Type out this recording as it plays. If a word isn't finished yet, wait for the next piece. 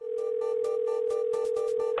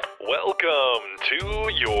Welcome to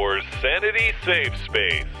your Sanity Safe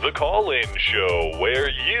Space, the call-in show where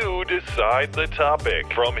you decide the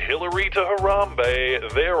topic. From Hillary to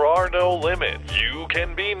Harambe, there are no limits. You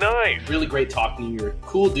can be nice. Really great talking. You're a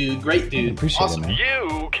cool dude, great dude. Appreciate awesome. it, man.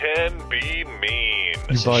 You can be mean.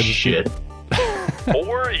 You buy the shit.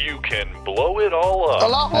 Or you can blow it all up.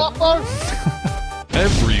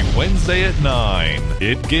 Every Wednesday at 9,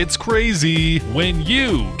 it gets crazy when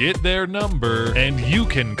you get their number and you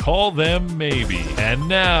can call them maybe. And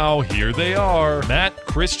now, here they are, Matt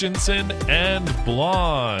Christensen and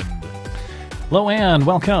Blonde. Hello and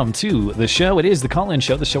welcome to the show. It is the call-in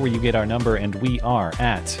show, the show where you get our number and we are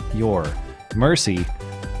at your mercy.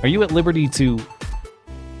 Are you at liberty to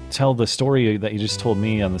tell the story that you just told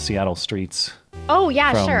me on the Seattle streets? Oh,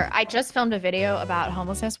 yeah, sure. I just filmed a video about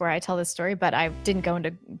homelessness where I tell this story, but I didn't go into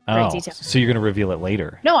great detail. So you're going to reveal it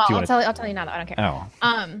later? No, I'll tell you now. I don't care. Oh.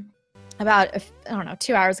 About,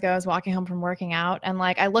 2 hours ago, I was walking home from working out, and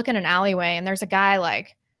I look in an alleyway, and there's a guy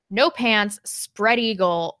no pants, spread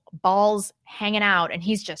eagle, balls hanging out, and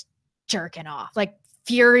he's just jerking off,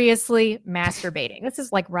 furiously masturbating. This is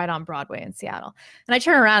right on Broadway in Seattle. And I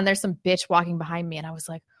turn around, and there's some bitch walking behind me, and I was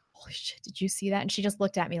like, holy shit, did you see that? And she just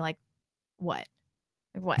looked at me like, what?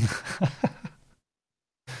 What?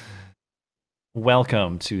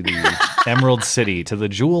 Welcome to the Emerald City, to the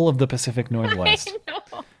jewel of the Pacific Northwest.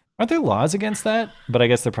 Aren't there laws against that? But I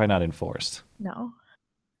guess they're probably not enforced. No.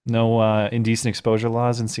 No indecent exposure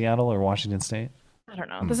laws in Seattle or Washington State? I don't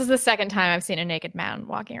know. This is the second time I've seen a naked man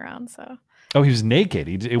walking around, so. Oh, he was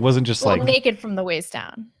naked. It wasn't just naked from the waist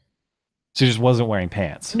down. So he just wasn't wearing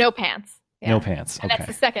pants. No pants. Yeah. No pants. Okay. And that's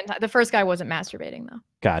the second time. The first guy wasn't masturbating, though.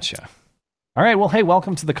 Gotcha. All right. Well, hey,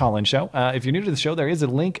 welcome to the call-in show. If you're new to the show, there is a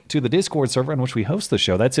link to the Discord server on which we host the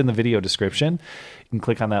show. That's in the video description. You can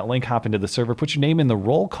click on that link, hop into the server, put your name in the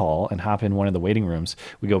roll call, and hop in one of the waiting rooms.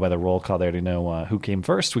 We go by the roll call there to know who came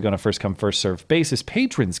first. We go on a first-come, first-served basis.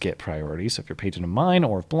 Patrons get priority. So if you're a patron of mine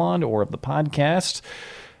or of Blonde or of the podcast,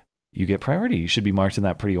 you get priority. You should be marked in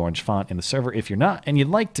that pretty orange font in the server. If you're not and you'd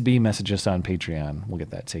like to be, message us on Patreon. We'll get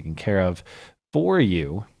that taken care of for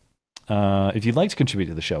you. If you'd like to contribute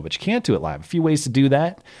to the show, but you can't do it live, a few ways to do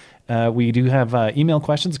that. We do have email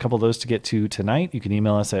questions, a couple of those to get to tonight. You can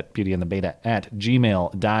email us at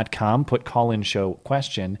beautyandthebeta@gmail.com. Put call-in show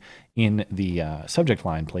question in the subject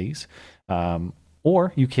line, please.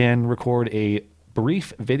 Or you can record a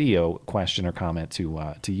brief video question or comment to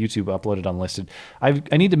YouTube, upload it unlisted. I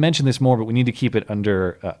need to mention this more, but we need to keep it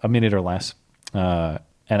under a minute or less.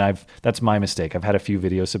 And that's my mistake. I've had a few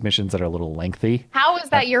video submissions that are a little lengthy. How is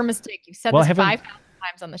that your mistake? You said this 5,000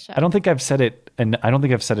 times on the show. I don't think I've said it, and I don't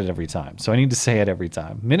think I've said it every time. So I need to say it every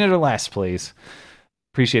time. Minute or less, please.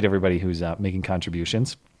 Appreciate everybody who's making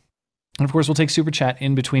contributions. And of course, we'll take Super Chat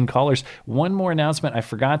in between callers. One more announcement I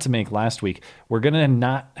forgot to make last week. We're going to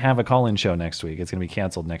not have a call-in show next week. It's going to be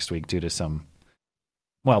canceled next week due to some...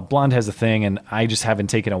 Well, Blonde has a thing, and I just haven't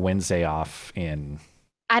taken a Wednesday off in...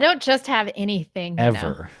 I don't just have anything.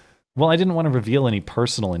 Ever. Well, I didn't want to reveal any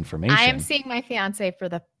personal information. I am seeing my fiance for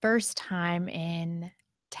the first time in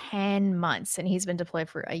 10 months, and he's been deployed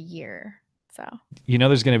for a year. So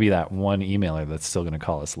there's going to be that one emailer that's still going to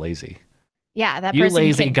call us lazy. Yeah, that you person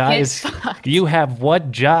lazy guys. You have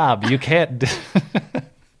what job? You can't.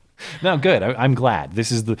 No, good. I'm glad.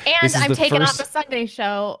 I'm taking off a Sunday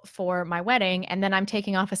show for my wedding, and then I'm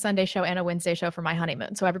taking off a Sunday show and a Wednesday show for my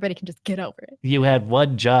honeymoon, so everybody can just get over it. You had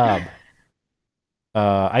one job.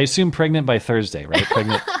 I assume pregnant by Thursday, right?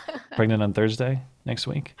 Pregnant on Thursday next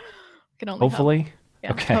week. Can only hopefully. Hope.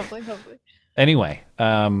 Yeah, okay. Hopefully. Anyway,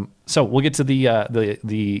 so we'll get to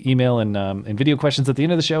the email and video questions at the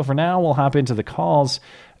end of the show. For now, we'll hop into the calls.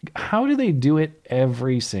 How do they do it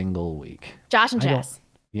every single week? Josh and Jess.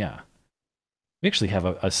 Yeah. We actually have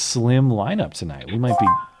a slim lineup tonight. We might be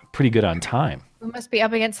pretty good on time. We must be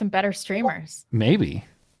up against some better streamers. Maybe.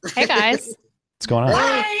 Hey, guys. What's going on?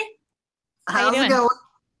 Hi. How's it going?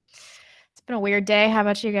 It's been a weird day. How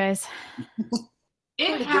about you guys?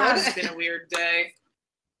 It has been a weird day.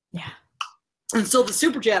 Yeah. And so the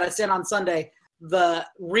super chat I sent on Sunday, the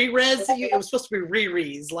re-res, it was supposed to be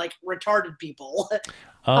re-res, like retarded people.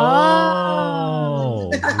 Oh,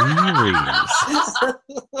 re-res.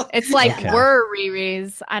 It's like we're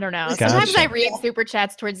re-res. I don't know. Gotcha. Sometimes I read super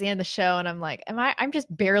chats towards the end of the show, and I'm like, I'm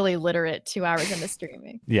just barely literate 2 hours into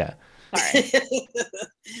streaming. Yeah. Sorry.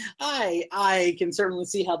 I can certainly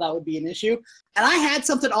see how that would be an issue. And I had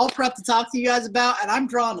something all prepped to talk to you guys about, and I'm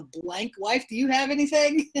drawing a blank. Wife, do you have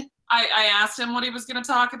anything? I asked him what he was going to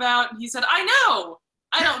talk about, and he said, I know.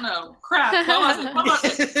 I don't know. Crap. What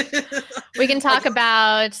was it? We can talk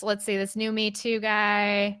about, let's see, this new Me Too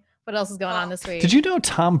guy. What else is going on this week? Did you know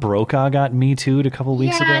Tom Brokaw got Me Too'd a couple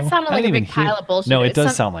weeks ago? Yeah, it sounded like a big pile of bullshit. No, it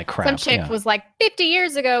does sound like crap. Some chick was like, 50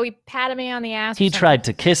 years ago, he patted me on the ass. He tried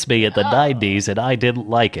to kiss me in the 90s, and I didn't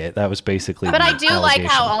like it. That was basically But I do like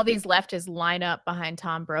how all these leftists line up behind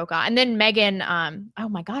Tom Brokaw. And then Megan, oh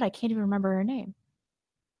my God, I can't even remember her name.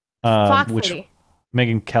 Fox Lady.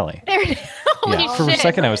 Megyn Kelly. There it is. Holy For a shit.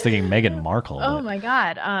 second, I was thinking Meghan Markle. Oh my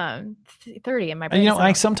God. 30 in my brain.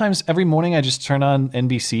 I sometimes, every morning, I just turn on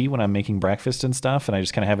NBC when I'm making breakfast and stuff, and I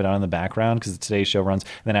just kind of have it on in the background because the Today Show runs.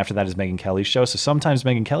 And then after that is Megyn Kelly's show. So sometimes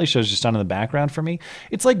Megyn Kelly's show is just on in the background for me.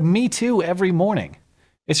 It's like Me Too every morning.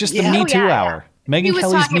 It's just the Me Too hour. Megyn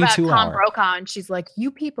Kelly's Me Too hour. Tom Brokaw, and she's like,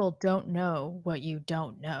 you people don't know what you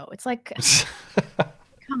don't know. It's like...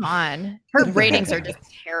 Come on. Her ratings are just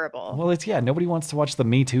terrible. Well, nobody wants to watch the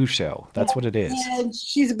Me Too show. That's what it is. And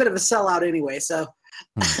she's a bit of a sellout anyway, so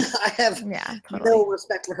I have no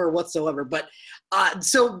respect for her whatsoever. But now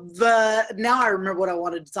I remember what I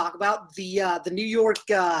wanted to talk about. The New York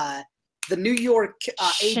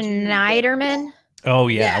Schneiderman. Oh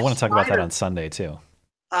yeah, I want to talk about that on Sunday too.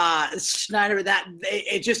 Schneider,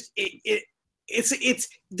 it's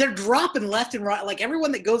they're dropping left and right. Like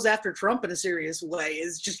everyone that goes after Trump in a serious way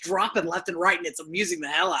is just dropping left and right, and it's amusing the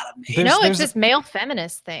hell out of me. It's this male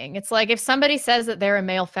feminist thing. It's like if somebody says that they're a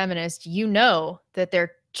male feminist, you know that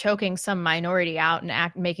they're choking some minority out and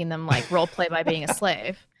making them like role play by being a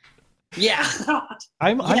slave. Yeah.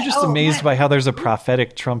 I'm just amazed by how there's a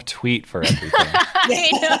prophetic Trump tweet for everything.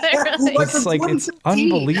 It's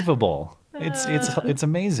unbelievable. It's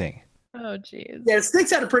amazing. Oh, geez. Yeah,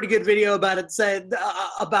 Sticks had a pretty good video about it, saying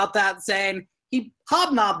he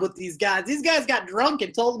hobnobbed with these guys. These guys got drunk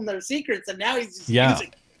and told them their secrets, and now he's just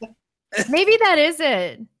using. Maybe that is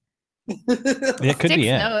it. It could be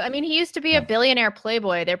it. I mean, he used to be a billionaire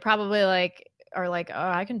playboy. They're probably oh,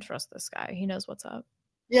 I can trust this guy. He knows what's up.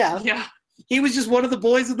 Yeah. He was just one of the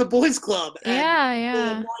boys of the boys club.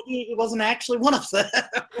 Yeah. He wasn't actually one of them.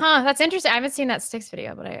 Huh, that's interesting. I haven't seen that Sticks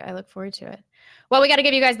video, but I look forward to it. Well, we got to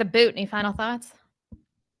give you guys the boot. Any final thoughts?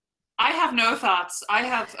 I have no thoughts.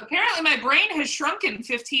 Apparently my brain has shrunken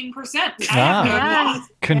 15%. I have no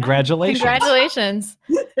thoughts. Congratulations.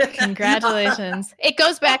 Congratulations. It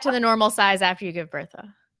goes back to the normal size after you give birth, though.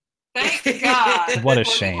 Thank God. What a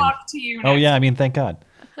shame. Thank God.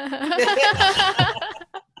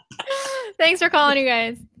 Thanks for calling, you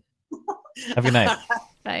guys. Have a good night.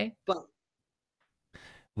 Bye.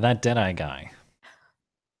 That Deadeye guy.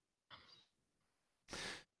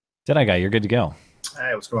 Deadeye guy, you're good to go.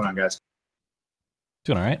 Hey, what's going on, guys?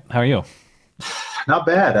 Doing all right. How are you? Not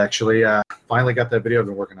bad, actually. Finally got that video I've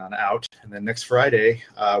been working on out. And then next Friday,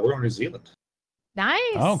 we're going to New Zealand. Nice.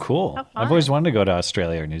 Oh, cool. I've always wanted to go to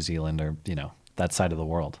Australia or New Zealand or, that side of the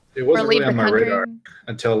world. It wasn't really on my radar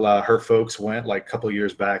until her folks went a couple of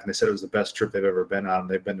years back, and they said it was the best trip they've ever been on.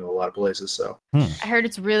 They've been to a lot of places. So I heard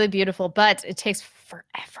it's really beautiful, but it takes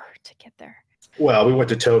forever to get there. Well, we went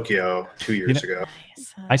to Tokyo 2 years ago.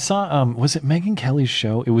 Nice. I saw, was it Megyn Kelly's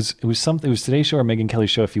show? It was Today's Show or Megyn Kelly's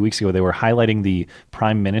show a few weeks ago. They were highlighting the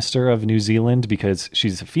Prime Minister of New Zealand because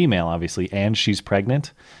she's a female, obviously, and she's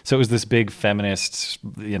pregnant. So it was this big feminist,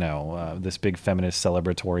 this big feminist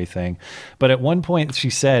celebratory thing. But at one point she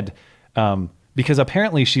said, because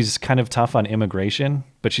apparently she's kind of tough on immigration,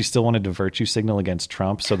 but she still wanted to virtue signal against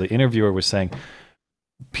Trump. So the interviewer was saying,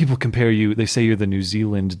 people compare you, they say you're the New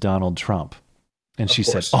Zealand Donald Trump. And she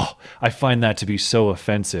said, "Oh, I find that to be so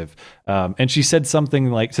offensive." And she said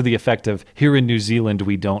something like to the effect of, "Here in New Zealand,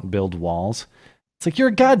 we don't build walls." It's like, you're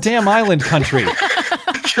a goddamn island country.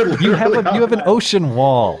 you have an ocean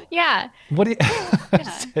wall. Yeah. What do you?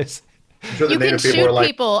 You can shoot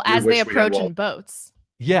people as they approach in boats.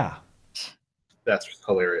 Yeah. That's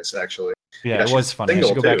hilarious, actually. Yeah, it was funny. I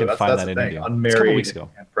should go back and find that interview. Unmarried, a couple weeks ago.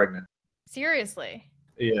 And pregnant. Seriously.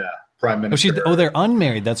 Yeah, Prime Minister. They're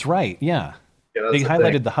unmarried. That's right. Yeah. Yeah, they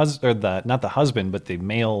highlighted the husband, or not the husband, but the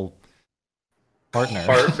male partner.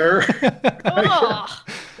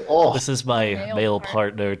 Oh, this is my male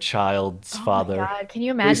partner, child's father. My God. Can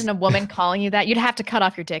you imagine a woman calling you that? You'd have to cut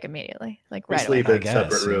off your dick immediately, right away. Sleep in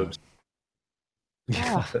separate rooms.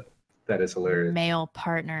 Yeah. That is hilarious. Male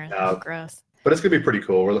partner, gross. But it's gonna be pretty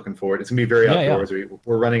cool. We're looking forward. It's gonna be very outdoors. Yeah.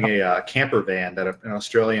 We're running a camper van that an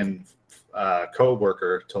Australian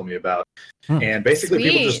co-worker told me about, and basically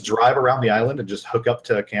people just drive around the island and just hook up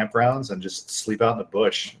to campgrounds and just sleep out in the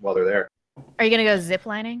bush while they're there. Are you gonna go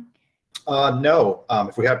ziplining? No.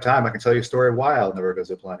 If we have time, I can tell you a story of why I'll never go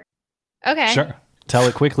ziplining. Okay. Sure. Tell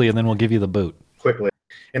it quickly, and then we'll give you the boot. Quickly.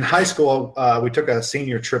 In high school, we took a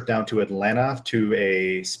senior trip down to Atlanta to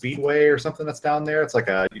a speedway or something that's down there. It's like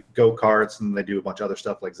a go-karts, and they do a bunch of other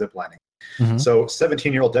stuff like zip lining. Mm-hmm. So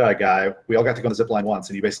 17-year-old guy, we all got to go on the zip line once,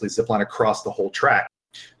 and you basically zip line across the whole track.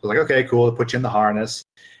 I was like, okay, cool. They put you in the harness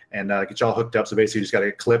and get you all hooked up. So basically you just got to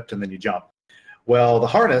get clipped and then you jump. Well, the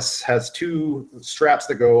harness has 2 straps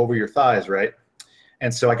that go over your thighs, right?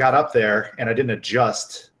 And so I got up there and I didn't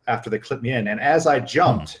adjust after they clipped me in. And as I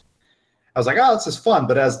jumped, I was like, oh, this is fun.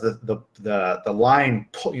 But as the line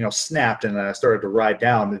snapped and I started to ride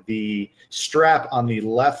down, the strap on the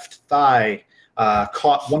left thigh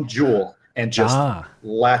caught one jewel and just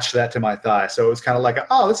latched that to my thigh. So it was kind of like,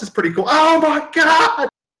 oh, this is pretty cool. Oh my God.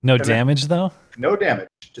 No damage though? No damage.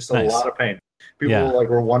 Just a lot of pain. People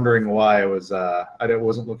were wondering why it was I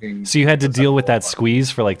wasn't looking. So you had to deal with that squeeze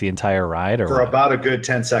for like the entire ride, or for about a good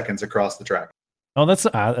 10 seconds across the track. Oh, that's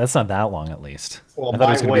not that long at least. Well, I thought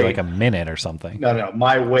it was going to be like a minute or something. No.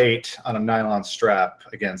 My weight on a nylon strap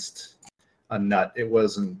against a nut, it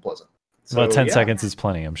wasn't pleasant. So, well, 10 seconds is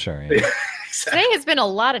plenty, I'm sure. Yeah. Exactly. Today has been a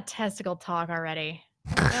lot of testicle talk already.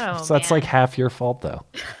 Oh, so that's like half your fault, though.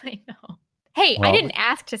 I know. Hey, I didn't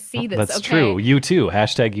ask to see this. That's true. You too.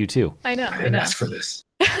 # you too. I know. I didn't ask for this.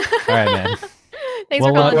 All right, man. Thanks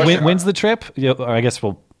for calling. When's the trip? Or I guess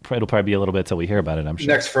it'll probably be a little bit till we hear about it, I'm sure.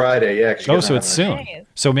 Next Friday, yeah. So it's soon. Nice.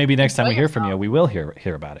 So maybe next time we hear from you, we will hear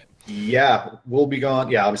about it. Yeah, we'll be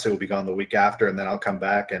gone. Yeah, obviously we'll be gone the week after, and then I'll come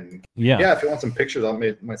back and if you want some pictures,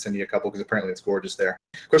 might send you a couple because apparently it's gorgeous there.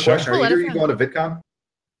 Quick question: Are you going to VidCon?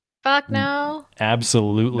 Fuck no.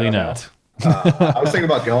 Absolutely not. I was thinking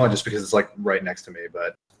about going just because it's like right next to me,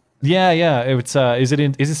 but yeah. It's is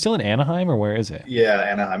it still in Anaheim or where is it? Yeah,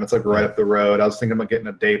 Anaheim. It's like right up the road. I was thinking about getting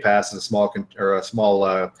a day pass as a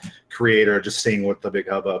small creator, just seeing what the big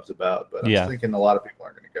hubbub's about. But I'm thinking a lot of people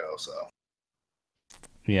aren't going to go. So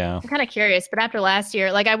yeah, I'm kind of curious. But after last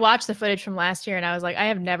year, like I watched the footage from last year, and I was like, I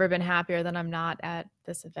have never been happier than I'm not at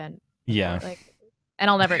this event. Yeah, and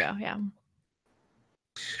I'll never go. Yeah.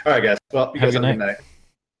 All right, guys. Well, you guys have a good night.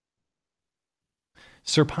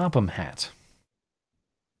 Sir Popham hat.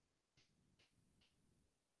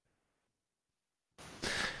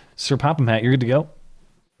 Sir Popham hat, you're good to go?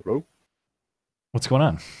 Hello? What's going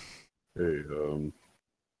on? Hey,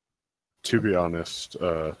 to be honest,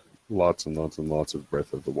 lots and lots and lots of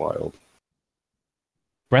Breath of the Wild.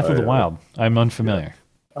 Breath of the Wild? I'm unfamiliar.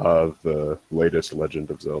 The latest Legend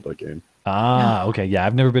of Zelda game. Okay. Yeah,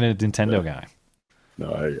 I've never been a Nintendo guy.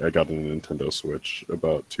 No, I got a Nintendo Switch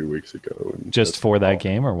about 2 weeks ago. And just for that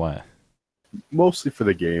game or what? Mostly for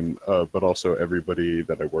the game, but also everybody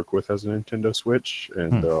that I work with has a Nintendo Switch,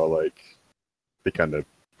 and they're all like, they kind of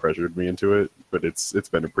pressured me into it, but it's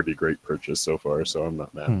been a pretty great purchase so far, so I'm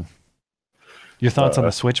not mad. Your thoughts on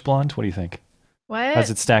the Switch, Blonde? What do you think? What? How does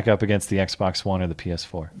it stack up against the Xbox One or the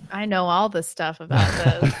PS4? I know all this stuff about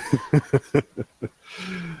this.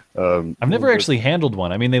 I've never actually handled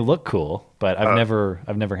one. I mean, they look cool, but I've never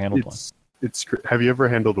handled one. Have you ever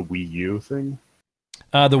handled a Wii U thing?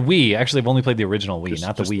 The Wii. Actually, I've only played the original Wii,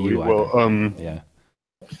 not the Wii U. Well, yeah.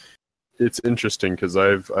 It's interesting because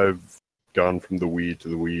I've gone from the Wii to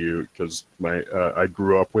the Wii U because I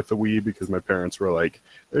grew up with the Wii because my parents were like,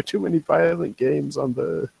 there are too many violent games on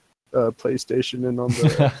the PlayStation and on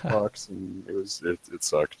the Xbox, and it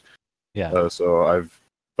sucked. Yeah.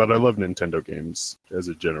 But I love Nintendo games as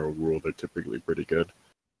a general rule. They're typically pretty good,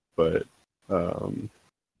 but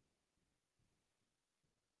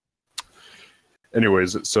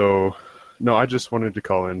anyways, so no, I just wanted to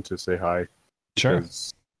call in to say hi. Sure.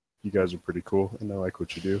 Because you guys are pretty cool, and I like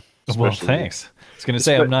what you do. Well, thanks. I was going to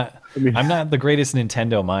say I'm not the greatest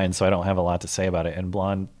Nintendo mind, so I don't have a lot to say about it. And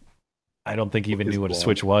Blonde, I don't think even knew what a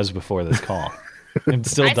Switch was before this call. And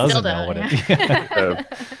still doesn't know what it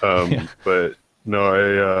is. But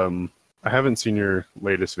no, I haven't seen your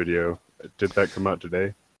latest video. Did that come out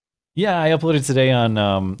today? Yeah, I uploaded today on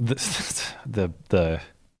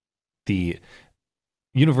the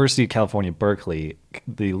University of California, Berkeley.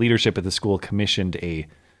 The leadership at the school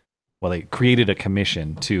they created a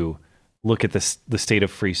commission to look at the state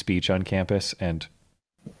of free speech on campus and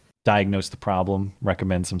diagnose the problem,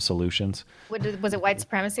 recommend some solutions. Was it white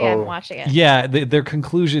supremacy? I haven't watched it yet. Yeah, their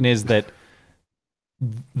conclusion is that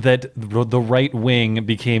the right wing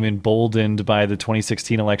became emboldened by the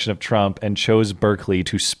 2016 election of Trump and chose Berkeley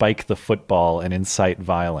to spike the football and incite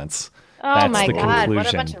violence. Oh that's my the God! conclusion. What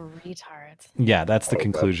a bunch of retards. Yeah, that's the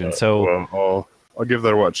conclusion. So well, I'll give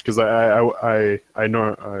that a watch because I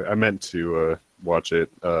know I meant to watch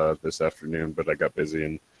it this afternoon, but I got busy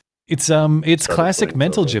and. It's classic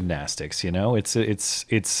mental gymnastics, you know. It's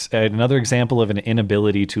another example of an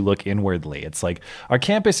inability to look inwardly. It's like our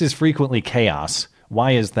campus is frequently chaos.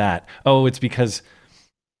 Why is that? Oh, it's because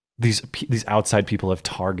these outside people have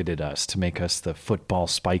targeted us to make us the football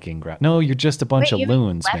spiking ground. No, you're just a bunch of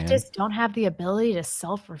loons, man. Leftists don't have the ability to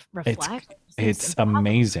self-reflect. It's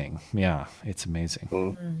amazing. Yeah, it's amazing.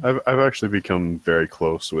 Well, I've actually become very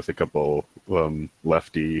close with a couple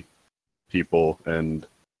lefty people, and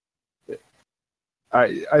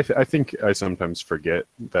I think I sometimes forget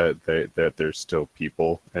that they're still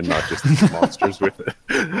people and not just monsters with it.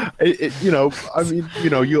 You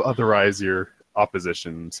otherize your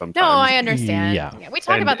opposition sometimes. No, I understand. Yeah. We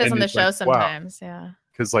talk about this on the show sometimes. Wow. Yeah.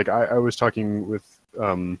 Because I was talking with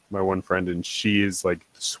my one friend, and she is like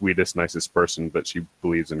the sweetest, nicest person, but she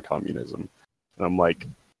believes in communism. And I'm like,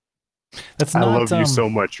 I love you so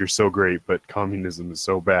much. You're so great, but communism is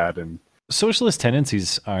so bad. And socialist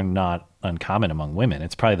tendencies are not uncommon among women.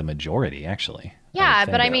 It's probably the majority, actually. Yeah,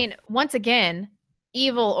 but I mean, once again,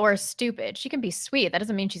 evil or stupid. She can be sweet. That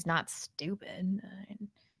doesn't mean she's not stupid.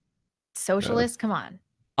 Socialist, come on.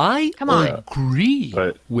 I agree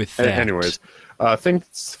with that. Anyways,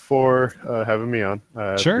 thanks for having me on.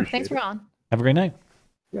 Sure. Thanks for on. Have a great night.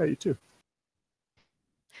 Yeah, you too.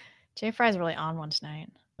 Jay Fry's really on one tonight.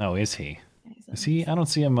 Oh, is he? Is he? I don't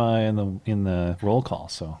see him in the roll call.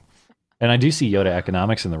 So, and I do see Yoda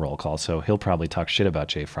Economics in the roll call. So he'll probably talk shit about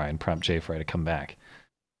Jay Fry and prompt Jay Fry to come back.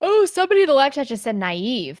 Oh, somebody in the live chat just said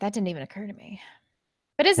naive. That didn't even occur to me.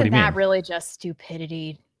 But isn't that really just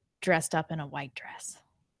stupidity dressed up in a white dress?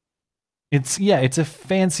 It's a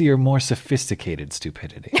fancier, more sophisticated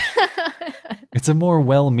stupidity. It's a more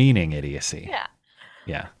well-meaning idiocy.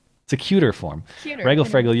 Yeah. It's a cuter form. Regal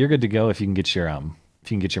Fregel, you're good to go if you can get your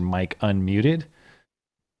mic unmuted.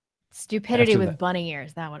 Stupidity with bunny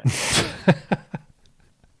ears. That would.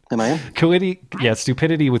 Am I in?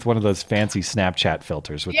 Stupidity with one of those fancy Snapchat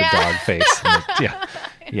filters with the dog face.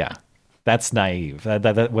 Yeah. That's naive.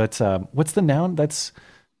 What's the noun? That's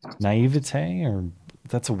naivete, or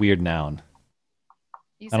that's a weird noun.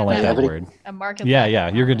 I don't like that word. Yeah,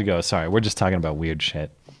 you're good to go. Sorry, we're just talking about weird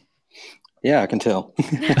shit. Yeah, I can tell.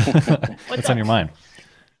 What's on your mind?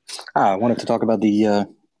 I wanted to talk about the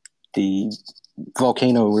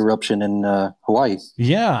volcano eruption in Hawaii.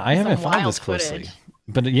 Yeah, I haven't followed this closely.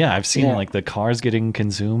 But yeah, I've seen like the cars getting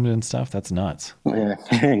consumed and stuff. That's nuts. Yeah,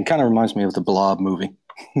 it kind of reminds me of the Blob movie.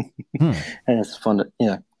 And it's fun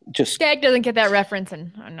to, just... Skag doesn't get that reference,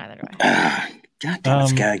 and neither do I. God damn it,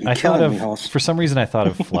 Skag. You're killing me, Hoss. For some reason, I thought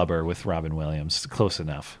of Flubber with Robin Williams. Close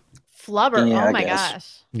enough. Flubber? Yeah, oh my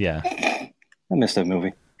gosh. Yeah. I missed that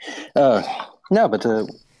movie. No, but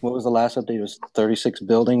what was the last update? It was 36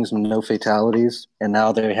 buildings, no fatalities, and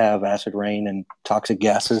now they have acid rain and toxic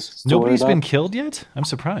gases. Nobody's been killed yet? I'm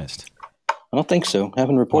surprised. I don't think so. I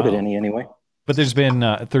haven't reported any anyway. But there's been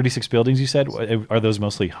 36 buildings, you said? Are those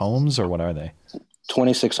mostly homes, or what are they?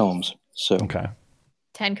 26 homes. So okay.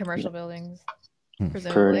 10 commercial buildings,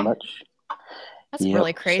 presumably. Pretty much. That's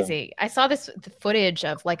really crazy. I saw the footage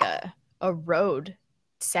of like a road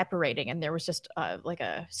separating, and there was just like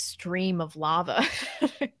a stream of lava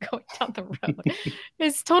going down the road.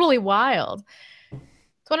 It's totally wild.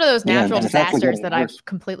 It's one of those natural disasters that I've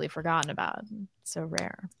completely forgotten about. It's so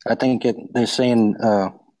rare. I think they're saying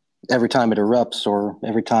every time it erupts or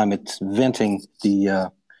every time it's venting,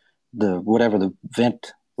 the whatever the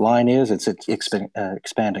vent line is, it's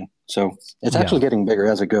expanding. So it's actually getting bigger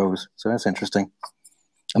as it goes. So that's interesting.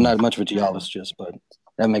 I'm not much of a geologist, but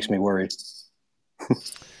that makes me worried.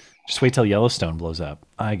 Just wait till Yellowstone blows up.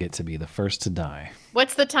 I get to be the first to die.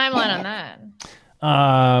 What's the timeline on that?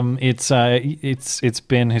 It's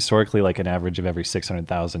been historically like an average of every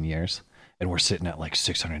 600,000 years, and we're sitting at like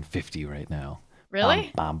 650 right now.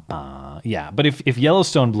 Really? Yeah, but if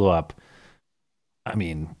Yellowstone blew up, I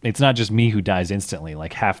mean, it's not just me who dies instantly.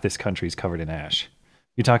 Like half this country's covered in ash.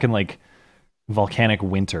 You're talking like volcanic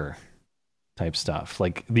winter type stuff.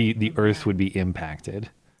 Like the Earth would be impacted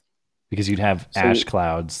because you'd have ash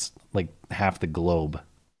clouds like half the globe.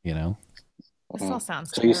 You know. This all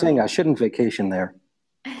sounds. So you're saying I shouldn't vacation there?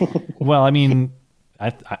 Well, I mean,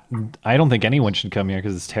 I don't think anyone should come here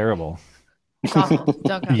because it's terrible. It's awful.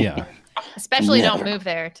 Don't come. Yeah. Especially don't move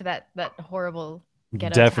there to that horrible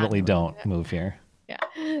ghetto. Definitely don't move here.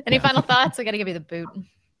 Yeah. Any final thoughts? I got to give you the boot.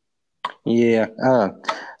 Yeah.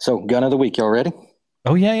 So gun of the week, y'all ready?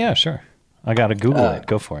 Oh yeah, sure. I got to Google it.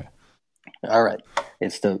 Go for it. All right.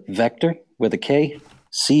 It's the Vector with a K,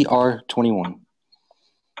 CR21.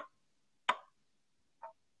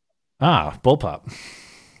 Bullpup.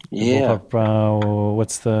 Yeah. Bullpup,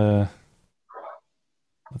 what's the...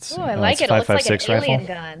 Oh, I like it. It looks like an alien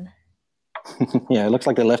gun. Yeah, it looks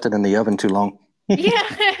like they left it in the oven too long. Yeah.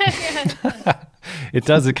 It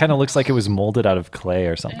does. It kind of looks like it was molded out of clay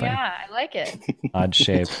or something. Yeah, I like it. Odd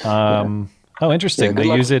shape. Interesting. They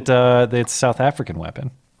use it. It's a South African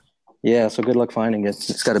weapon. Yeah, so good luck finding it.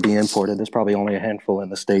 It's got to be imported. There's probably only a handful in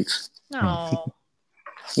the States. Oh.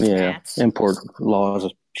 Yeah, import laws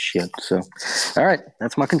are shit. So, all right,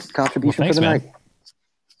 that's my contribution for the night.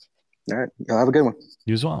 All right, y'all have a good one.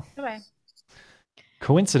 You as well. Bye-bye.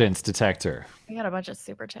 Coincidence detector. We got a bunch of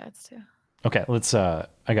super chats too. Okay, let's. I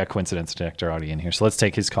got coincidence detector already in here, so let's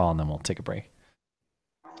take his call and then we'll take a break.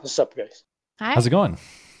 What's up, guys? Hi. How's it going?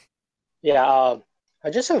 Yeah, I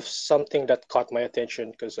just have something that caught my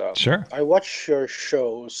attention because sure. I watch your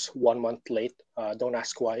shows 1 month late. Don't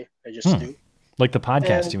ask why. I just do. Like the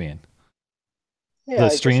podcast, you mean? Yeah, the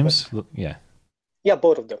streams? Yeah. Yeah,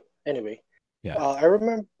 both of them. Anyway. Yeah. I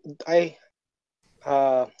remember I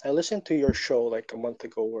listened to your show like a month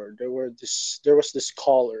ago where there was this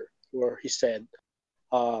caller where he said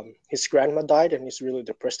his grandma died and he's really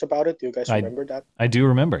depressed about it. Do you guys remember that? I do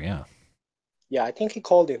remember, yeah. Yeah, I think he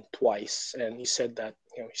called in twice and he said that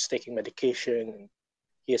he's taking medication and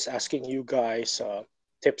he is asking you guys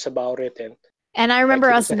tips about it and I remember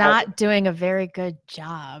us not doing a very good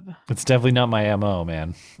job. It's definitely not my MO,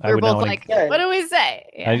 man. We're both like, what do we say?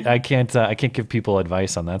 Yeah. I can't give people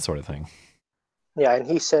advice on that sort of thing. Yeah, and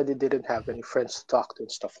he said he didn't have any friends to talk to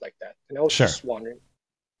and stuff like that. And I was just wondering,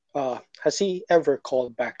 has he ever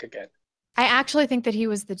called back again? I actually think that he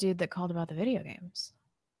was the dude that called about the video games.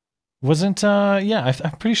 Wasn't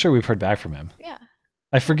I'm pretty sure we've heard back from him. Yeah.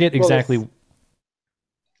 I forget exactly.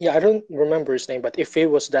 I don't remember his name, but if it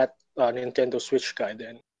was that Nintendo Switch guy,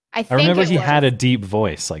 then I remember he had a deep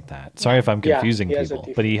voice like that. Sorry if I'm confusing people,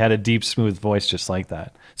 but he had a deep, smooth voice just like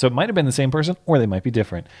that. So it might have been the same person, or they might be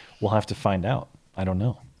different. We'll have to find out. I don't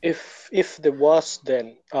know. If there was,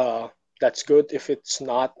 then that's good. If it's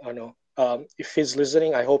not, I don't know. If he's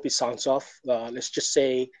listening, I hope he sounds off. Let's just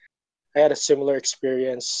say I had a similar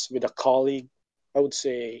experience with a colleague, I would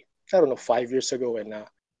say, 5 years ago, and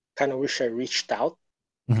kind of wish I reached out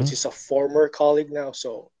because he's a former colleague now.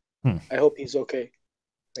 So I hope he's okay.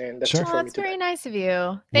 And that's it for me that's very nice of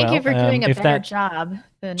you. Thank you for doing a better job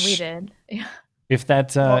than we did. If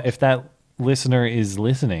that listener is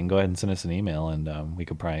listening, go ahead and send us an email, and we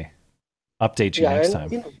could probably update you next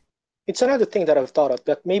time. It's another thing that I've thought of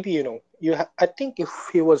that maybe I think if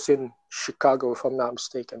he was in Chicago, if I'm not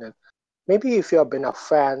mistaken, and maybe if you have enough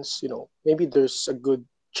fans, maybe there's a good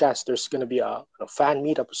chance there's going to be a fan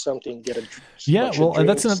meetup or something. Get a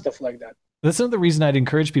that's stuff like that. That's another reason I'd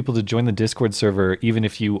encourage people to join the Discord server, even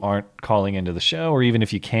if you aren't calling into the show, or even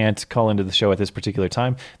if you can't call into the show at this particular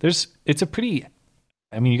time. You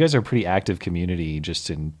guys are a pretty active community just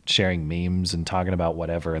in sharing memes and talking about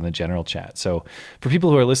whatever in the general chat. So for people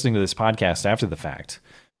who are listening to this podcast after the fact,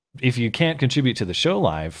 if you can't contribute to the show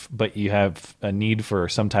live, but you have a need for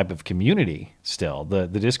some type of community still, the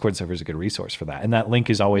Discord server is a good resource for that. And that link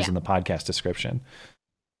is always in the podcast description.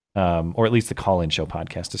 Or at least the call-in show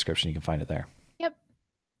podcast description. You can find it there. Yep.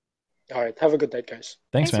 All right. Have a good night, guys.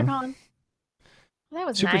 Thanks man. For calling. Well, that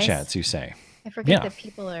was Super nice. chats, you say. I forget that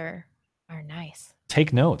people are nice.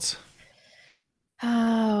 Take notes.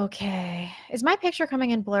 Okay. Is my picture coming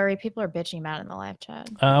in blurry? People are bitching about it in the live chat.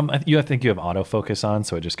 I think you have autofocus on,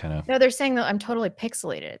 so it just kind of... No, they're saying that I'm totally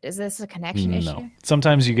pixelated. Is this a connection issue? No.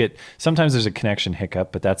 Sometimes there's a connection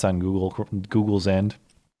hiccup, but that's on Google's end.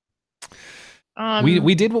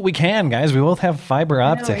 We did what we can, guys. We both have fiber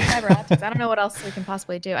optics. I don't know what else we can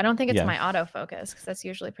possibly do. I don't think it's my autofocus because that's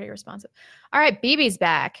usually pretty responsive. All right, BB's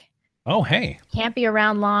back. Oh, hey. Can't be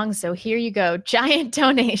around long, so here you go. Giant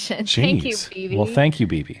donation. Jeez. Thank you, BB. Well, thank you,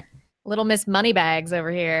 BB. Little Miss Moneybags over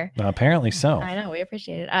here. Apparently so. I know, we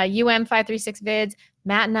appreciate it. UM536 vids.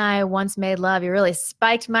 Matt and I once made love. You really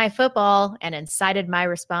spiked my football and incited my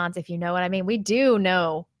response, if you know what I mean. We do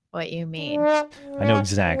know what you mean. I know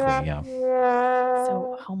exactly, yeah.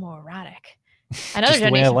 So homoerotic. Another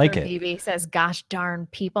donation from BB says, gosh darn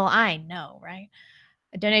people. I know, right?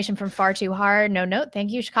 A donation from Far Too Hard. No note.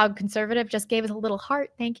 Thank you. Chicago Conservative just gave us a little heart.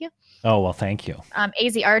 Thank you. Oh, well, thank you.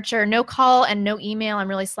 AZ Archer. No call and no email. I'm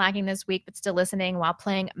really slacking this week, but still listening while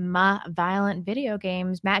playing my violent video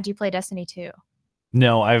games. Matt, do you play Destiny 2?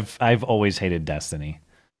 No, I've always hated Destiny.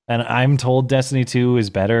 And I'm told Destiny 2 is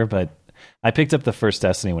better, but I picked up the first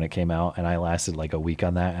Destiny when it came out, and I lasted like a week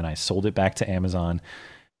on that, and I sold it back to Amazon.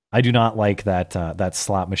 I do not like that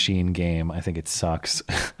slot machine game. I think it sucks.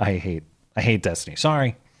 I hate Destiny.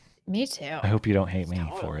 Sorry. Me too. I hope you don't hate me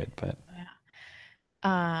for it, but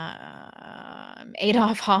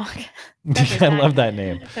Adolf Hawk. I love that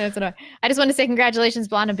name. That's what I just want to say congratulations,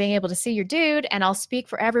 Blonde, on being able to see your dude, and I'll speak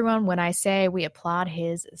for everyone when I say we applaud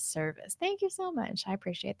his service. Thank you so much. I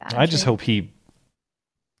appreciate that. I just hope he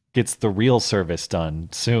gets the real service done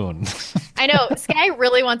soon. I know. Sky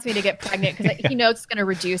really wants me to get pregnant because he knows it's going to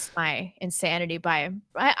reduce my insanity by,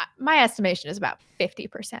 my estimation is about 50%.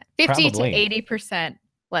 50 Probably. to 80%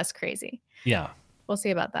 less crazy. Yeah. We'll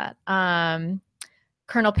see about that.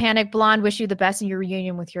 Colonel Panic Blonde, wish you the best in your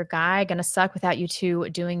reunion with your guy. Gonna suck without you two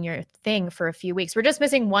doing your thing for a few weeks. We're just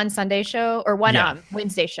missing one Sunday show or one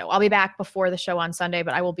Wednesday show. I'll be back before the show on Sunday,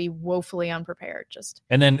 but I will be woefully unprepared.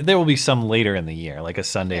 And then there will be some later in the year, like a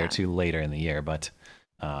Sunday or two later in the year. But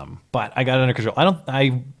I got it under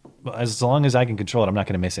control. As long as I can control it, I'm not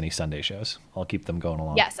going to miss any Sunday shows. I'll keep them going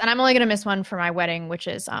along. Yes, and I'm only going to miss one for my wedding, which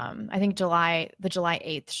is I think the July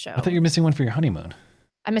 8th show. I thought you were missing one for your honeymoon.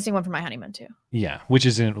 I'm missing one for my honeymoon too. Yeah, when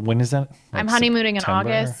is that? Like I'm honeymooning in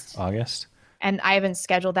August. August. And I haven't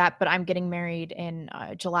scheduled that, but I'm getting married in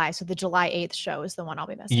July. So the July 8th show is the one I'll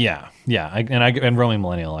be missing. Yeah. And Roaming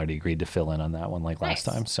Millennial already agreed to fill in on that one last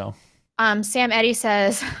time. So Sam Eddy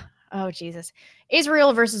says, oh, Jesus,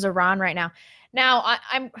 Israel versus Iran right now. Now,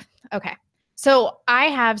 I'm okay. So I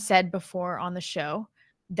have said before on the show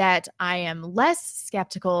that I am less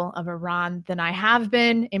skeptical of Iran than I have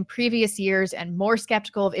been in previous years and more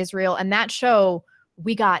skeptical of Israel. And that show,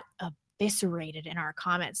 we got eviscerated in our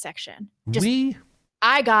comment section.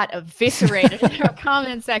 I got eviscerated in our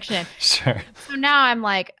comment section. Sure. So now I'm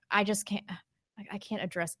like, I can't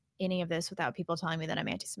address any of this without people telling me that I'm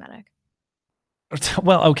anti-Semitic.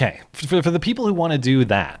 Well, okay. For the people who want to do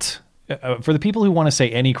that, for the people who want to say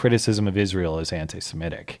any criticism of Israel is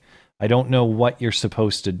anti-Semitic, I don't know what you're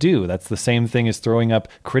supposed to do. That's the same thing as throwing up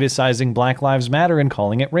criticizing Black Lives Matter and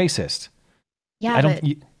calling it racist. Yeah, but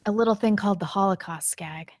a little thing called the Holocaust,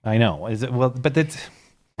 Skag. I know. Is it? Well, but that's.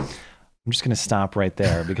 I'm just going to stop right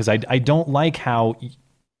there because I don't like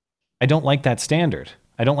that standard.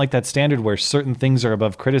 I don't like that standard where certain things are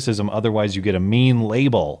above criticism. Otherwise, you get a mean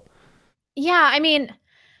label. Yeah, I mean,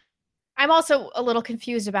 I'm also a little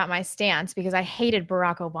confused about my stance because I hated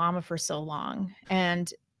Barack Obama for so long,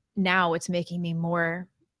 and now it's making me more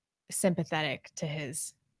sympathetic to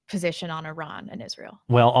his position on Iran and Israel.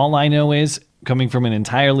 Well, all I know is coming from an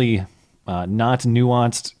entirely not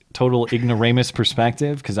nuanced, total ignoramus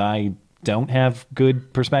perspective, because I don't have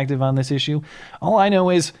good perspective on this issue. All I know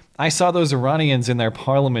is I saw those Iranians in their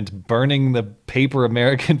parliament burning the paper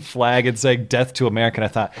American flag and saying death to America. And I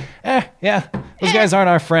thought, those guys aren't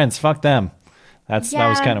our friends. Fuck them. That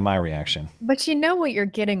was kind of my reaction. But you know what you're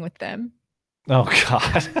getting with them. Oh,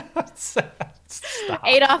 God. Stop.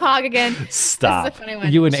 Adolf Hogg again. Stop. This is a funny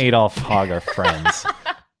one. You and Adolf Hogg are friends.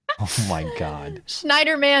 Oh, my God.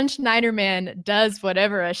 Schneiderman does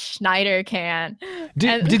whatever a Schneider can.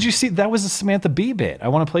 Did you see? That was a Samantha Bee bit. I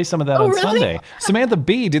want to play some of that on really? Sunday. Samantha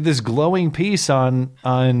Bee did this glowing piece on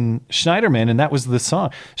Schneiderman, and that was the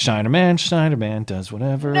song. Schneiderman does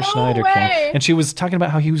whatever a Schneider can. And she was talking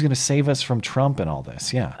about how he was going to save us from Trump and all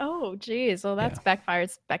this. Yeah. Oh, geez. Well, that's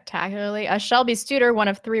backfired spectacularly. Shelby Studer, one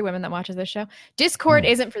of 3 women that watches this show. Discord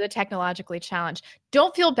isn't for the technologically challenged.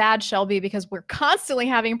 Don't feel bad, Shelby, because we're constantly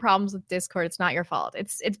having problems with Discord. It's not your fault.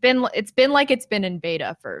 It's been like it's been in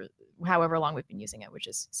beta for however long we've been using it, which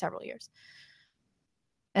is several years.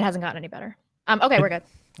 It hasn't gotten any better. Okay, we're good.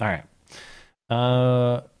 All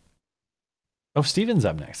right. Steven's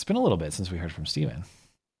up next. It's been a little bit since we heard from Steven.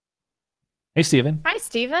 Hey, Steven. Hi,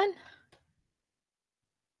 Steven.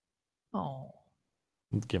 Oh.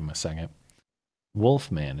 Give him a second.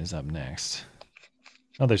 Wolfman is up next.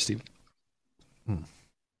 Oh, there's Steven.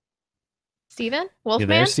 Steven? Wolfman?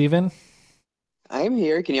 You there, Steven? I'm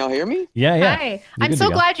here. Can y'all hear me? Yeah. Hi. I'm so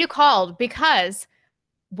glad you called because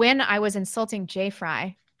when I was insulting Jay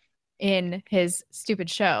Fry in his stupid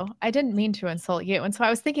show, I didn't mean to insult you. And so I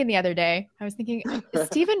was thinking the other day, is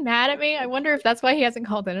Steven mad at me? I wonder if that's why he hasn't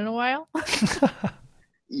called in a while.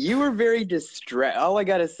 You were very all I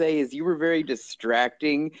got to say is you were very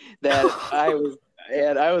distracting that I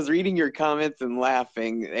was reading your comments and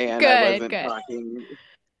laughing and I wasn't talking.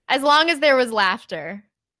 As long as there was laughter.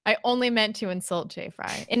 I only meant to insult Jay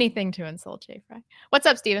Fry. Anything to insult Jay Fry. What's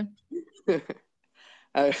up, Steven? Do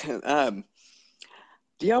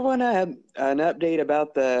y'all want an update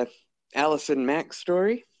about the Allison Mack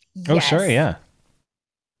story? Oh, sure, yeah.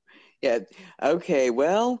 Yeah. Okay.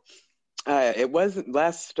 Well, it wasn't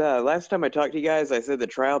last time I talked to you guys. I said the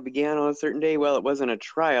trial began on a certain day. Well, it wasn't a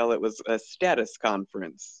trial. It was a status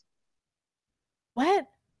conference. What?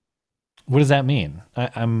 What does that mean?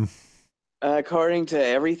 I'm. According to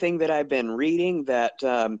everything that I've been reading, that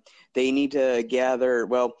they need to gather.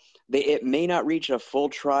 Well, it may not reach a full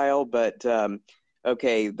trial, but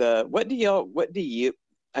okay. What do you?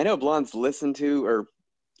 I know Blonde's listened to or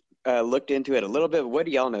looked into it a little bit. What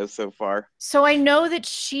do y'all know so far? So I know that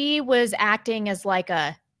she was acting as like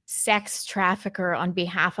a sex trafficker on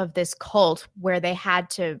behalf of this cult where they had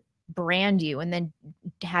to brand you and then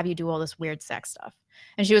have you do all this weird sex stuff.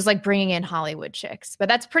 And she was like bringing in Hollywood chicks, but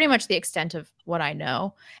that's pretty much the extent of what I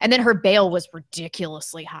know. And then her bail was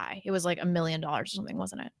ridiculously high. It was like $1 million or something,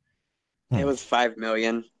 wasn't it? It was $5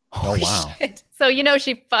 million. Oh, wow. Shit. So,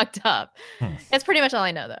 she fucked up. That's pretty much all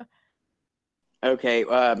I know, though. Okay.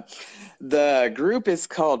 The group is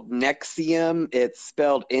called NXIVM. It's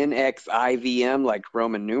spelled NXIVM, like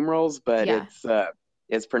Roman numerals, but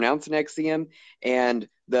it's pronounced NXIVM. And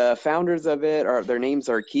the founders of it their names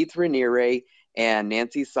are Keith Raniere and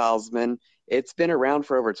Nancy Salzman. It's been around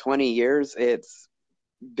for over 20 years. It's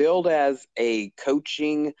billed as a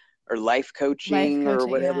coaching or life coaching or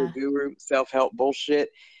whatever guru, self-help bullshit.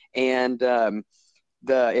 And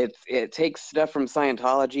it takes stuff from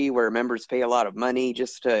Scientology where members pay a lot of money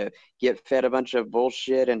just to get fed a bunch of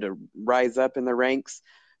bullshit and to rise up in the ranks.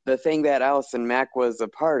 The thing that Allison Mack was a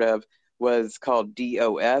part of was called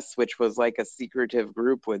DOS, which was like a secretive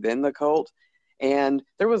group within the cult. And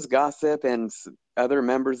there was gossip and other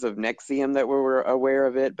members of NXIVM that were aware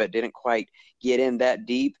of it, but didn't quite get in that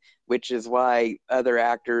deep, which is why other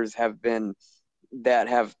actors that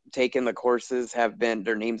have taken the courses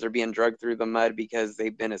their names are being dragged through the mud because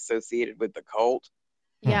they've been associated with the cult.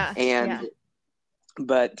 Yeah.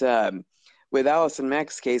 But with Allison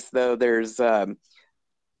Mack's case, though, there's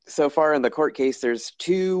so far in the court case, there's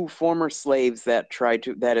 2 former slaves that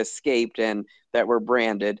escaped and that were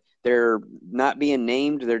branded. They're not being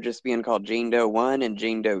named. They're just being called Jane Doe 1 and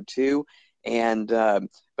Jane Doe 2. And,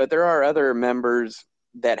 but there are other members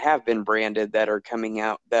that have been branded that are coming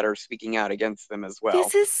out, that are speaking out against them as well.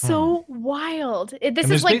 This is so wild.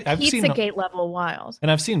 This is like Pizzagate level wild.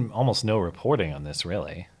 And I've seen almost no reporting on this,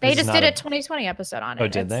 really. They just did a 2020 episode on it. Oh,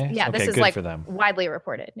 did they? Yeah, okay, this is good like for them. Widely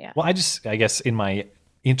reported. Yeah. Well, I guess in my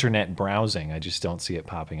internet browsing, I just don't see it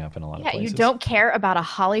popping up in a lot of places. You don't care about a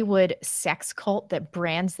Hollywood sex cult that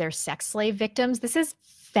brands their sex slave victims. This is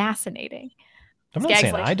fascinating. I'm not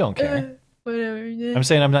saying I don't care. Whatever. I'm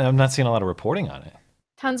saying I'm not seeing a lot of reporting on it.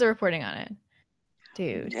 Tons of reporting on it,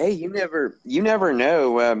 dude. Hey, you never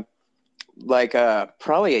know.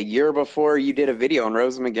 Probably a year before you did a video on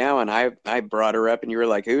Rose McGowan, I brought her up and you were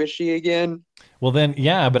like, who is she again? Well, then,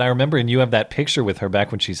 yeah, but I remember, and you have that picture with her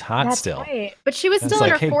back when she's hot. That's still. Right. But she was still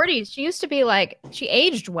in her 40s. She used to be she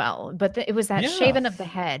aged well, but it was that shaving of the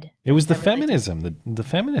head. It was the feminism, the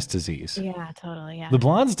feminist disease. Yeah, totally, yeah. The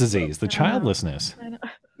blonde's disease, the childlessness.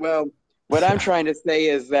 Well, what I'm trying to say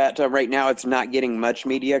is that right now it's not getting much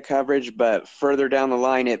media coverage, but further down the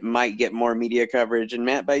line it might get more media coverage, and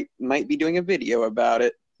Matt might be doing a video about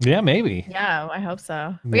it. Yeah, maybe. Yeah, I hope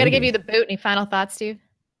so. We got to give you the boot. Any final thoughts, Steve?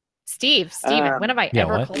 Steven, when have I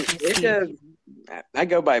ever called you Steve? I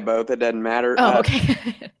go by both. It doesn't matter. Oh,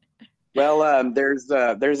 okay. Well, there's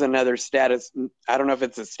another status. I don't know if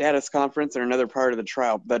it's a status conference or another part of the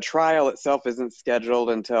trial. The trial itself isn't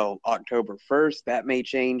scheduled until October 1st. That may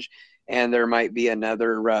change. And there might be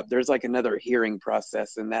another, there's like another hearing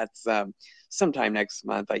process, and that's sometime next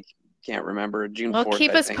month. I can't remember, June 4th. Well,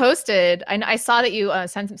 keep us posted. I saw that you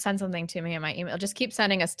sent something to me in my email. Just keep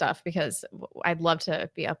sending us stuff because I'd love to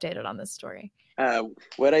be updated on this story.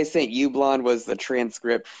 What I sent you, Blonde, was the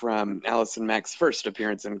transcript from Allison Mack's first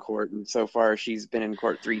appearance in court, and so far she's been in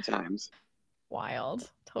court 3 times. Wild.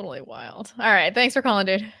 Totally wild. All right. Thanks for calling,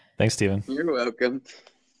 dude. Thanks, Steven. You're welcome.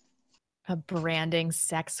 A branding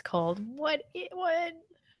sex cult. What?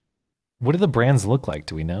 What do the brands look like?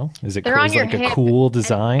 Do we know? Is it like a cool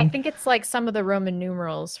design? I think it's like some of the Roman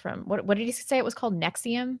numerals from what did he say it was called?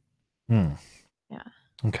 NXIVM? Yeah.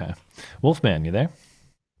 Okay. Wolfman, you there?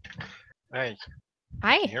 Hey.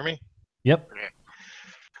 Hi. Can you hear me? Yep.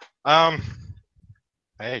 Okay.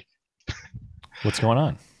 Hey. What's going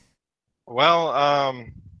on? Well,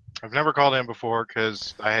 I've never called in before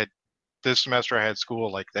because this semester I had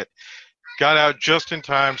school like that. Got out just in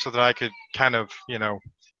time so that I could kind of,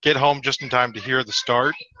 get home just in time to hear the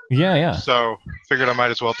start. Yeah. So figured I might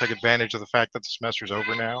as well take advantage of the fact that the semester's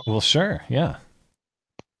over now. Well, sure. Yeah.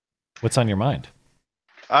 What's on your mind?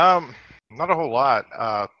 Not a whole lot.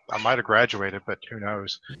 I might have graduated, but who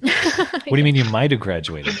knows? What do you mean you might have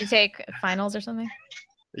graduated? Did you take finals or something?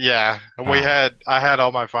 Yeah. I had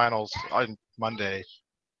all my finals on Monday.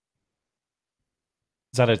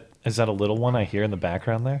 Is that a little one I hear in the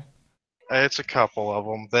background there? It's a couple of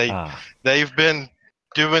them. They've been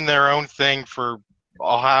doing their own thing for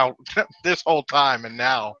this whole time, and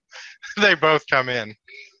now they both come in.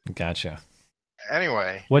 Gotcha.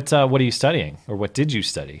 Anyway, what are you studying, or what did you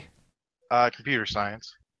study? Computer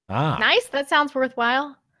science. Nice. That sounds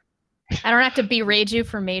worthwhile. I don't have to berate you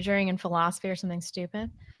for majoring in philosophy or something stupid.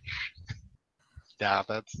 Yeah,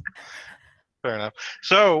 that's fair enough.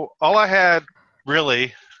 So all I had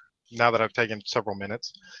really, now that I've taken several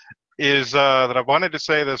minutes, is that I've wanted to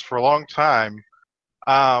say this for a long time.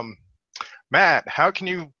 Matt, how can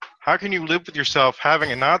you live with yourself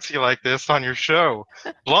having a Nazi like this on your show?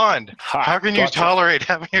 Blonde, how can you tolerate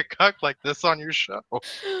having a cuck like this on your show?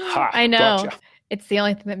 I know. Gotcha. It's the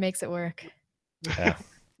only thing that makes it work. Yeah.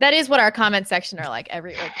 That is what our comment section are like.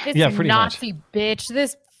 This Nazi much. Bitch,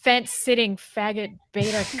 this fence-sitting faggot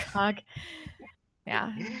beta cuck.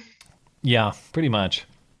 Yeah. Yeah, pretty much.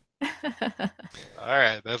 All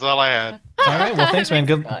right, that's all I had. All right, well, thanks, man.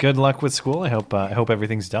 Good luck with school. I hope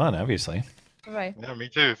everything's done. Obviously. Bye. Yeah, me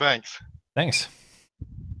too. Thanks.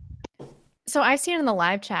 So I've seen in the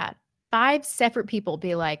live chat 5 separate people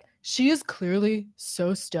be like, "She is clearly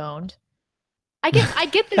so stoned." I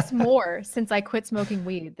get this more since I quit smoking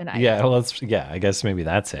weed than I. Yeah, well, I guess maybe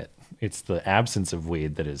that's it. It's the absence of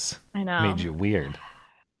weed that has made you weird.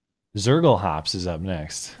 Zergle Hops is up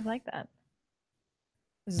next. I like that.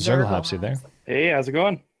 Zergle Hops, you there? Hey, how's it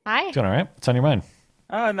going? Hi. Doing all right. What's on your mind?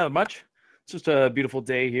 Not much. It's just a beautiful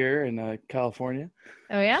day here in California.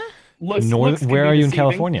 Oh yeah. Where are you in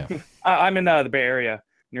California? I'm in the Bay Area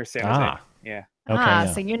near San Jose. Yeah.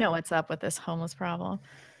 Okay. So you know what's up with this homeless problem.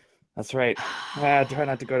 That's right. I try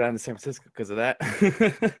not to go down to San Francisco because of that.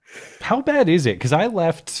 How bad is it? Because I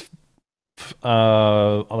left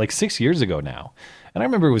like 6 years ago now. And I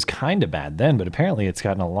remember it was kind of bad then, but apparently it's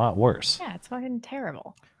gotten a lot worse. Yeah, it's fucking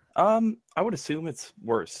terrible. I would assume it's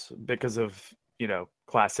worse because of,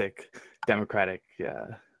 classic Democratic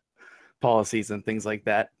policies and things like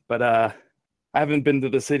that. But I haven't been to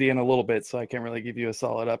the city in a little bit, so I can't really give you a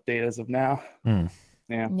solid update as of now.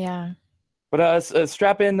 Yeah. But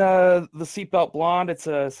strap in the seatbelt, Blonde. It's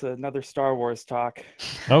another Star Wars talk.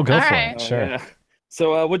 Oh, go for it. Sure. Yeah.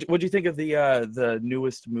 So what'd you think of the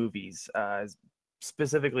newest movies,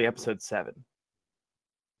 specifically Episode 7?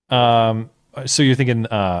 So you're thinking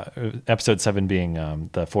Episode 7 being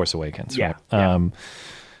The Force Awakens, right?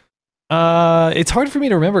 It's hard for me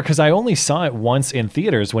to remember because I only saw it once in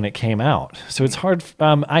theaters when it came out. So it's hard.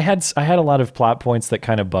 I had a lot of plot points that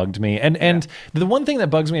kind of bugged me. And the one thing that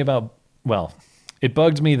bugs me it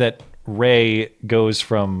bugged me that Rey goes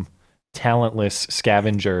from talentless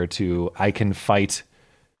scavenger to I can fight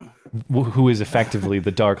who is effectively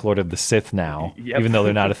the Dark Lord of the Sith now, even though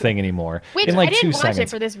they're not a thing anymore. Which in like I didn't 2 watch seconds. it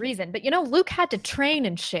for this reason, but Luke had to train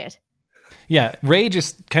and shit. Yeah, Rey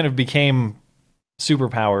just kind of became super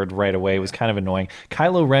powered right away. It was kind of annoying.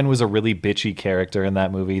 Kylo Ren was a really bitchy character in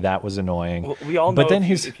that movie. That was annoying. Well, we all know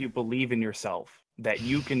if you believe in yourself that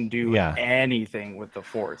you can do anything with the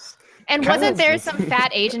Force. And wasn't there some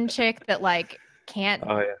fat Asian chick that can't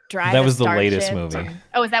drive? That was the latest movie.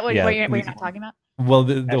 Oh, is that what you're not talking about? Well,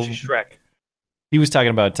 Shrek. He was talking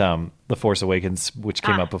about The Force Awakens, which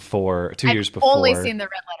came out before 2 years before. I've only seen the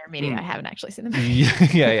Red Letter Media. I haven't actually seen the movie.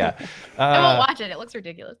 Yeah. I won't watch it. It looks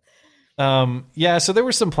ridiculous. So there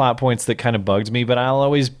were some plot points that kind of bugged me, but I'll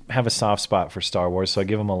always have a soft spot for Star Wars, so I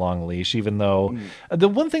give them a long leash, even though the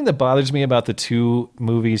one thing that bothers me about the 2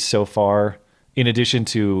 movies so far, in addition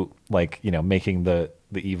to making the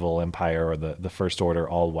evil empire or the First Order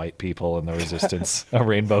all white people and the Resistance a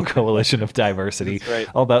rainbow coalition of diversity,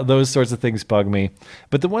 all those sorts of things bug me.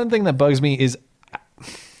 But the one thing that bugs me is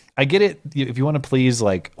I get it. If you want to please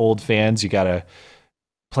old fans, you got to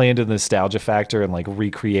play into the nostalgia factor and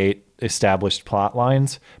recreate established plot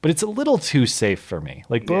lines, but it's a little too safe for me.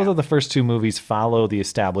 Both of the first 2 movies follow the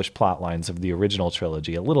established plot lines of the original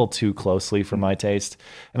trilogy a little too closely for my taste,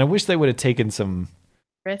 and I wish they would have taken some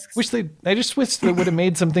risks. I just wish they would have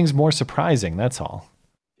made some things more surprising. That's all.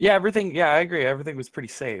 Yeah, everything. Yeah, I agree. Everything was pretty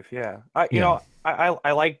safe. Yeah,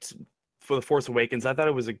 I liked for The Force Awakens. I thought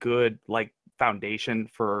it was a good foundation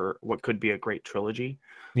for what could be a great trilogy.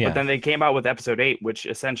 Yeah. But then they came out with Episode 8, which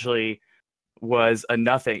essentially was a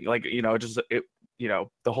nothing.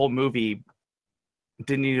 The whole movie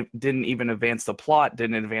didn't even advance the plot,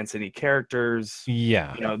 didn't advance any characters.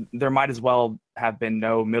 Yeah. There might as well have been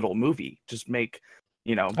no middle movie. Just make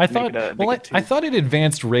I thought it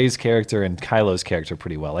advanced Rey's character and Kylo's character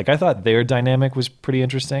pretty well. I thought their dynamic was pretty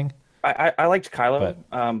interesting. I liked Kylo,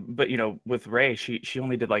 but with Rey, she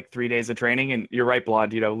only did 3 days of training, and you're right,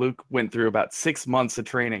 Blonde. Luke went through about 6 months of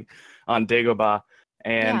training on Dagobah,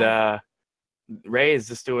 and Rey is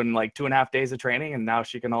just doing 2.5 days of training, and now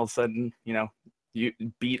she can all of a sudden, you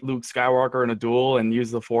beat Luke Skywalker in a duel and use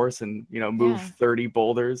the Force and move 30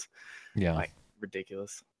 boulders. Yeah,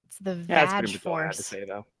 ridiculous. It's the Vag Force. All I had to say,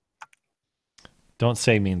 though. Don't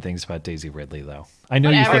say mean things about Daisy Ridley, though. I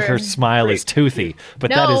know you think her smile is toothy,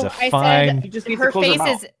 but that is a fine. Her face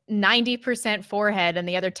is 90% forehead, and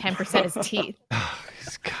the other 10% is teeth.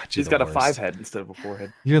 God, she's got a 5 head instead of a 4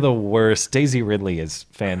 head. You're the worst. Daisy Ridley is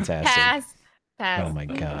fantastic. Pass. Oh my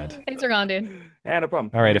God. Thanks for going, dude. Yeah, no problem.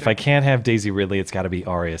 All right, if I can't have Daisy Ridley, it's got to be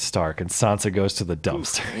Arya Stark, and Sansa goes to the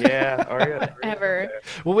dumpster. Yeah, Arya. Whatever.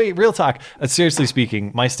 Well, wait, real talk. Seriously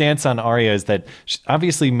speaking, my stance on Arya is that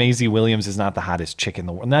obviously Maisie Williams is not the hottest chick in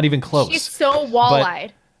the world, not even close. She's so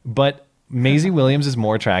wall-eyed. But Maisie Williams is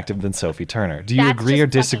more attractive than Sophie Turner. Do you agree or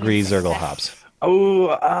disagree, Zergle Hobbs?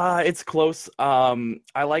 Oh, it's close.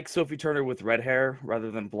 I like Sophie Turner with red hair rather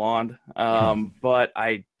than blonde. But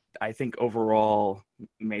I think overall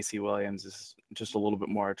Maisie Williams is just a little bit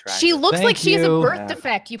more attractive. She looks like she has a birth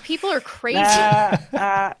defect. You people are crazy.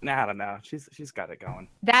 I don't know. She's got it going.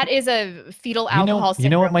 That is a fetal alcohol syndrome. You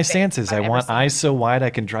know what my stance is? I want eyes so wide I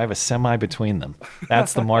can drive a semi between them.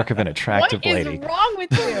 That's the mark of an attractive lady. What is wrong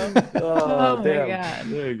with you? Oh my God.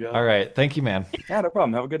 There you go. All right. Thank you, man. Yeah, no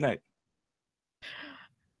problem. Have a good night.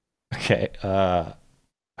 Okay.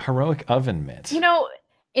 Heroic oven mitt.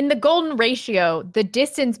 In the golden ratio, the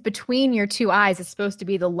distance between your two eyes is supposed to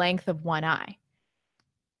be the length of one eye.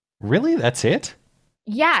 Really? That's it?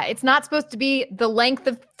 Yeah, it's not supposed to be the length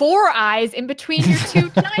of 4 eyes in between your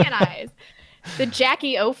 2 giant eyes. The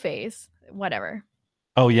Jackie O face, whatever.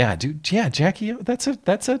 Oh yeah, dude. Yeah, Jackie O. That's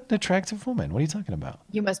an attractive woman. What are you talking about?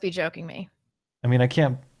 You must be joking me. I mean, I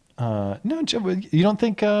can't. No, you don't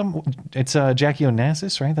think it's Jackie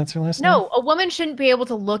Onassis, right? That's her last name? No, a woman shouldn't be able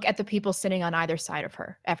to look at the people sitting on either side of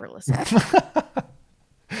her effortlessly.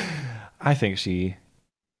 I think she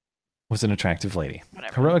was an attractive lady.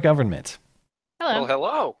 Whatever. Heroic government. Hello. Well,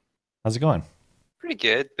 hello. How's it going? Pretty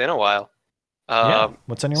good. Been a while. Yeah.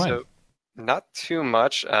 What's on your mind? Not too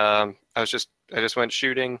much. I just went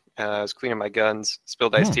shooting. I was cleaning my guns,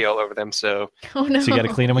 spilled iced tea all over them. So, oh no! So you got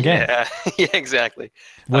to clean them again. Yeah, exactly.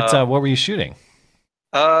 What were you shooting?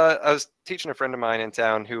 I was teaching a friend of mine in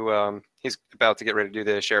town who he's about to get ready to do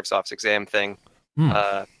the sheriff's office exam thing,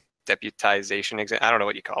 deputization exam. I don't know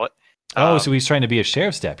what you call it. So he's trying to be a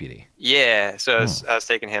sheriff's deputy. Yeah. So I was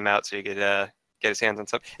taking him out so he could get his hands on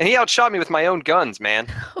something, and he outshot me with my own guns, man.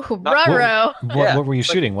 Oh, ruh-roh. What were you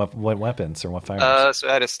shooting? What weapons or what firearms? So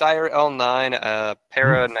I had a Steyr L9,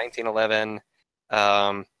 Para 1911,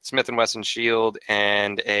 Smith & Wesson Shield,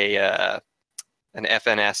 and an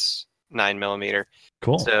FNS 9mm.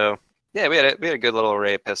 Cool. So yeah, we had a good little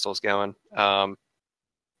array of pistols going.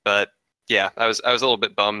 But yeah, I was a little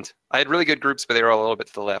bit bummed. I had really good groups, but they were all a little bit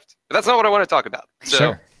to the left. But that's not what I want to talk about. So,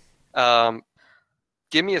 sure.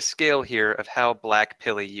 Give me a scale here of how black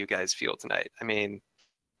pilly you guys feel tonight. I mean,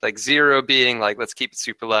 like 0 being like, let's keep it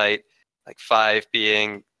super light. Like 5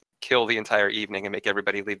 being kill the entire evening and make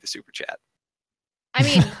everybody leave the super chat. I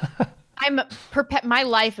mean, my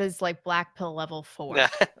life is like black pill level 4.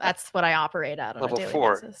 That's what I operate at on level a daily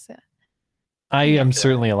 4. basis. Yeah. I am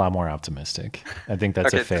certainly a lot more optimistic. I think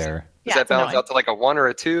that's a fair. Does that balance out to like a 1 or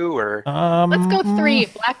a 2 or? Let's go 3.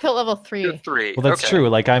 Black pill level 3. 3. Well, that's true.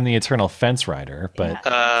 Like I'm the eternal fence rider, but.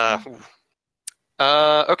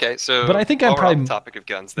 Okay, so. But I think I'm probably on the topic of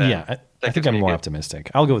guns. Then yeah, I think I'm more optimistic.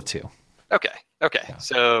 I'll go with 2. Okay. Yeah.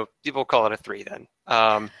 So people call it a 3 then.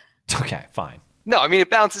 Okay, fine. No, I mean it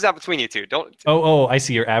balances out between you two. Don't. Oh, I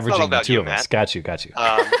see. You're averaging the 2 of us. Got you.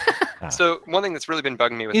 So one thing that's really been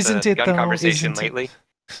bugging me with the gun conversation lately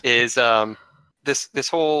is this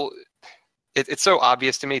whole. It's so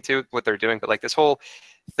obvious to me too what they're doing, but like this whole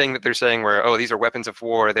thing that they're saying where these are weapons of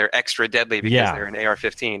war, they're extra deadly because they're an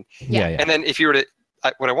AR-15. Yeah. And then if you were to,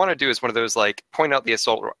 what I want to do is one of those like point out the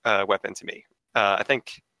assault weapon to me. I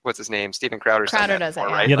think. What's his name? Stephen Crowder does it,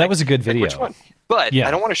 right? Yeah, that was a good video. Which one? But I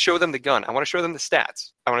don't want to show them the gun. I want to show them the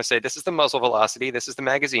stats. I want to say this is the muzzle velocity, this is the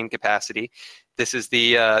magazine capacity, this is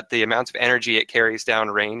the amount of energy it carries down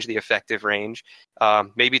range, the effective range.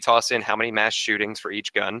 Maybe toss in how many mass shootings for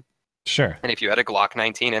each gun. Sure. And if you had a Glock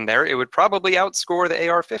 19 in there, it would probably outscore the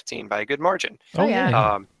AR-15 by a good margin. Oh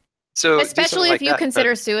yeah. So especially if you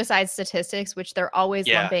consider suicide statistics, which they're always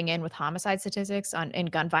lumping in with homicide statistics in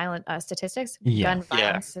gun violence statistics, gun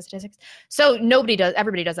violence statistics. So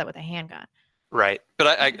everybody does that with a handgun. Right,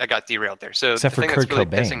 but I got derailed there. So except the thing for that's Kurt really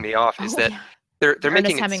Cobain. pissing me off is that they're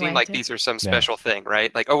making it seem like these are some special thing,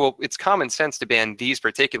 right? Like, it's common sense to ban these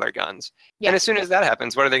particular guns. Yeah. And as soon as that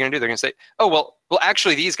happens, what are they going to do? They're going to say, well,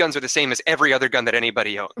 actually, these guns are the same as every other gun that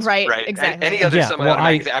anybody owns. Right, exactly. Any other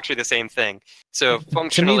semi-automatic is actually the same thing. So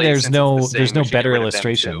functionally, to me, there's no better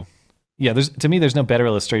illustration. Yeah, to me, there's no better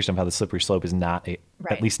illustration of how the slippery slope is not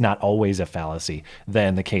at least not always a fallacy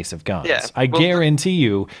than the case of guns. Yeah. I guarantee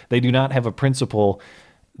you, they do not have a principle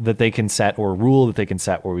that they can set, or rule that they can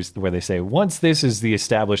set, where they say, once this is the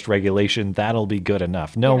established regulation, that'll be good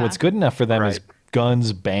enough. No, what's good enough for them is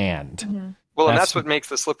guns banned. Mm-hmm. Well, and that's what makes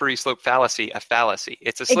the slippery slope fallacy a fallacy.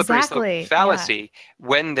 It's a slippery slope fallacy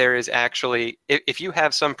when there is actually, if you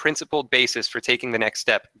have some principled basis for taking the next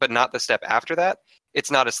step, but not the step after that,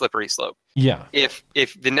 it's not a slippery slope. Yeah. If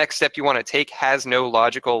the next step you want to take has no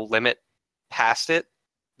logical limit past it,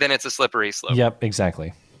 then it's a slippery slope. Yep,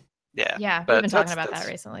 exactly. Yeah, we've been talking about that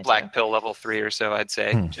recently. Black pill level 3 or so, I'd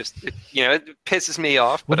say. Just it pisses me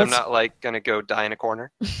off, but I'm not like going to go die in a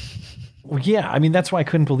corner. Well, yeah, I mean, that's why I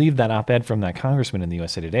couldn't believe that op-ed from that congressman in the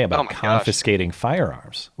USA Today about confiscating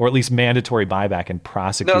firearms, or at least mandatory buyback and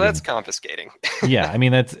prosecuting. No, that's confiscating. Yeah, I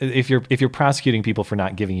mean, that's if you're prosecuting people for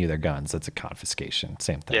not giving you their guns, that's a confiscation.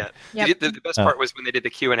 Same thing. Yeah. Yep. The best part was when they did the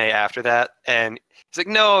Q&A after that, and he's like,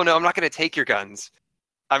 "No, I'm not going to take your guns.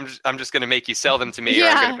 I'm just going to make you sell them to me, or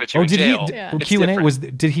I'm going to put you in jail." Q&A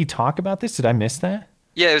did he talk about this? Did I miss that?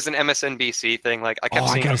 Yeah, it was an MSNBC thing. Like I kept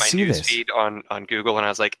seeing it on my newsfeed on Google, and I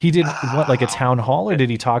was like, he did what, like a town hall, or did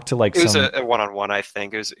he talk to like? It was a one-on-one, I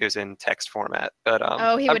think. It was in text format, but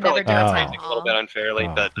he would never do a town hall. A little bit unfairly,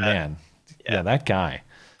 but man, yeah, that guy.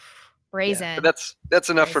 Brazen. Yeah, but that's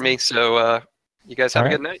enough for me. So you guys have a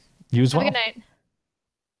good night. You as well. Have a good night.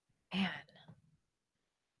 Man,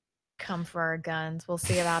 come for our guns. We'll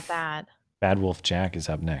see about that. Bad Wolf Jack is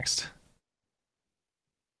up next.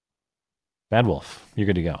 Bad Wolf, you're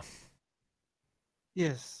good to go.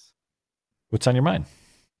 Yes. What's on your mind?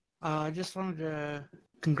 I just wanted to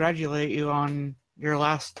congratulate you on your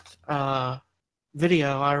last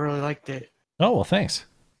video. I really liked it. Oh, well, thanks.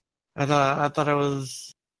 I thought it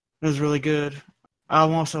was really good.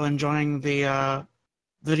 I'm also enjoying the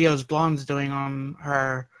videos Blonde's doing on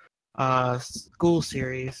her school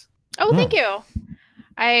series. Oh, thank you.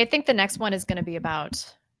 I think the next one is going to be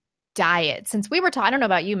about diet. Since we were taught, I don't know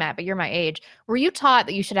about you, Matt, but you're my age. Were you taught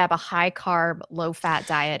that you should have a high carb, low fat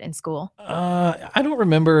diet in school? I don't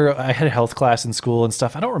remember. I had a health class in school and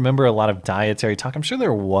stuff. I don't remember a lot of dietary talk. I'm sure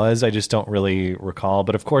there was. I just don't really recall.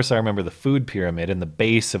 But of course, I remember the food pyramid, and the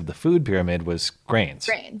base of the food pyramid was grains.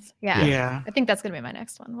 Grains. Yeah. I think that's going to be my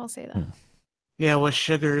next one. We'll see that. Yeah, with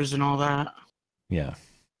sugars and all that. Yeah.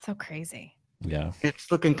 So crazy. Yeah.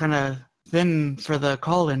 It's looking kind of thin for the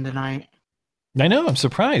call-in tonight. I know. I'm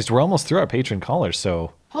surprised. We're almost through our patron callers.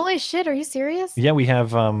 So. Holy shit! Are you serious? Yeah, we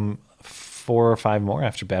have 4 or 5 more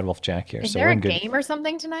after Bad Wolf Jack here. Is there a game or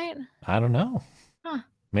something tonight? I don't know. Huh.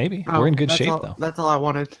 Maybe. We're in good shape though. That's all I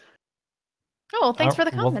wanted. Oh, well, thanks for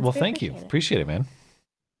the comments. Well, thank you. Appreciate it, man.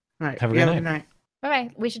 All right. Have a good night. Bye.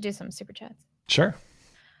 We should do some super chats. Sure.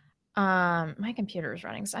 My computer is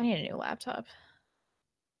running, so I need a new laptop.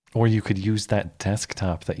 Or you could use that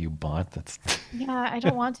desktop that you bought. Yeah, I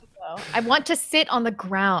don't want to though. I want to sit on the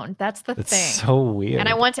ground. That's the thing. It's so weird. And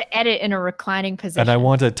I want to edit in a reclining position. And I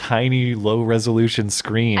want a tiny, low resolution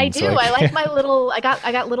screen. I do. So I like my little. I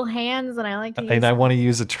got little hands, and I like to. And I want to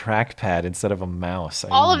use a trackpad instead of a mouse.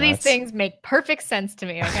 All of these things make perfect sense to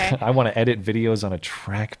me. Okay. I want to edit videos on a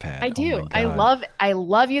trackpad. I do. I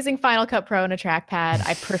love using Final Cut Pro and a trackpad.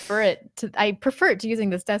 I prefer it to using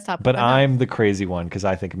this desktop. But I'm the crazy one because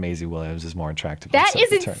I think Maisie Williams is more attractive. That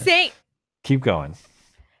is insane. Keep going.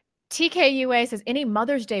 TKUA says, any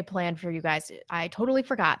Mother's Day planned for you guys? I totally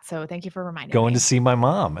forgot, so thank you for reminding me. Going to see my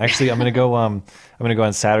mom. Actually, I'm gonna go. I'm gonna go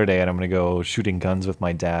on Saturday, and I'm gonna go shooting guns with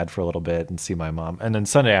my dad for a little bit and see my mom. And then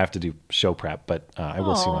Sunday I have to do show prep, but I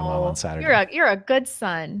will see my mom on Saturday. You're a good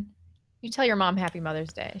son. You tell your mom Happy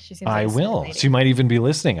Mother's Day. She seems. I will. She might even be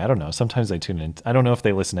listening. I don't know. Sometimes they tune in. I don't know if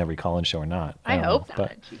they listen to every call-in show or not. I hope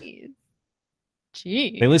not.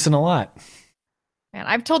 Jeez. They listen a lot. Man,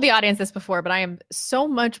 I've told the audience this before, but I am so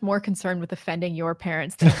much more concerned with offending your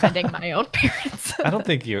parents than offending my own parents. I don't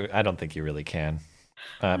think you really can.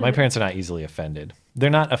 My parents are not easily offended. They're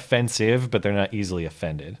not offensive, but they're not easily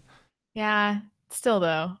offended. Yeah.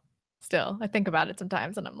 Still, I think about it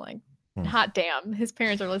sometimes, and I'm like, hot damn, his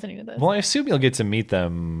parents are listening to this. Well, I assume you'll get to meet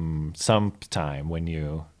them sometime when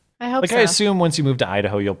you. I hope so. I assume once you move to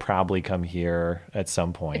Idaho, you'll probably come here at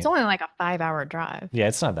some point. It's only like a 5-hour drive. Yeah,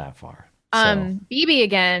 it's not that far. BB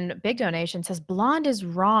again, big donation, says Blonde is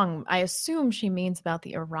wrong. I assume she means about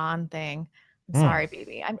the Iran thing. I'm sorry,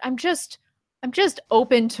 BB. I'm just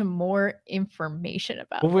open to more information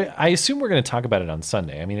about it. I assume we're going to talk about it on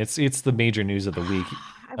Sunday. I mean, it's the major news of the week.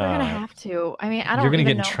 We're going to have to. I mean, I don't. You're going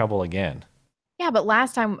to get in trouble again. Yeah, but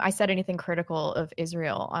last time I said anything critical of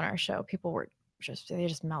Israel on our show, people were they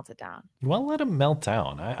just melted down. Well, let them melt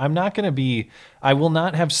down. I'm not going to be. I will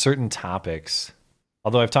not have certain topics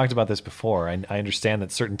Although I've talked about this before, I understand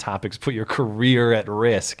that certain topics put your career at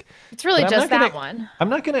risk. It's really just that one. I'm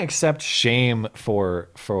not going to accept shame for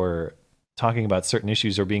talking about certain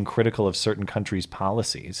issues or being critical of certain countries'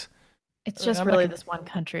 policies. It's just really this one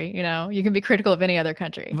country, you know. You can be critical of any other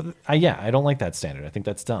country. I don't like that standard. I think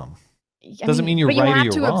that's dumb. Doesn't mean you're right or you're wrong.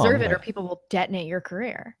 But you have to observe it, or people will detonate your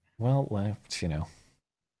career. Well,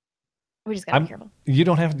 we just gotta be careful. You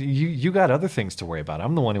don't have to, you got other things to worry about.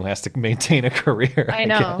 I'm the one who has to maintain a career. I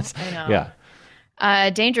know. Yeah.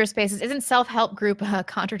 Dangerous Spaces, isn't self-help group a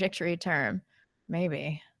contradictory term?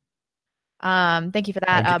 Maybe. Thank you for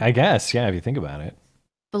that. I guess, yeah, if you think about it.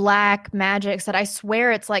 Black Magic said, I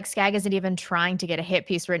swear it's like Skag isn't even trying to get a hit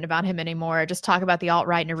piece written about him anymore. Just talk about the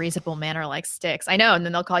alt-right in a reasonable manner like Styx. I know, and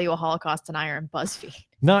then they'll call you a Holocaust denier in BuzzFeed.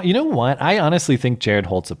 No, you know what? I honestly think Jared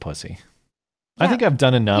Holt's a pussy. Yeah. I think I've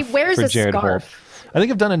done enough for Jared Holt. I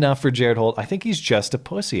think I've done enough for Jared Holt. I think he's just a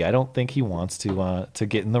pussy. I don't think he wants to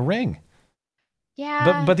get in the ring.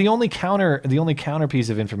 Yeah. But the only counter piece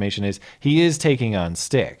of information is he is taking on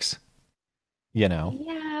Styx. You know?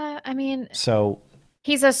 Yeah, I mean, so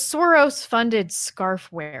he's a Soros-funded scarf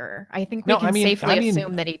wearer. I think we can safely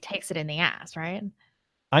assume that he takes it in the ass, right?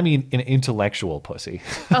 I mean, an intellectual pussy.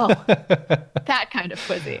 Oh, that kind of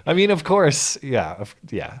pussy. I mean, of course, yeah,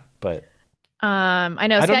 but I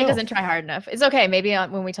know Skag doesn't try hard enough. It's okay. Maybe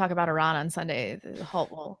when we talk about Iran on Sunday, the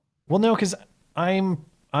Holt will. Well, no, because I'm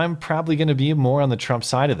probably going to be more on the Trump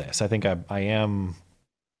side of this. I think I am.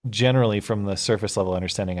 Generally, from the surface level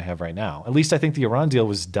understanding I have right now, at least I think the Iran deal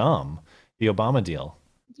was dumb. The Obama deal.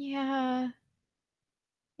 Yeah.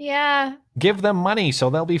 Give them money so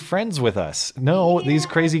they'll be friends with us. No, these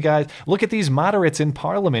crazy guys. Look at these moderates in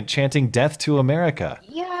Parliament chanting "Death to America."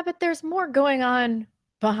 Yeah, but there's more going on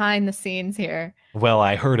behind the scenes here. Well,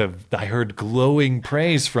 I heard glowing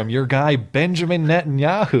praise from your guy Benjamin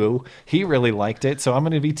Netanyahu. He really liked it, so I'm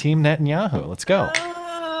going to be Team Netanyahu. Let's go.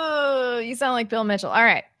 Oh, you sound like Bill Mitchell. All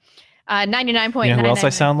right. 99.9. You know who else I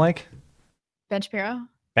sound like? Ben Shapiro?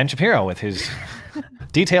 Ben Shapiro with his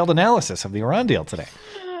detailed analysis of the Iran deal today.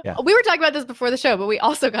 Yeah. We were talking about this before the show, but we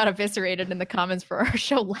also got eviscerated in the comments for our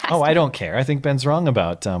show last week. I don't care. I think Ben's wrong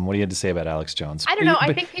about what he had to say about Alex Jones. I don't know.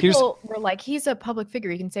 I think people were like, he's a public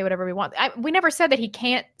figure. He can say whatever we want. We never said that he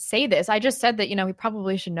can't say this. I just said that, he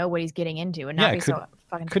probably should know what he's getting into and not be so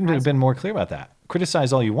fucking couldn't have been more clear about that.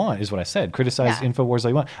 Criticize all you want is what I said. Criticize InfoWars all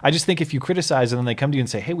you want. I just think if you criticize and then they come to you and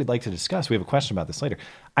say, hey, we'd like to discuss. We have a question about this later.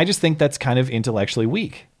 I just think that's kind of intellectually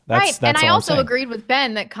weak. That's and I also agreed with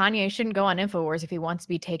Ben that Kanye shouldn't go on InfoWars if he wants to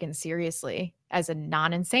be taken seriously as a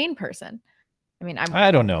non-insane person. I mean,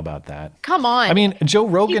 I don't know about that. Come on. I mean, Joe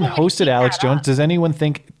Rogan hosted Alex Jones. Does anyone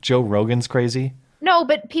think Joe Rogan's crazy? No,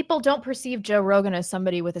 but people don't perceive Joe Rogan as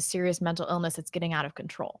somebody with a serious mental illness that's getting out of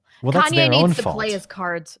control. Well, that's their Kanye own needs to fault. play his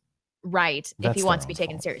cards right if he wants to be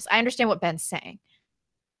taken serious. I understand what Ben's saying.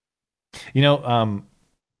 It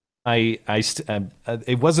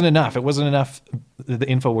wasn't enough. It wasn't enough. The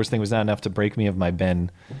InfoWars thing was not enough to break me of my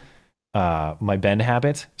Ben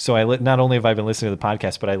habit. So not only have I been listening to the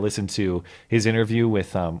podcast, but I listened to his interview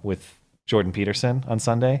with Jordan Peterson on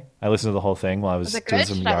Sunday. I listened to the whole thing while I was doing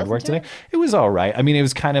some yard work today. It was all right. I mean, it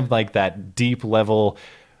was kind of like that deep level,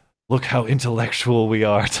 look how intellectual we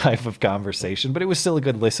are type of conversation, but it was still a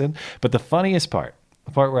good listen. But the funniest part,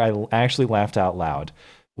 the part where I actually laughed out loud,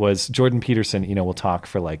 was Jordan Peterson, will talk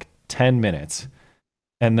for like 10 minutes.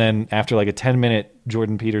 And then after like a 10-minute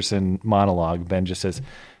Jordan Peterson monologue, Ben just says,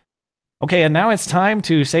 okay, and now it's time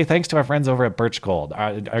to say thanks to our friends over at Birch Gold.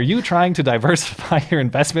 Are you trying to diversify your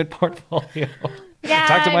investment portfolio? Yeah,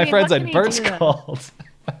 Talk to my friends at Birch Gold.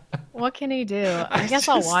 What can he do? I guess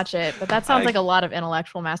I'll watch it, but that sounds like a lot of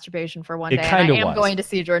intellectual masturbation for one day. And I am going to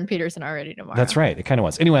see Jordan Peterson already tomorrow. That's right. It kind of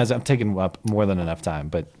was. Anyways, I'm taking up more than enough time,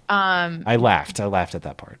 but I laughed. I laughed at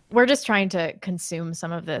that part. We're just trying to consume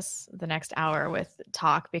some of this the next hour with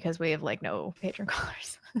talk because we have like no patron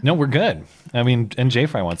callers. No, we're good. I mean, and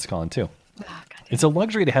J-Fry wants to call in too. Oh, it's a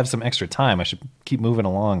luxury to have some extra time. I should keep moving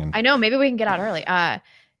along. I know. Maybe we can get out early.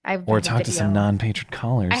 Or talk to some non-patron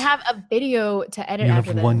callers. I have a video to edit. You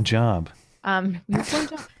have one job.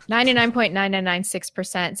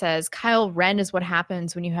 99.9996% says Kyle Ren is what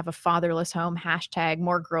happens when you have a fatherless home. #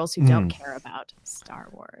 more girls who don't care about Star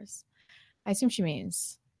Wars. I assume she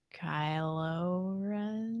means Kylo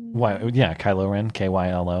Ren. Why? Yeah, Kylo Ren.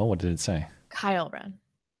 KYLO. What did it say? Kyle Ren.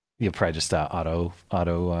 You probably just auto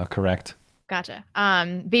correct. Gotcha.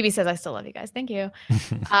 BB says, I still love you guys. Thank you.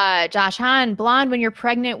 Josh Hahn, blonde, when you're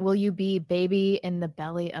pregnant, will you be baby in the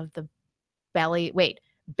belly of the belly? Wait,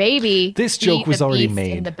 baby. This joke was already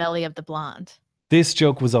made. In the belly of the blonde. This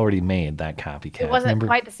joke was already made, that copycat. It wasn't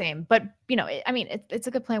quite the same, but it's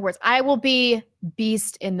a good play of words. I will be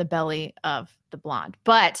beast in the belly of the blonde,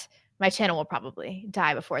 but my channel will probably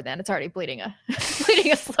die before then. It's already bleeding a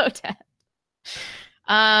slow death.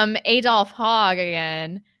 Adolf Hogg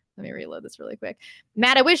again. Let me reload this really quick.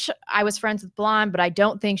 Matt, I wish I was friends with blonde, but I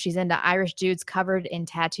don't think she's into Irish dudes covered in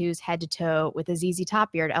tattoos head to toe with a ZZ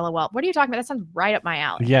Top beard. LOL. What are you talking about? That sounds right up my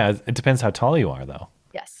alley. Yeah, it depends how tall you are, though.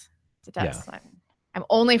 Yes, it does. Yeah. I'm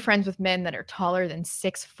only friends with men that are taller than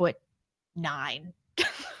 6'9".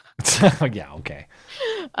 Yeah, okay.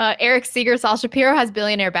 Eric Seeger, Saul Shapiro has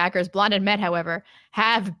billionaire backers. Blonde and Met, however,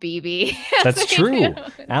 have BB. That's true.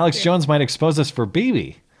 Alex Jones might expose us for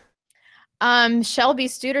BB. Shelby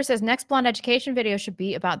Studer says next blonde education video should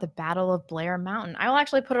be about the Battle of Blair Mountain. I will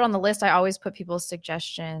actually put it on the list. I always put people's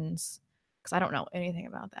suggestions because I don't know anything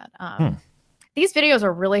about that. These videos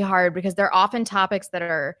are really hard because they're often topics that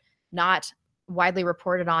are not widely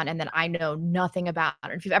reported on and then I know nothing about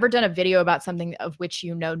it. If you've ever done a video about something of which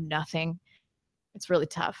you know nothing, it's really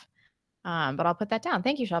tough. But I'll put that down.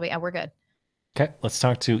 Thank you, Shelby. We're good. Okay, let's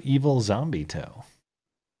talk to Evil Zombie Toe.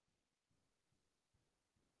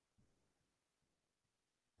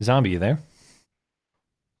 Zombie, you there?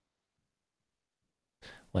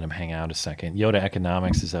 Let him hang out a second. Yoda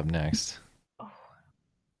Economics is up next.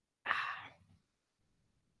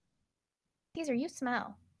 Caesar, you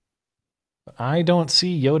smell. I don't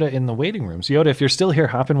see Yoda in the waiting rooms. Yoda, if you're still here,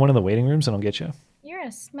 hop in one of the waiting rooms and I'll get you. You're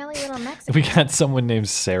a smelly little Mexican. We got someone named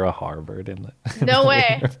Sarah Harvard in the. No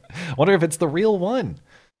way. I wonder if it's the real one.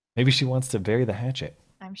 Maybe she wants to bury the hatchet.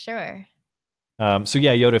 I'm sure. So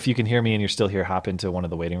yeah, Yoda, if you can hear me and you're still here, hop into one of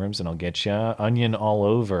the waiting rooms and I'll get you. Onion All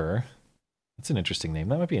Over. That's an interesting name.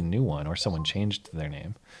 That might be a new one or someone changed their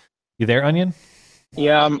name. You there, Onion?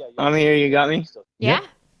 Yeah, I'm here. You got me? Yeah. Yep.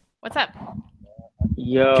 What's up?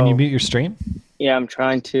 Yo. Can you mute your stream? Yeah, I'm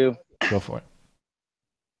trying to. Go for it.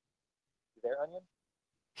 You there, Onion?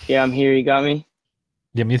 Yeah, I'm here. You got me?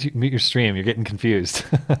 Yeah, mute your stream. You're getting confused.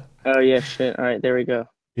 Oh yeah, shit. All right, there we go.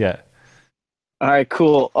 Yeah. All right,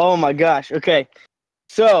 cool. Oh my gosh. Okay.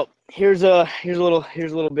 So here's a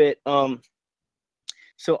little bit.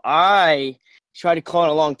 So I tried to call in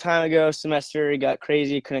a long time ago. Semester got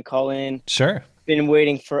crazy. Couldn't call in. Sure. Been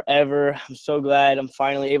waiting forever. I'm so glad I'm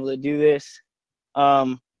finally able to do this.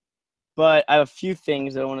 But I have a few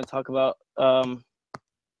things that I want to talk about.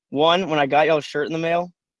 One, when I got y'all's shirt in the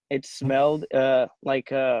mail, it smelled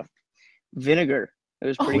like vinegar. It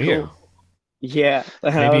was pretty cool. Yeah.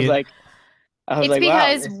 And I was like, it's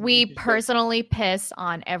because wow, we personally piss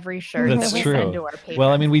on every shirt that we send to our patrons. Well,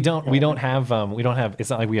 I mean, we don't have it's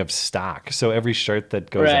not like we have stock. So every shirt that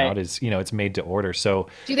goes out is, it's made to order. So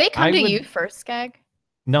do they come to you first, Skag?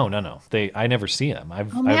 No. I never see them.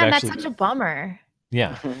 That's such a bummer.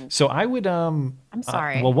 Yeah. So I would I'm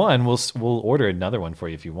sorry. Well, we'll order another one for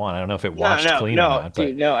you if you want. I don't know if it washed clean or not.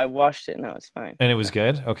 Dude, no, I washed it. No, it's fine. And it was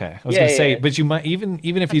good? Okay. I was gonna say, but you might even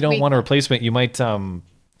if you don't want a replacement, you might I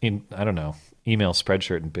don't know, email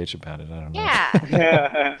Spreadshirt and bitch about it. I don't know.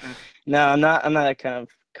 Yeah. No, I'm not that kind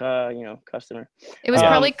of customer. It was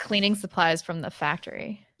probably cleaning supplies from the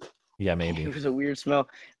factory. Yeah, maybe. It was a weird smell.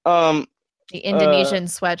 The Indonesian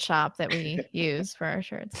sweatshop that we use for our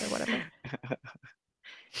shirts or whatever.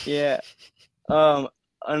 Yeah.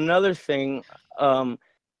 Another thing,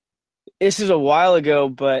 this is a while ago,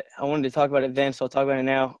 but I wanted to talk about it then, so I'll talk about it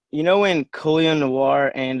now. You know when Coolio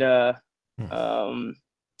Noir and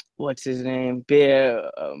what's his name?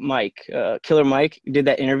 Mike, Killer Mike did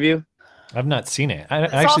that interview? I've not seen it. I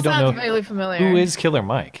actually don't know really familiar. Who is Killer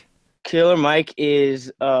Mike? Killer Mike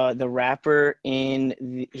is the rapper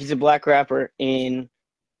he's a black rapper in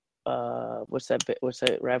what's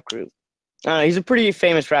that rap group? I don't know, he's a pretty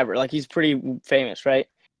famous rapper. Like, he's pretty famous, right?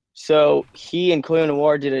 So he and Coolio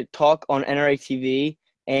Noir did a talk on NRA TV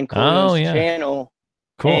and Coolio's channel.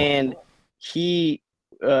 Cool. And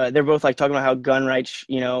they're both like talking about how gun rights,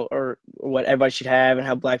 or what everybody should have, and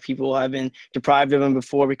how black people have been deprived of them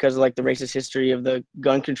before because of like the racist history of the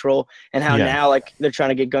gun control, and how now like they're trying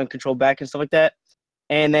to get gun control back and stuff like that.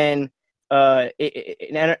 And then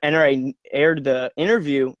NRA aired the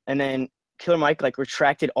interview, and then Killer Mike like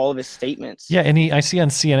retracted all of his statements. Yeah, and I see on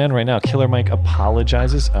CNN right now, Killer Mike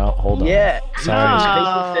apologizes. Oh, hold on. Yeah.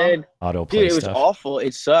 Sorry. Said, autoplay dude, it was stuff. awful.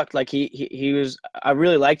 It sucked. Like he was. I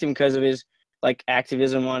really liked him because of his like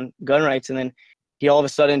activism on gun rights, and then he all of a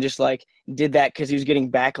sudden just like did that because he was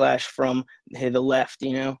getting backlash from the left.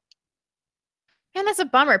 Man, that's a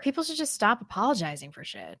bummer. People should just stop apologizing for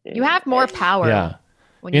shit. You have more power. Yeah.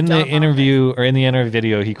 In the interview or in the interview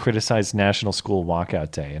video, he criticized National School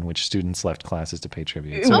Walkout Day, in which students left classes to pay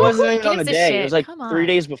tribute. It wasn't even on the day. It was like 3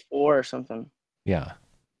 days before or something. Yeah.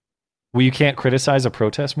 Well, you can't criticize a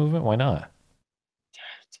protest movement. Why not?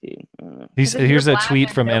 Here's a tweet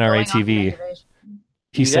from NRA TV.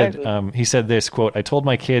 He said this quote, "I told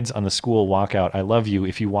my kids on the school walkout, I love you.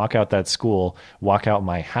 If you walk out that school, walk out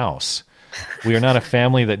my house. We are not a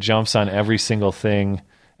family that jumps on every single thing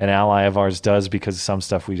an ally of ours does because of some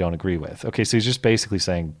stuff we don't agree with." Okay, so he's just basically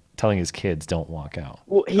telling his kids don't walk out.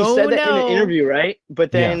 Well, he said that in an interview, right?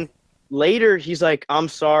 But then later he's like, "I'm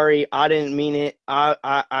sorry, I didn't mean it.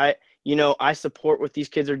 I support what these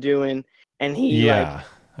kids are doing." And he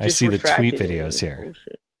I see the tweet videos here.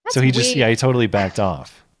 So he just he totally backed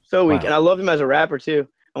off. So weak. And I loved him as a rapper too.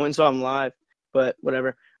 I went and saw him live, but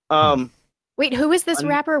whatever. Wait, who is this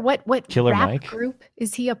rapper? What Killer rap Mike group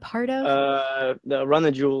is he a part of? The Run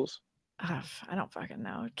the Jewels. I don't fucking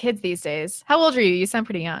know. Kids these days. How old are you? You sound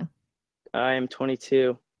pretty young. I am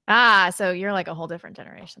 22. So you're like a whole different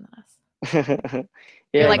generation than us. Yeah,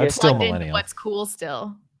 you're like that's still plugged into millennial. what's cool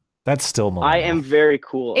still. That's still millennial. I am very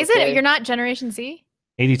cool. Is it? You're not Generation Z?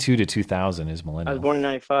 82 to 2000 is millennial. I was born in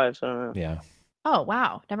 95, so I don't know. Yeah. Oh,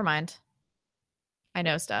 wow. Never mind. I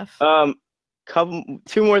know stuff.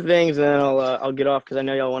 Two more things, and then I'll get off because I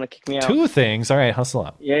know y'all want to kick me out. 2 things. All right, hustle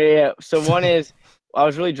up. Yeah. So one is I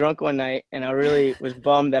was really drunk one night, and I really was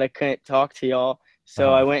bummed that I couldn't talk to y'all.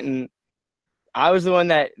 So I went and I was the one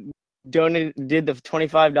that did the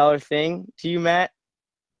 $25 thing to you, Matt.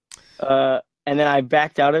 And then I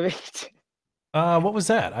backed out of it. What was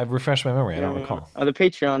that? I've refreshed my memory. I don't recall. The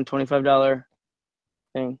Patreon $25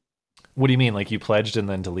 thing. What do you mean? Like you pledged and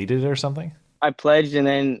then deleted it or something? I pledged and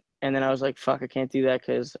then I was like, fuck, I can't do that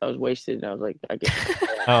because I was wasted. And I was like, I get.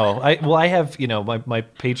 I have, my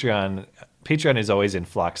Patreon. Patreon is always in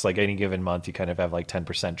flux. Like any given month, you kind of have like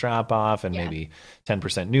 10% drop off and maybe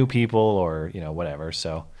 10% new people or whatever.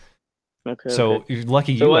 So. Okay.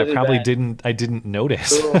 Lucky you, I probably didn't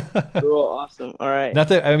notice. Cool, awesome. All right. Not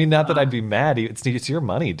that I'd be mad. It's your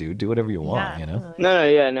money, dude. Do whatever you want,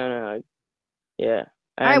 No. Yeah.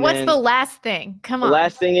 All right, what's the last thing? Come on. The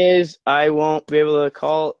last thing is I won't be able to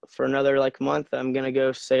call for another month. I'm going to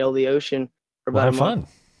go sail the ocean for about a month.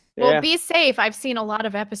 Fun. Well, be safe. I've seen a lot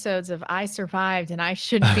of episodes of I Survived and I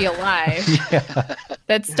Shouldn't Be Alive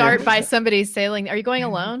that start by somebody sailing. Are you going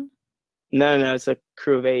alone? No, it's a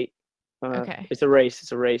crew of 8. Okay. It's a race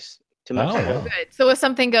to Mexico. Oh, good. So if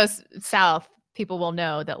something goes south, people will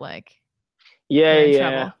know that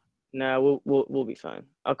Yeah. No, we'll be fine.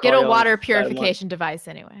 I'll call get a water purification device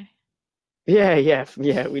anyway. Yeah.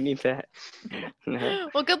 We need that.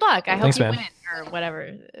 No. Well, good luck. I hope you win or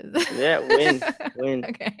whatever. Yeah, win.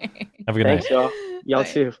 Okay. Have a good night. Thanks, y'all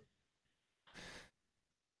too.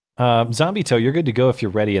 Zombie Toe, you're good to go if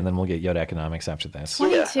you're ready, and then we'll get Yoda Economics after this.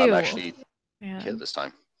 22. I'm actually kid this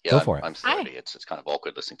time. Yeah, go for it. I'm 30. It's kind of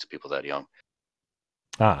awkward listening to people that young.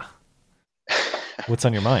 What's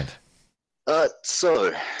on your mind?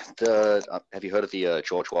 So, have you heard of the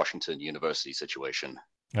George Washington University situation?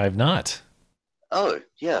 I have not. Oh,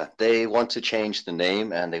 yeah. They want to change the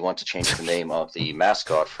name, and they want to change the name of the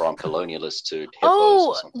mascot from colonialist to hippos.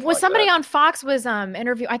 Oh, was somebody on Fox was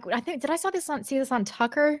interview? I think did I see this on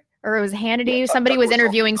Tucker? Or it was Hannity. Yeah, somebody was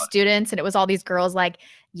interviewing students, and it was all these girls like,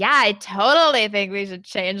 yeah, I totally think we should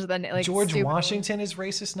change the name. George Washington is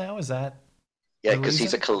racist now? Is that? Yeah, because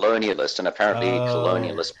he's a colonialist, and apparently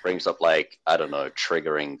colonialist brings up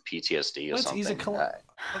triggering PTSD or something. He's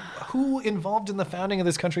who involved in the founding of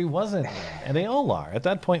this country wasn't? And they all are. At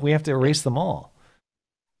that point, we have to erase them all.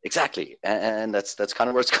 Exactly, and that's kind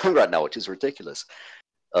of where it's going right now, which is ridiculous.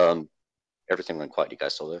 Everything went quiet. You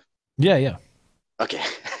guys still there? Yeah. Okay.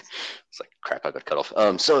 It's like, crap, I got cut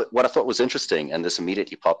off. So what I thought was interesting, and this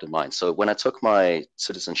immediately popped in mind. So when I took my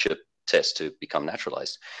citizenship test to become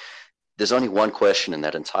naturalized, there's only one question in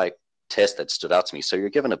that entire test that stood out to me. So you're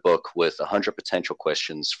given a book with 100 potential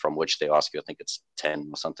questions from which they ask you, I think it's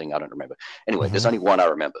 10 or something, I don't remember. Anyway, There's only one I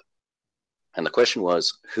remember. And the question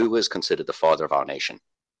was, who is considered the father of our nation?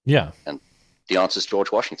 Yeah. And the answer is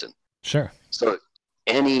George Washington. Sure. So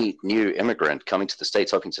any new immigrant coming to the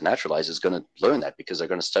States hoping to naturalize is going to learn that because they're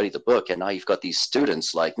going to study the book. And now you've got these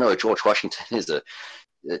students like, no, George Washington is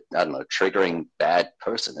triggering bad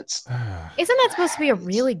person. Isn't that supposed to be a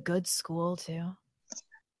really good school too?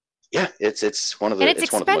 Yeah, it's one of the. And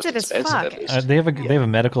it's expensive as fuck. They have a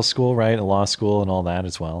medical school, right? A law school and all that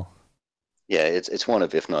as well. Yeah, it's one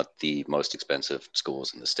of, if not the most expensive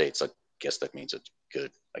schools in the States. I guess that means it's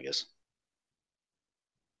good, I guess.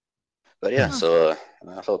 But yeah, so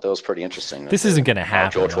I thought that was pretty interesting. This isn't going to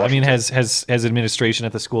happen. I mean, has administration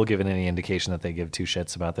at the school given any indication that they give two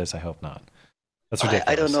shits about this? I hope not. That's ridiculous.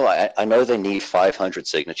 I don't know. I know they need 500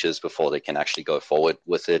 signatures before they can actually go forward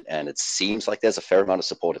with it, and it seems like there's a fair amount of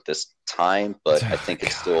support at this time, but I think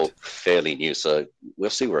it's still fairly new, so we'll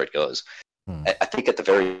see where it goes. I think at the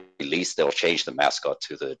very least they'll change the mascot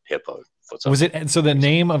to the hippo. Was it so? The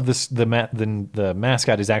name of the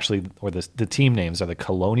mascot is actually, or the team names are the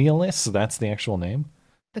Colonialists. That's the actual name.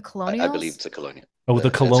 The Colonials. I believe it's a colonial. Oh,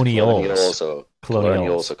 the Colonials.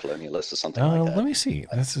 Colonials or Colonialists or something like that. Let me see.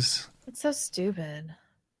 This is. It's so stupid.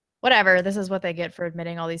 Whatever. This is what they get for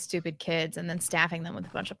admitting all these stupid kids and then staffing them with a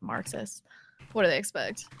bunch of Marxists. What do they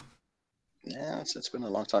expect? Yeah, it's been a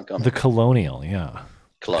long time coming. The Colonial, yeah.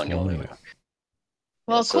 Colonial.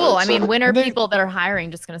 Well, Yeah, cool. I mean, when are people that are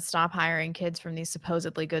hiring just going to stop hiring kids from these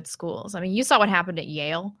supposedly good schools? I mean, you saw what happened at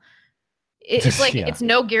Yale. It's like it's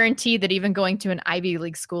no guarantee that even going to an Ivy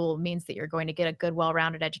League school means that you're going to get a good,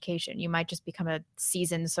 well-rounded education. You might just become a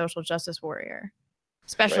seasoned social justice warrior,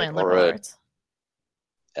 especially in liberal arts.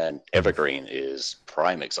 And Evergreen is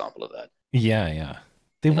prime example of that. Yeah.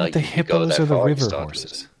 They want the hippos or the river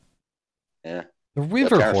horses. Yeah. The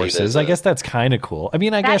river horses, I guess that's kind of cool. I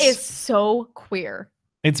mean, I guess that is so queer.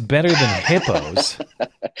 It's better than hippos.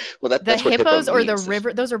 Well, that's the hippos hippo or the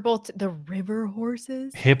river. Those are both the river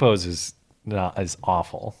horses. Hippos is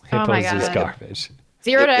awful. Hippos is garbage.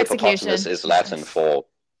 Zero to execution. Hippopotamus is Latin for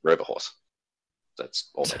river horse. That's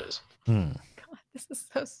all it is. God, this is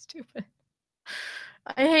so stupid.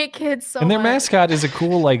 I hate kids so much. And their mascot is a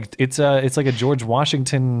cool, like it's like a George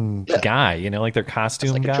Washington guy, like their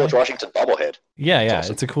costume like guy. A George Washington bobblehead. Yeah.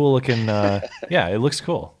 Awesome. It's a cool looking. Yeah, it looks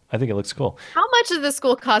cool. I think it looks cool. How much does this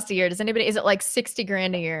school cost a year? Is it like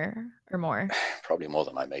 $60,000 a year or more? Probably more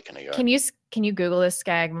than I make in a year. Can you Google this,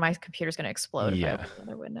 Skag? My computer's gonna explode. Yeah.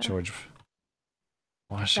 George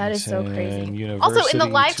Washington. That is so crazy. University Also, in the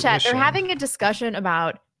live tuition. chat, they're having a discussion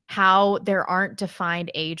about how there aren't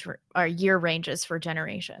defined age or year ranges for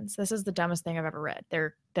generations. This is the dumbest thing I've ever read.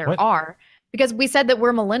 There are, because we said that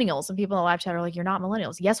we're millennials, and people in the live chat are like, "You're not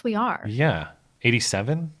millennials." Yes, we are. Yeah,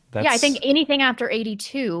 87. Yeah, I think anything after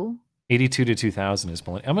 82. 82 to 2000 is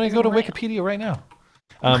millennial. I'm going to go to Wikipedia right now.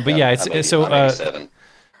 But yeah, it's so.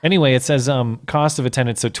 Anyway, it says cost of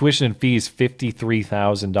attendance. So tuition and fees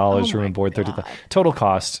 $53,000, room and board $30,000. Total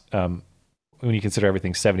cost, when you consider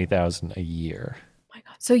everything, $70,000 a year.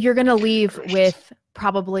 So you're gonna leave with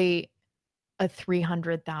probably a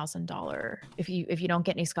 $300,000 if you don't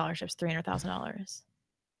get any scholarships. $300,000.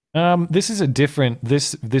 This is a different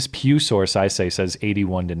this Pew source I say says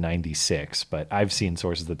 81 to 96, but I've seen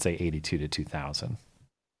sources that say 82 to 2000.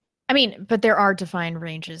 I mean, but there are defined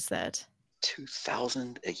ranges that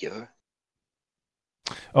 2,000 a year.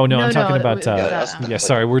 Oh no, I'm talking about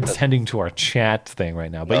sorry, we're tending to our chat thing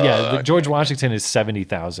right now. But the George Washington is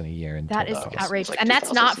 70,000 a year, and that is outrageous, and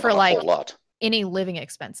that's not for like any living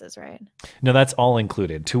expenses, right? No, that's all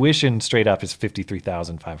included. Tuition straight up is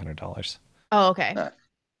 $53,500. Oh, okay.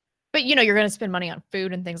 But you're going to spend money on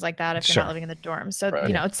food and things like that if you're not living in the dorms. So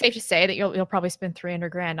it's safe to say that you'll probably spend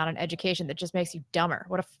 $300,000 on an education that just makes you dumber.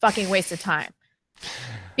 What a fucking waste of time.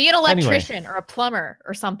 Be an electrician or a plumber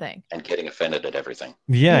or something. And getting offended at everything.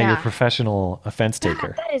 Yeah, you're a professional offense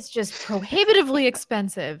taker. That is just prohibitively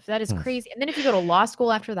expensive. That is crazy. And then if you go to law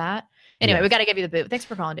school after that. Anyway, we got to give you the boot. Thanks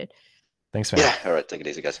for calling, dude. Thanks, man. Yeah, all right. Take it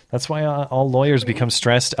easy, guys. That's why all lawyers become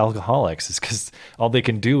stressed alcoholics, is because all they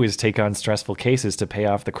can do is take on stressful cases to pay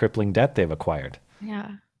off the crippling debt they've acquired.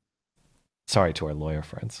 Yeah. Sorry to our lawyer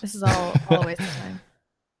friends. This is all a waste of time.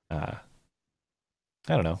 I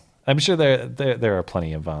don't know. I'm sure there are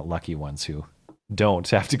plenty of lucky ones who don't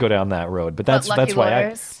have to go down that road, but that's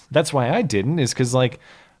why I didn't, is because like,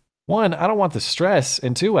 one, I don't want the stress,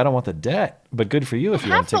 and two, I don't want the debt. But good for you if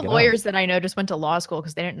you want to take it on. Half the lawyers that I know just went to law school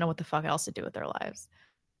because they didn't know what the fuck else to do with their lives.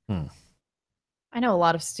 I know a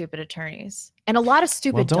lot of stupid attorneys and a lot of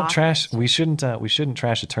stupid. Well, don't trash. We shouldn't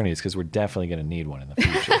trash attorneys because we're definitely going to need one in the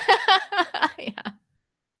future. Yeah.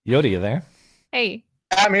 Yoda, you there? Hey.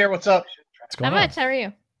 I'm here. What's up? What's going on? Not much. How are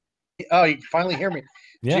you? Oh, you can finally hear me.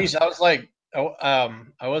 Yeah. Jeez, I was like, I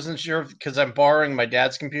wasn't sure because I'm borrowing my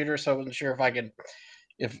dad's computer, so I wasn't sure if I could.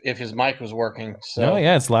 If his mic was working. So. Oh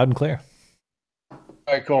yeah, it's loud and clear. All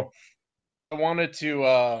right, cool. I wanted to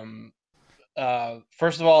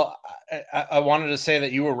first of all, I wanted to say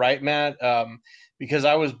that you were right, Matt, because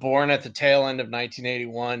I was born at the tail end of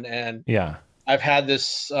 1981, and I've had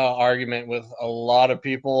this argument with a lot of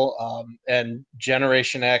people, and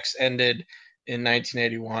Generation X ended in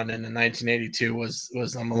 1981, and in 1982 was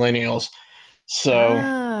the millennials.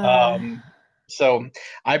 So. So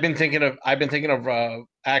I've been thinking of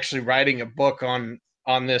actually writing a book on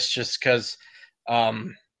this just because it's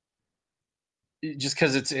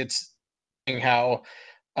how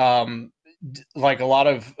like a lot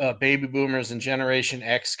of baby boomers and Generation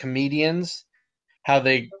X comedians, how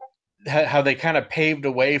they kind of paved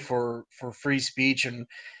a way for free speech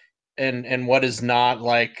and what is not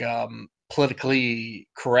like politically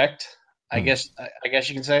correct. I guess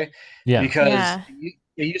you can say, because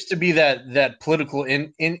it used to be that political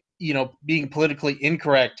being politically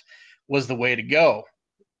incorrect was the way to go,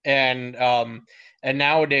 and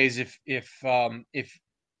nowadays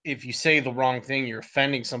if you say the wrong thing, you're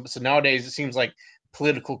offending somebody. So nowadays it seems like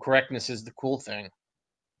political correctness is the cool thing.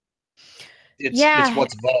 It's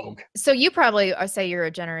what's vogue. So you probably say you're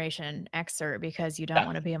a Generation Xer because you don't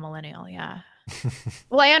want to be a millennial. Yeah.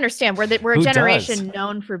 Well, I understand. We're a generation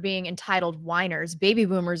known for being entitled whiners. Baby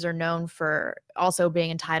boomers are known for also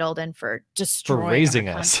being entitled and for destroying for raising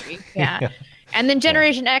us. Yeah. And then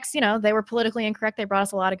Generation X, they were politically incorrect. They brought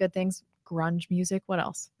us a lot of good things. Grunge music. What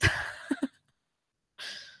else?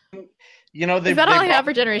 Is that all I have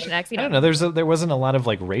for Generation X? I don't know. There wasn't a lot of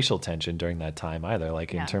like racial tension during that time either.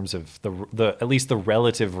 Like in terms of the at least the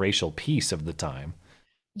relative racial peace of the time.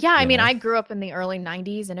 Yeah, I mean, I grew up in the early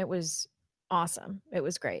 '90s, and it was awesome. It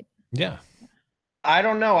was great. Yeah. I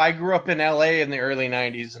don't know. I grew up in LA in the early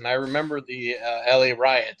 '90s, and I remember the LA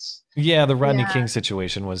riots. Yeah, the Rodney King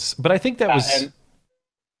situation was, but I think that was.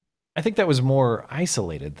 I think that was more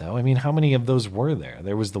isolated, though. I mean, how many of those were there?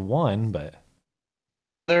 There was the one, but.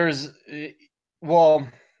 There's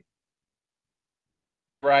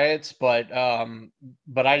riots, but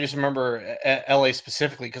I just remember LA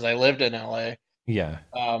specifically because I lived in LA. Yeah.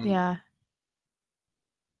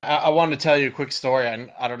 I wanted to tell you a quick story, and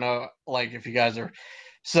I don't know, like if you guys are.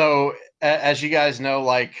 So as you guys know,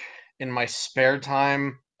 like in my spare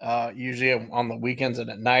time, usually on the weekends and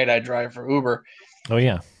at night, I drive for Uber. Oh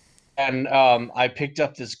yeah. And I picked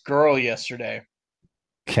up this girl yesterday.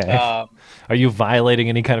 Okay. Are you violating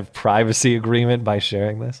any kind of privacy agreement by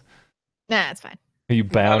sharing this? Nah, it's fine. Are you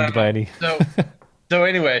bound by any? So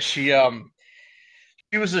anyway, she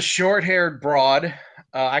was a short-haired broad.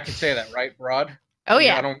 I can say that, right? Broad. Oh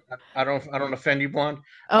yeah. I don't offend you, blonde.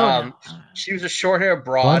 Oh. No. She was a short-haired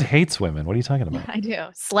broad. Blonde hates women. What are you talking about? I do.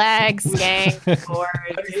 Slags, skank,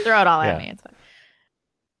 boards. Just throw it all at me. It's fine.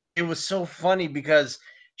 It was so funny because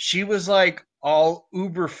she was like all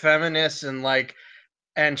uber feminist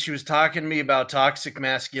and she was talking to me about toxic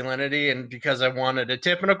masculinity, and because I wanted a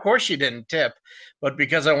tip, and of course she didn't tip, but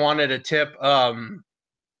because I wanted a tip, I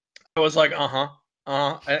was like, I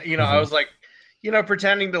was like,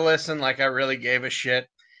 pretending to listen like I really gave a shit,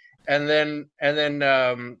 and then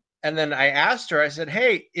I asked her, I said,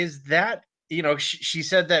 hey, is that, she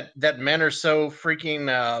said that men are so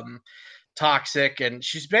freaking toxic, and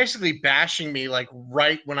she's basically bashing me like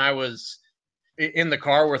right when I was in the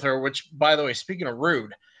car with her, which, by the way, speaking of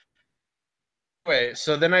rude. Anyway,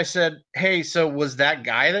 so then I said, hey, so was that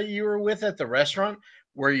guy that you were with at the restaurant,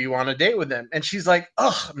 were you on a date with him? And she's like,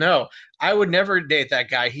 oh, no, I would never date that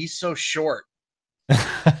guy. He's so short.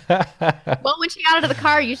 Well, when she got out of the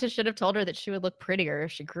car, you should have told her that she would look prettier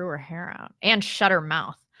if she grew her hair out and shut her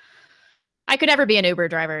mouth. I could never be an Uber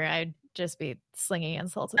driver. I'd just be slinging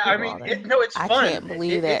insults at people. I mean, it's fun. I can't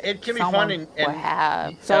believe it can be fun and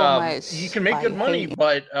have so much. You can make good money,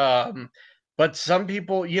 but some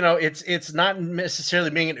people, it's not necessarily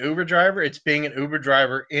being an Uber driver. It's being an Uber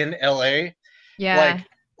driver in LA. Yeah.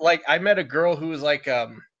 Like I met a girl who was like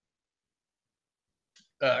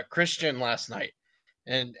Christian last night,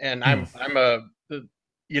 and I'm a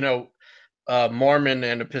Mormon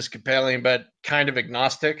and Episcopalian, but kind of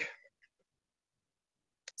agnostic.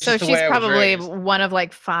 So she's probably one of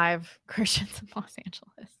like 5 Christians in Los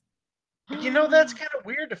Angeles. That's kind of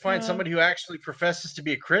weird to find somebody who actually professes to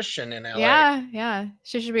be a Christian in LA. Yeah.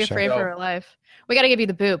 She should be afraid for her life. We got to give you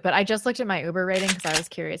the boot, but I just looked at my Uber rating because I was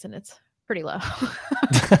curious, and it's pretty low.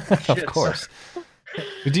 Of course.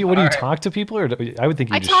 What do you talk to people, or I would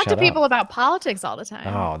think you just talk to people about politics all the time.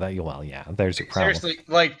 Oh, there's your problem. Seriously,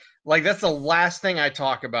 like that's the last thing I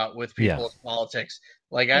talk about with people is politics.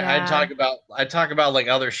 Like I talk about like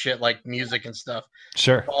other shit like music and stuff.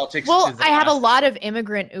 Sure. Politics. Well, I have a lot of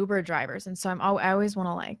immigrant Uber drivers, and so I always want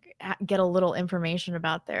to like get a little information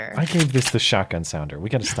about their. I gave this the shotgun sounder. We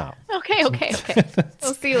got to stop. Okay.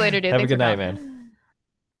 We'll see you later, dude. Have a good night, man.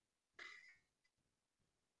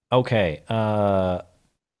 Okay. How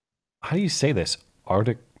do you say this? How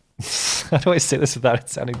do I say this without it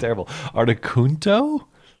sounding terrible? Articunto?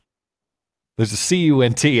 There's a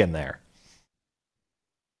C-U-N-T in there.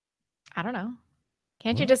 I don't know.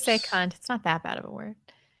 Can't you just say cunt? It's not that bad of a word.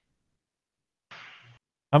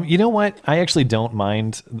 You know what? I actually don't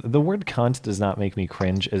mind. The word cunt does not make me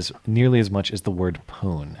cringe as nearly as much as the word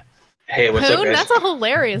poon. Hey, what's up, guys? That's a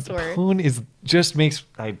hilarious word. Poon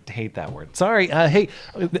I hate that word. Sorry. Hey,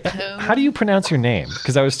 how do you pronounce your name?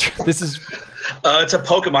 Because this is. It's a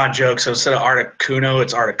Pokemon joke, so instead of Articuno,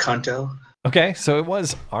 it's Articunto. Okay, so it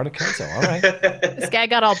was Articuno. All right. This guy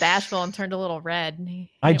got all bashful and turned a little red.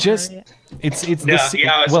 I was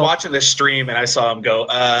watching this stream and I saw him go,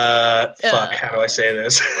 fuck, how do I say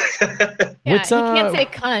this? He can't say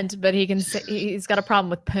cunt, but he's got a problem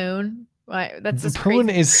with poon. That's just poon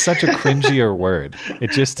crazy. is such a cringier word.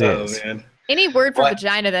 It just is. Man. Any word for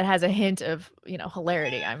vagina that has a hint of,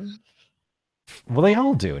 hilarity. Well, they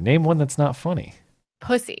all do. Name one that's not funny.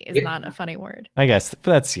 Pussy is not a funny word. I guess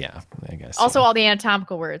Also, all the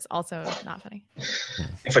anatomical words also not funny.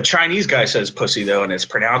 If a Chinese guy says pussy though and it's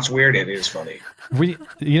pronounced weird, it is funny.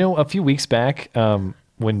 A few weeks back,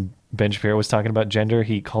 when Ben Shapiro was talking about gender,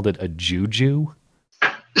 he called it a juju.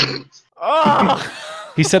 Oh.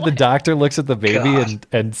 He said the doctor looks at the baby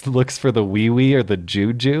and looks for the wee wee or the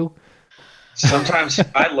juju. Sometimes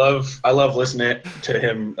I love listening to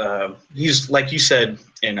him. He's like you said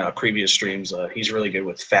in previous streams. He's really good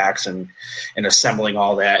with facts and assembling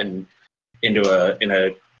all that and in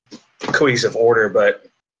a cohesive order. But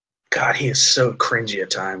God, he is so cringy at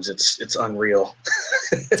times. It's unreal.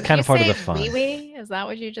 It's kind of part of the fun. Wee-wee? Is that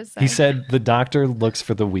what you just said? He said the doctor looks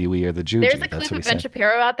for the wee-wee or the juju. There's a clip of Ben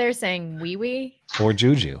Shapiro out there saying wee-wee. Or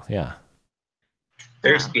juju, yeah.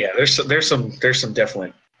 There's some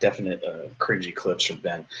definite cringy clips from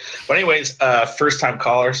Ben. But anyways, first time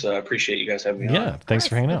caller, so I appreciate you guys having me on. Yeah, thanks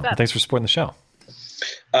for hanging out. Thanks for supporting the show.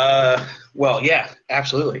 Well, yeah,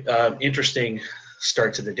 absolutely. Interesting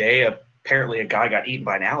start to the day. Apparently a guy got eaten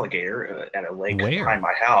by an alligator at a lake behind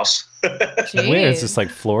my house. Where is this, like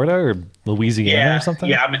Florida or Louisiana or something?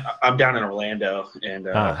 Yeah, I'm down in Orlando, and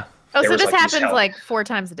so this happens like 4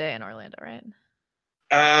 times a day in Orlando, right?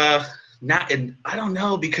 Not, and I don't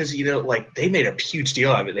know because they made a huge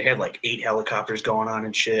deal of it. They had like 8 helicopters going on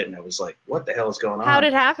and shit, and I was like, "What the hell is going on?" How did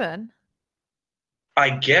it happen?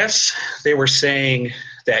 I guess they were saying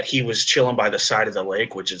that he was chilling by the side of the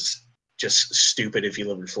lake, which is just stupid if you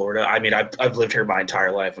live in Florida. I mean, I've lived here my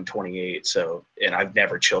entire life. I'm 28, and I've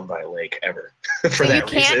never chilled by a lake ever. For that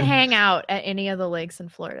reason, you can't hang out at any of the lakes in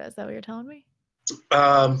Florida. Is that what you're telling me?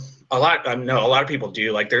 A lot of people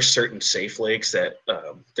do. Like, there's certain safe lakes that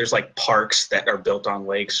there's like parks that are built on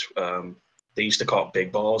lakes. They used to call it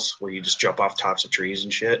big balls, where you just jump off tops of trees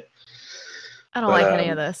and shit. I don't like any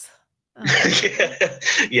of this.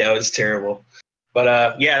 Yeah, it was terrible. But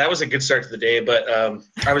that was a good start to the day. But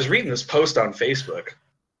I was reading this post on Facebook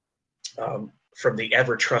from the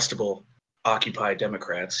ever trustable Occupy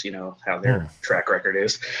Democrats, how their track record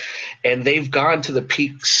is. And they've gone to the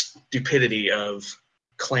peak stupidity of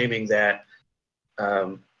claiming that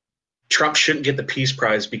Trump shouldn't get the Peace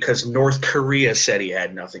Prize because North Korea said he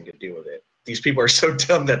had nothing to do with it. These people are so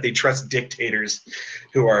dumb that they trust dictators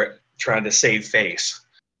who are trying to save face.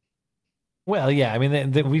 Well, yeah, I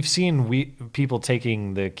mean, we've seen people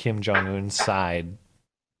taking the Kim Jong-un side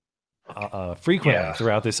frequently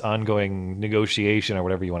throughout this ongoing negotiation or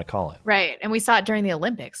whatever you want to call it. Right, and we saw it during the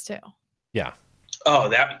Olympics too. Yeah. Oh,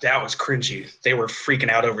 that was cringy. They were freaking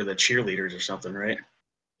out over the cheerleaders or something, right?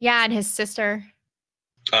 Yeah, and his sister.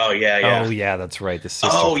 Oh yeah. Oh yeah, that's right. The sister.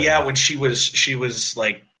 Oh yeah, when she was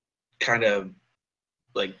like kind of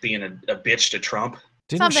like being a bitch to Trump.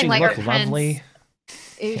 Didn't something she like look lovely?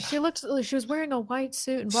 She was wearing a white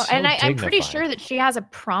suit and I'm pretty sure that she has a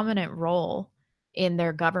prominent role in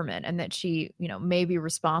their government and that she, may be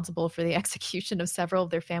responsible for the execution of several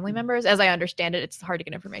of their family members. As I understand it, it's hard to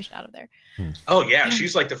get information out of there. Oh yeah,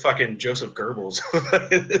 she's like the fucking Joseph Goebbels,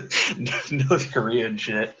 North Korean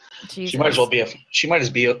shit. Jesus. She might as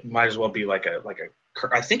well be like a.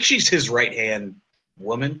 I think she's his right hand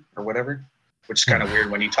woman or whatever. Which is kind of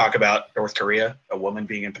weird when you talk about North Korea, a woman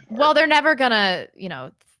being in power. Well, they're never gonna,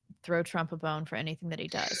 throw Trump a bone for anything that he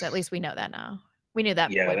does. At least we know that now. We knew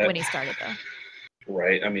that when he started, though.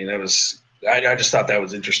 Right. I mean, I just thought that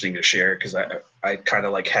was interesting to share because I kind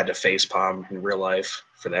of like had to facepalm in real life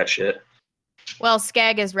for that shit. Well,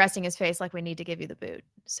 Skag is resting his face like we need to give you the boot.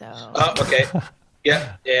 So. Okay.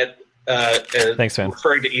 Yeah. And. Thanks, man.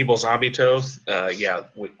 Referring to Evil Zombie Toe,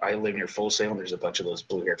 I live near Full Sail, and there's a bunch of those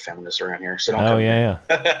blue-haired feminists around here. So don't come yeah.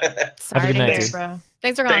 Sorry, bro. Thanks for calling.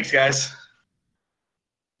 Thanks, guys.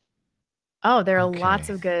 Oh, there are lots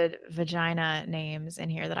of good vagina names in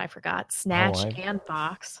here that I forgot. Snatch and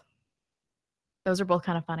Fox. Those are both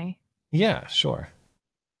kind of funny. Yeah, sure.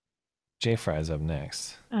 J Fry's up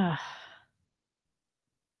next.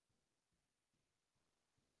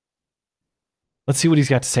 Let's see what he's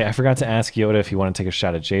got to say. I forgot to ask Yoda if you want to take a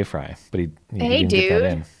shot at J Fry, but he didn't get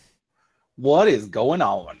that in. What is going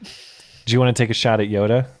on? Did you want to take a shot at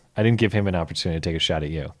Yoda? I didn't give him an opportunity to take a shot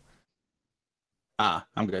at you.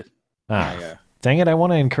 I'm good. Dang it! I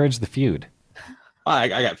want to encourage the feud. I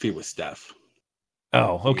got feud with Steph.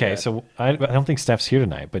 Oh, okay. So I don't think Steph's here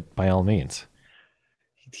tonight, but by all means,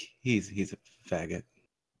 he's a faggot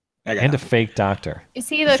and a fake doctor. Is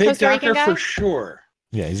he the Costa Rican guy? For sure.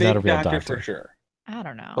 Yeah, he's fake not a real doctor for sure. I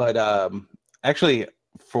don't know. But actually,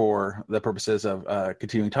 for the purposes of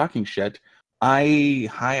continuing talking shit,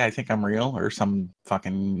 I think I'm real or some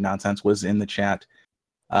fucking nonsense was in the chat,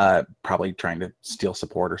 probably trying to steal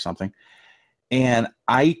support or something. And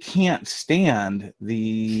I can't stand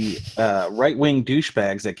the right-wing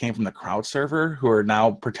douchebags that came from the crowd server who are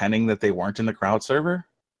now pretending that they weren't in the crowd server.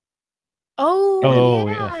 Oh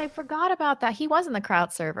yeah, I forgot about that. He was in the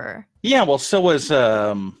crowd server. Yeah, well, so was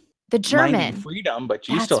the German Freedom, but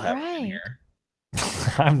you still have it in here.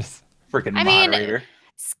 I'm just freaking moderator. Mean,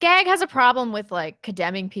 Skag has a problem with like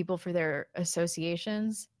condemning people for their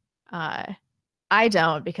associations. I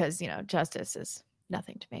don't, because justice is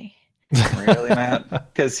nothing to me. Really, Matt?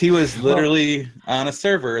 Because he was literally on a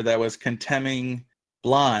server that was condemning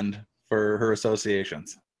Blonde for her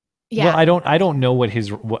associations. Yeah. Well, I don't know what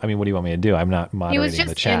his. What do you want me to do? I'm not moderating the chat. He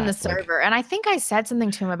was just in the server, and I think I said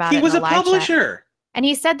something to him about it. He was a publisher, chat. And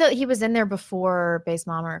he said that he was in there before Base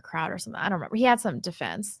Mama or Crowd or something. I don't remember. He had some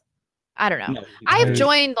defense. I don't know. No, I've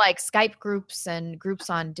joined like Skype groups and groups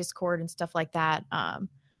on Discord and stuff like that.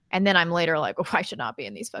 And then I'm later like, I should not be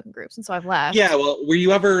in these fucking groups. And so I've left. Yeah, well, were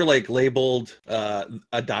you ever like labeled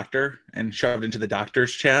a doctor and shoved into the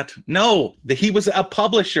doctor's chat? No, he was a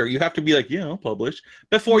publisher. You have to be like, I'll publish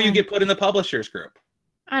before you get put in the publishers group.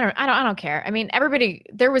 I don't care. I mean,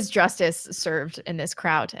 there was justice served in this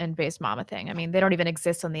Crowd and Base Mama thing. I mean, they don't even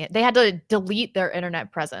exist they had to delete their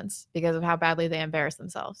internet presence because of how badly they embarrassed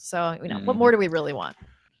themselves. So, what more do we really want?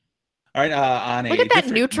 All right, look at that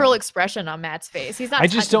neutral expression on Matt's face. He's not. I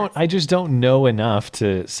just don't know enough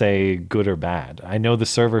to say good or bad. I know the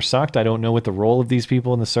server sucked. I don't know what the role of these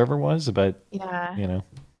people in the server was, but yeah,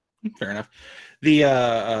 fair enough. The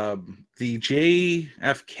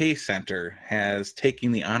JFK Center has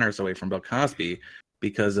taken the honors away from Bill Cosby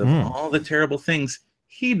because of all the terrible things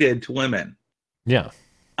he did to women. Yeah.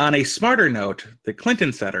 On a smarter note, the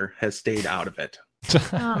Clinton Center has stayed out of it.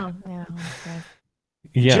 Oh yeah. Okay.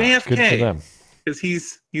 Yeah, JFK, because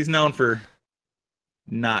he's known for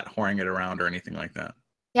not whoring it around or anything like that.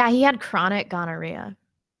 Yeah, he had chronic gonorrhea,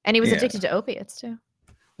 and he was addicted to opiates too.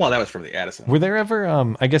 Well, that was from the Addison. Were there ever?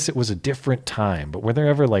 I guess it was a different time, but were there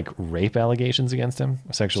ever like rape allegations against him,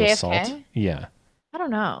 sexual assault? Yeah. I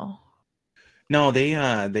don't know. No, they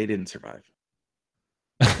didn't survive.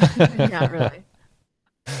 Not really.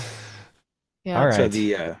 Yeah. All right.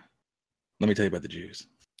 So let me tell you about the Jews.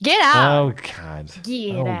 Get out! Oh God!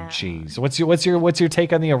 Get out! Jeez, what's your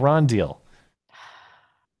take on the Iran deal?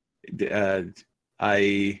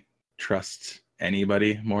 I trust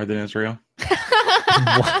anybody more than Israel.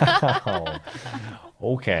 Wow.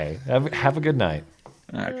 Okay. Have a good night.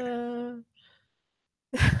 Okay.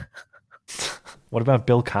 What about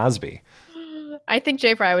Bill Cosby? I think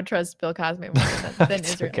Jay Fry would trust Bill Cosby more than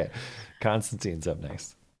Israel. Okay. Constantine's up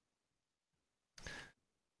next.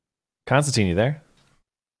 Constantine, you there?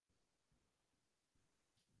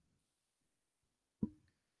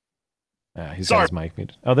 He's got his mic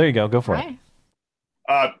muted. Oh, there you go. Go for it.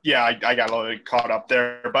 Yeah, I got a little caught up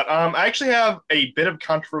there. But I actually have a bit of a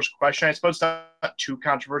controversial question. I suppose not too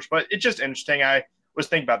controversial, but it's just interesting. I was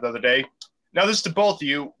thinking about the other day. Now, this is to both of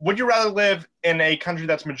you. Would you rather live in a country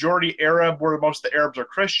that's majority Arab, where most of the Arabs are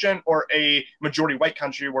Christian, or a majority white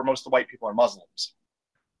country where most of the white people are Muslims?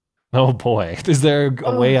 Oh, boy. Is there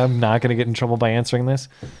a way I'm not going to get in trouble by answering this?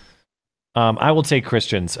 I will take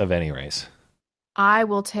Christians of any race. I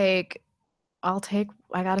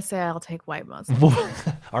gotta say, I'll take white Muslims.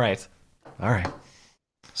 All right.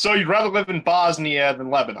 So you'd rather live in Bosnia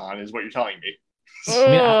than Lebanon, is what you're telling me.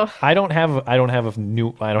 I don't have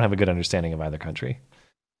a good understanding of either country.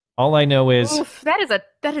 All I know is that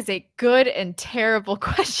is a good and terrible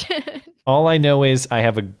question. All I know is I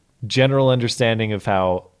have a general understanding of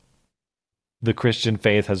how the Christian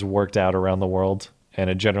faith has worked out around the world, and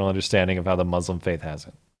a general understanding of how the Muslim faith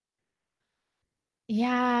hasn't.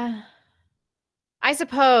 Yeah. I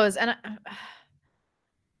suppose, and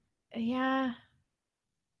yeah,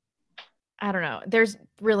 I don't know. There's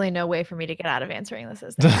really no way for me to get out of answering this.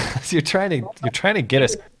 Is there? So you're trying to get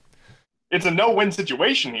us. It's a no-win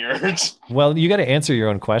situation here. Well, you got to answer your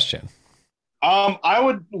own question. I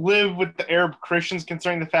would live with the Arab Christians,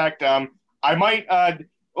 considering the fact I might.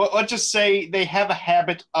 Let's just say they have a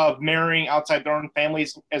habit of marrying outside their own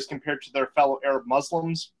families as compared to their fellow Arab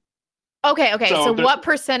Muslims. Okay. So what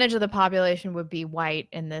percentage of the population would be white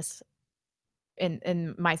in this,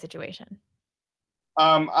 in my situation?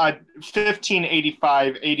 15,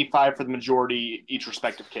 85 for the majority each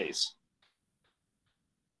respective case.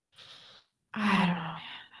 I don't know, man.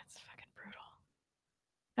 That's fucking brutal.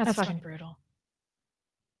 That's fucking brutal.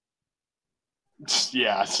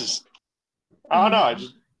 Yeah, it's just, I don't know.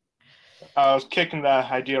 I was kicking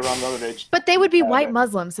that idea around the other day. But they would be white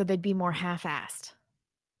Muslims, so they'd be more half-assed.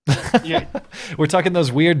 Yeah. We're talking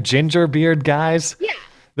those weird ginger beard guys. Yeah.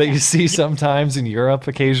 That you see sometimes in Europe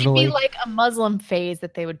occasionally. It'd be like a Muslim phase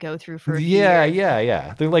that they would go through for a few years.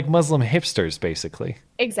 Yeah. They're like Muslim hipsters, basically.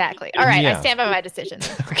 Exactly. All right, I stand by my decision.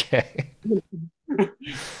 Okay.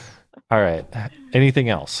 All right. Anything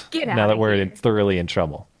else? Now that we're thoroughly in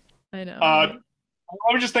trouble. I know. I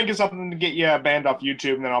was just thinking something to get you banned off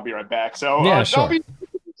YouTube, and then I'll be right back. So sure. See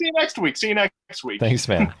you next week. Thanks,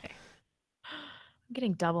 man. I'm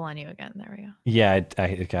getting double on you again. There we go. Yeah,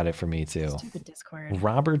 I got it for me too. Stupid Discord.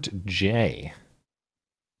 Robert J.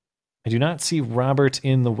 I do not see Robert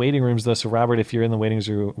in the waiting rooms though. So Robert, if you're in the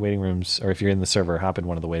waiting rooms, or if you're in the server, hop in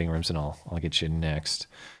one of the waiting rooms, and I'll get you next.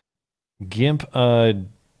 Gimp in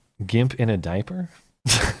a diaper.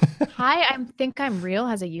 Hi, I think I'm real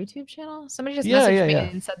has a YouTube channel. Somebody just messaged me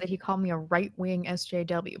and said that he called me a right-wing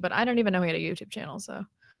SJW, but I don't even know he had a YouTube channel. So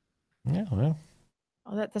yeah, well.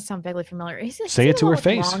 Oh, that does sound vaguely familiar. Say it to her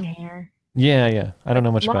face. Long hair. Yeah. I don't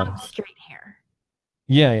know much about him. Straight hair.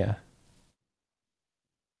 Yeah.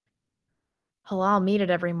 Halal meat at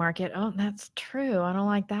every market. Oh, that's true. I don't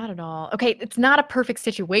like that at all. Okay, it's not a perfect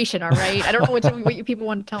situation, all right? I don't know what you people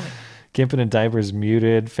want to tell me. Gimp in a diaper's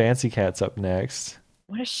muted. Fancy Cat's up next.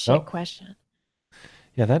 What a shit question.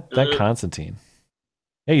 Yeah, that Constantine.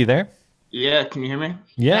 Hey, you there? Yeah, can you hear me?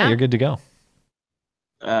 Yeah, you're good to go.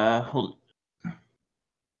 Hold.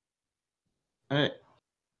 Am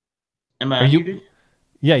I Are you? muted?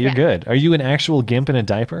 Yeah, you're good. Are you an actual Gimp in a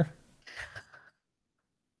diaper?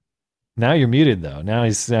 Now you're muted though. Now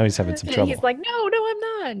he's having some trouble. He's like, no, I'm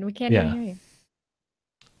not. We can't even hear you.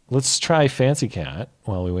 Let's try Fancy Cat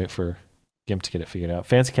while we wait for Gimp to get it figured out.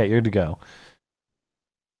 Fancy Cat, you're to go.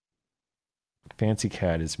 Fancy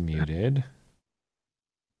Cat is muted.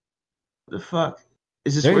 The fuck?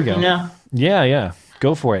 Is this there working now? Yeah.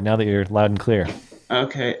 Go for it now that you're loud and clear.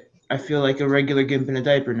 Okay. I feel like a regular Gimp in a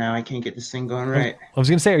diaper now. I can't get this thing going right. I was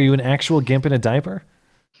going to say, are you an actual Gimp in a diaper?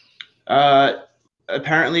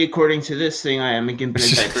 Apparently, according to this thing, I am a Gimp in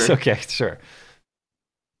a diaper. Okay, sure.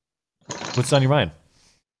 What's on your mind?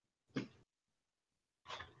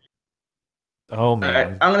 Oh, man.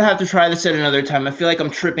 Right, I'm going to have to try this at another time. I feel like I'm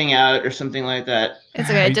tripping out or something like that. It's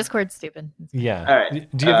okay. Discord's stupid. Yeah. All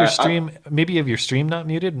right. Do you have your stream? Maybe you have your stream not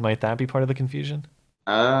muted? Might that be part of the confusion?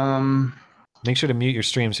 Make sure to mute your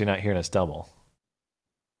stream so you're not hearing us double.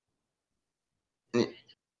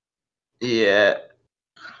 Yeah.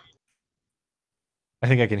 I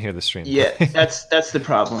think I can hear the stream. Yeah, that's the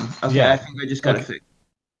problem. Okay, yeah. I think I just got to fix.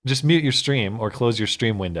 Just mute your stream or close your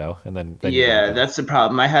stream window, and then yeah, that's the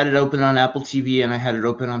problem. I had it open on Apple TV and I had it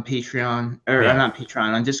open on Patreon, or not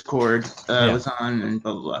Patreon, on Discord. It was on and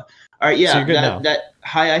blah blah blah. All right, yeah, so that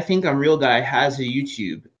Hi, I Think I'm Real guy has a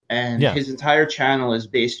YouTube, and his entire channel is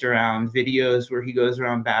based around videos where he goes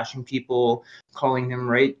around bashing people, calling them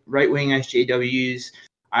right-wing SJWs.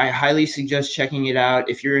 I highly suggest checking it out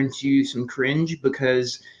if you're into some cringe,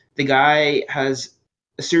 because the guy has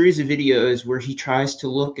a series of videos where he tries to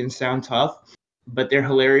look and sound tough, but they're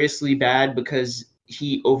hilariously bad because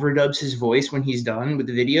he overdubs his voice when he's done with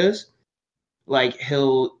the videos. Like,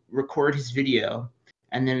 he'll record his video,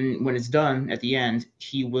 and then when it's done at the end,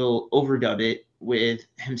 he will overdub it with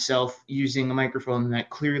himself using a microphone that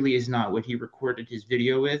clearly is not what he recorded his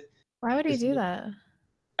video with. Why would he do that?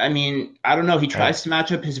 I mean, I don't know. He tries to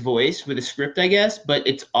match up his voice with a script, I guess, but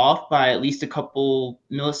it's off by at least a couple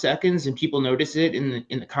milliseconds, and people notice it in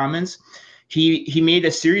the comments. He made a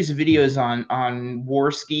series of videos on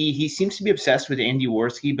Worski. He seems to be obsessed with Andy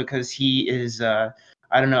Worski because he is I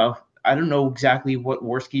don't know exactly what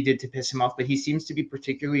Worski did to piss him off, but he seems to be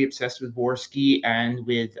particularly obsessed with Worski and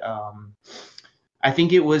with I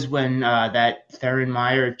think it was when that Theron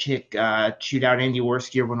Meyer chick chewed out Andy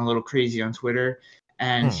Worski or went a little crazy on Twitter.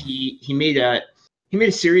 And he made a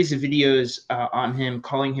series of videos on him,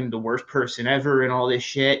 calling him the worst person ever and all this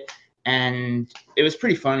shit. And it was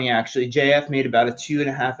pretty funny, actually. JF made about a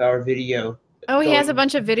 2.5-hour video. Oh, he has a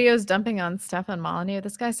bunch of videos dumping on Stefan Molyneux.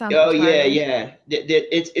 This guy sounds. Oh yeah.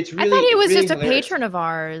 It's really. I thought he was really just hilarious. a patron of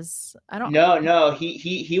ours. I don't. No.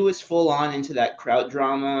 He was full on into that Kraut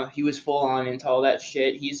drama. He was full on into all that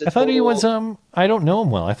shit. I thought he was I don't know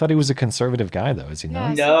him well. I thought he was a conservative guy though. Is he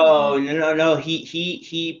not? No.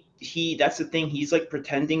 He that's the thing. He's like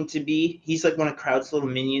pretending to be. He's like one of Crowd's little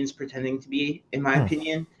minions pretending to be, in my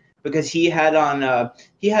opinion. Because he had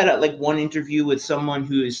like one interview with someone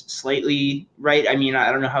who is slightly right. I mean,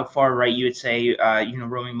 I don't know how far right you would say,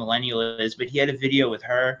 roaming millennial is, but he had a video with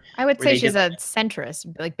her. I would say she's a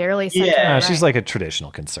centrist, like barely centrist. Yeah, she's like a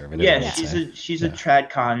traditional conservative. Yeah, she's a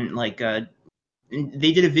tradcon. Like,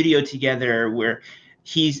 they did a video together where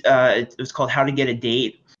it was called "How to Get a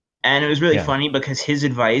Date." And it was really funny because his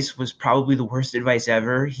advice was probably the worst advice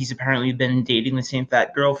ever. He's apparently been dating the same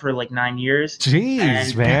fat girl for like 9 years.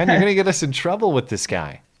 Jeez, man, you're gonna get us in trouble with this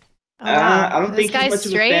guy. I don't think this guy's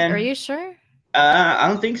straight. Are you sure? I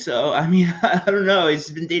don't think so. I mean, I don't know.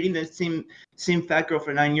 He's been dating the same fat girl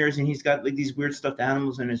for 9 years, and he's got like these weird stuffed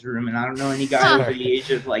animals in his room. And I don't know any guy over the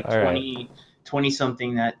age of like 20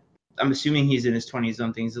 something that I'm assuming he's in his 20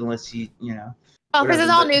 somethings, unless he, Well, because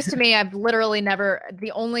it's all news to me. I've literally never.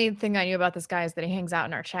 The only thing I knew about this guy is that he hangs out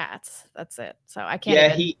in our chats. That's it. So I can't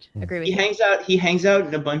agree with you. He hangs out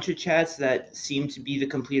in a bunch of chats that seem to be the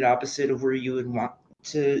complete opposite of where you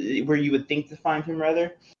would think to find him,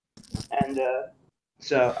 rather. And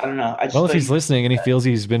so I don't know. If he's listening and he feels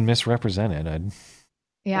he's been misrepresented,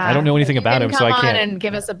 I don't know anything about him, so I can't. Come on and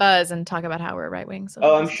give us a buzz and talk about how we're right wing. So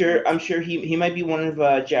I'm sure he might be one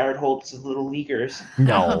of Jared Holtz's little leaguers.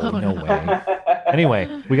 No way.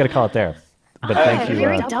 Anyway, we got to call it there. But thank you.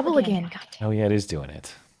 Very double again. Oh yeah, it is doing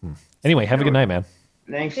it. Anyway, have a good night, man.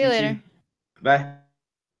 Thanks. See you later. Bye.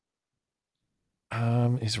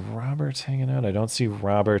 Is Robert hanging out? I don't see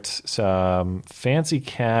Robert. Fancy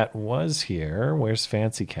Cat was here. Where's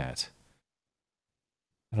Fancy Cat?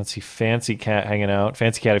 I don't see Fancy Cat hanging out.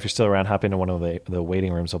 Fancy Cat, if you're still around, hop into one of the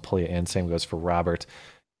waiting rooms. I'll pull you in. Same goes for Robert.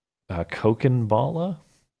 Kokenbala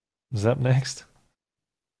is up next.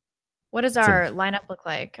 What does our lineup look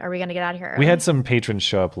like? Are we going to get out of here early? We had some patrons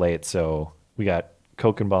show up late, so we got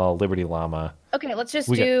Kokenball, Liberty Llama. Okay, let's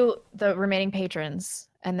just do the remaining patrons,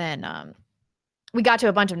 and then we got to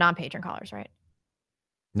a bunch of non-patron callers, right?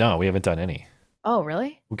 No, we haven't done any. Oh,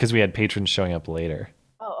 really? Because we had patrons showing up later.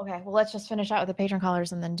 Oh, okay. Well, let's just finish out with the patron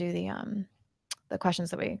callers and then do the questions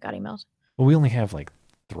that we got emailed. Well, we only have like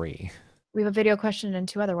 3. We have a video question and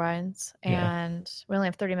 2 other ones, and we only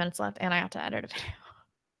have 30 minutes left, and I have to edit a video.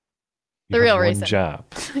 The real reason. One job.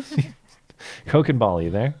 Kokenball,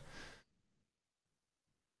 you there?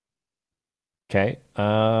 Okay.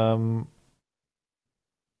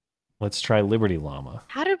 Let's try Liberty Llama.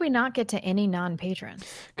 How did we not get to any non-patrons?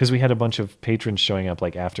 Because we had a bunch of patrons showing up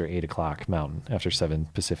like after 8 o'clock Mountain, after 7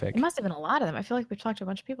 Pacific. It must have been a lot of them. I feel like we've talked to a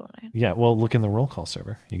bunch of people tonight. Yeah, well, look in the roll call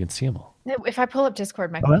server. You can see them all. If I pull up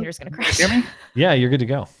Discord, my computer's going to crash. Hear me? Yeah, you're good to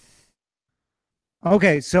go.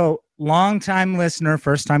 Okay, so long-time listener,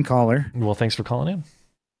 first-time caller. Well, thanks for calling in.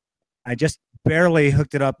 I just barely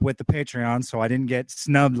hooked it up with the Patreon, so I didn't get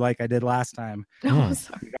snubbed like I did last time. Oh,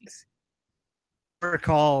 sorry.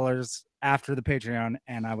 Callers after the Patreon,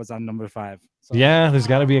 and I was on number 5. So. Yeah, there's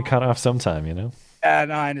got to be a cutoff sometime, Yeah,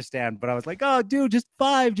 no, I understand, but I was like, oh, dude, just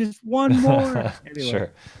 5, just one more. Anyway,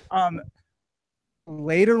 sure.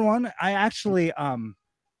 Later one, I actually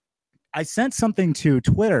I sent something to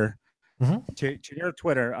Twitter, to your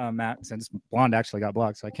Twitter, Matt, since Blonde actually got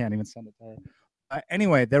blocked, so I can't even send it to her.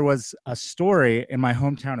 Anyway, there was a story in my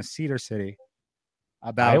hometown of Cedar City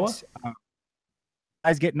about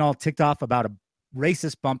guys getting all ticked off about a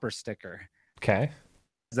racist bumper sticker. Okay.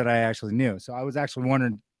 That I actually knew. So I was actually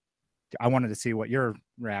wondering, I wanted to see what your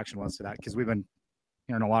reaction was to that, because we've been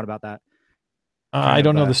hearing a lot about that. I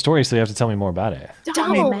don't know the story, so you have to tell me more about it.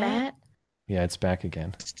 Matt. Yeah, it's back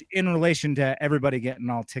again. In relation to everybody getting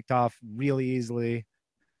all ticked off really easily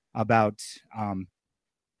about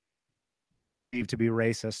to be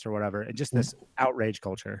racist or whatever, and just this outrage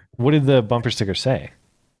culture. What did the bumper sticker say?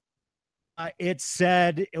 It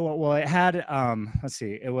said, well, it had, let's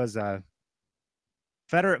see, it was a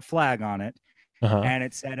Confederate flag on it. And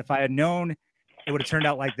it said, if I had known it would have turned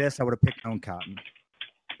out like this, I would have picked my own cotton.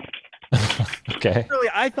 Okay. Really,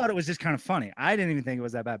 I thought it was just kind of funny. I didn't even think it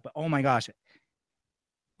was that bad, but oh my gosh.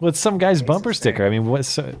 Well, it's some guy's bumper sticker. I mean,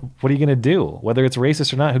 what are you going to do? Whether it's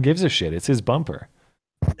racist or not, who gives a shit? It's his bumper.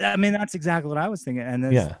 I mean, that's exactly what I was thinking. And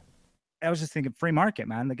I was just thinking, free market,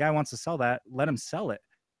 man. The guy wants to sell that. Let him sell it.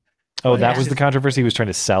 Oh, that was the controversy? He was trying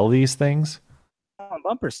to sell these things?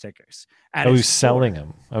 Bumper stickers. Oh, he's selling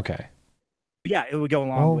them. Okay. Yeah, it would go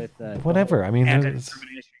along with whatever. I mean,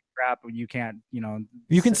 anti-discrimination crap. You can't,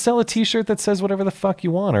 you can sell a T-shirt that says whatever the fuck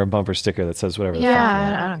you want, or a bumper sticker that says whatever the fuck you want.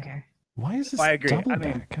 Yeah, I don't care. Why is this I agree. double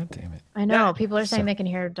back? God damn it. I know. People are saying they can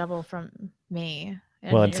hear double from me.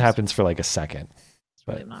 Well, it happens for like a second.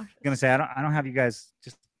 I was gonna say, I don't have you guys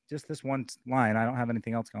just just this one line. I don't have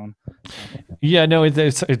anything else going. Yeah, no,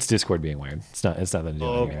 it's Discord being weird. It's nothing to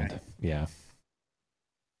do with it. Yeah.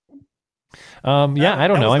 Yeah, I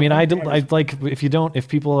don't know. I mean, I like if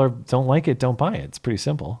people don't like it, don't buy it. It's pretty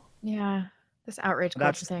simple. Yeah, this outrage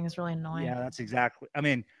culture thing is really annoying. Yeah, that's exactly. I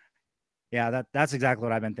mean, yeah, that's exactly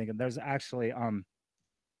what I've been thinking. There's actually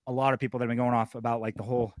a lot of people that have been going off about like the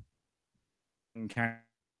whole kind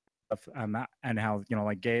of and how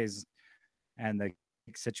like gays and the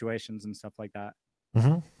situations and stuff like that. Mm-hmm.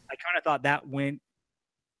 I kind of thought that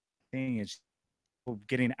thing is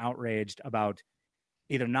getting outraged about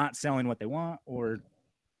either not selling what they want or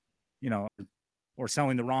or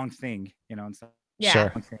selling the wrong thing, and stuff. Yeah. Sure.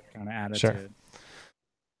 Kind of attitude.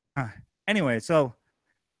 Sure. Anyway, so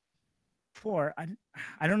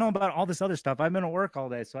I don't know about all this other stuff. I've been at work all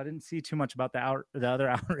day, so I didn't see too much about the other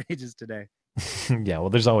outrages today. Yeah, well,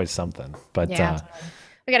 there's always something, but yeah.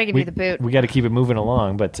 We got to give you the boot. We got to keep it moving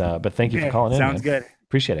along, but thank you for calling in. Sounds man. good.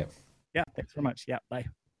 Appreciate it. Yeah, thanks very much. Yeah, bye.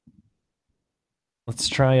 Let's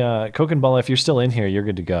try Coke and Ball. If you're still in here, you're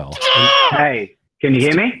good to go. Hey, can you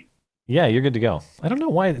hear me? Yeah, you're good to go. I don't know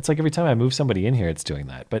why. It's like every time I move somebody in here, it's doing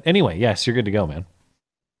that. But anyway, yes, you're good to go, man.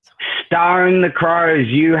 Starring the Crows,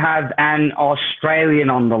 you have an Australian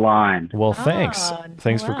on the line. Well, thanks.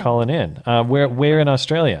 Thanks for calling in. Where in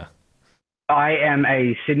Australia? I am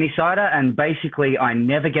a Sydney sider, and basically I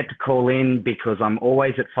never get to call in because I'm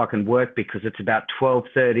always at fucking work because it's about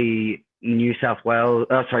 12:30 New South Wales.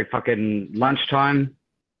 Fucking lunchtime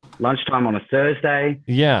on a Thursday.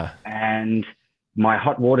 Yeah. And my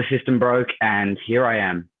hot water system broke, and here I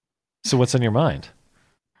am. So what's on your mind?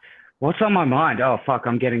 What's on my mind? Oh, fuck,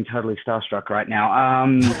 I'm getting totally starstruck right now.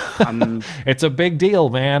 It's a big deal,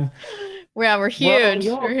 man. Yeah, we're huge.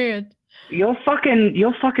 Well, we're huge. You're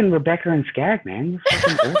fucking Rebecca and Skag, man. You're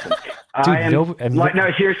fucking awesome. Dude,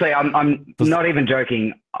 no, seriously, I'm not even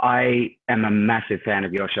joking. I am a massive fan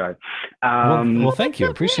of your show. Well, thank you.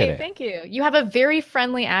 Appreciate it. Thank you. You have a very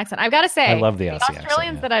friendly accent. I've got to say, I love the Aussie accent,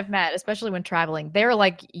 Australians that I've met, especially when traveling, they're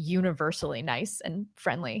like universally nice and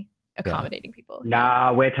friendly, accommodating people.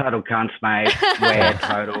 Nah, we're total cunts, mate. We're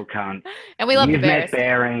total cunts. And we love You've the Bears. met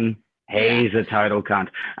Bearing. He's a total cunt.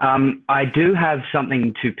 I do have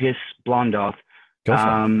something to piss Blonde off. Go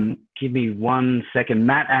for it. Give me 1 second.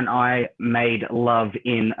 Matt and I made love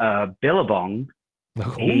in a billabong.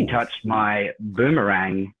 Oh. He touched my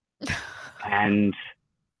boomerang, and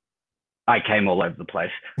I came all over the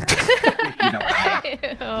place. You know what I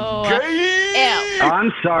mean.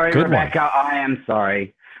 I'm sorry, Good Rebecca. I am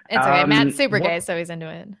sorry. It's okay. Matt's super gay, so he's into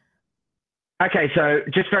it. Okay, so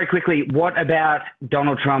just very quickly, what about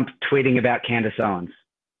Donald Trump tweeting about Candace Owens?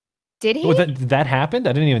 Did he? Oh, that happened?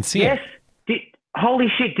 I didn't even see it. Yes. Holy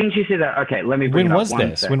shit, didn't you see that? Okay, let me bring When it up. was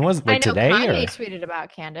this? When was I know today? Kanye Or? tweeted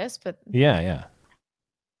about Candace, but Yeah.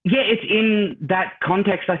 Yeah, it's in that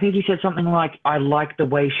context. I think he said something like, I like the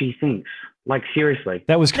way she thinks. Like, seriously.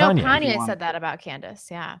 That was Kanye. No, Kanye said that about Candace.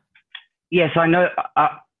 Yeah. Yes, I know.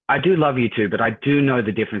 I do love you too, but I do know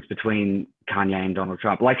the difference between Kanye and Donald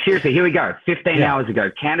Trump. Like, seriously, here we go. 15 hours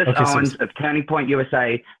ago, Candace Owens of Turning Point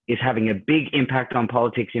USA is having a big impact on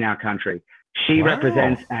politics in our country. She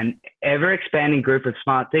represents an ever-expanding group of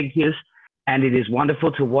smart thinkers, and it is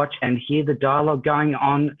wonderful to watch and hear the dialogue going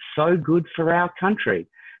on. So good for our country.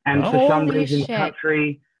 And for some reason,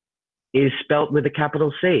 country is spelt with a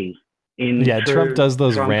capital C. Trump does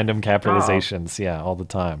those random capitalizations, all the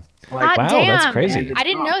time. Like, wow, damn. that's crazy. I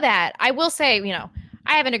didn't know that. I will say,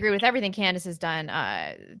 I haven't agreed with everything Candace has done.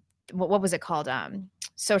 What was it called?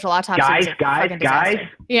 Social Autopsy. Guys.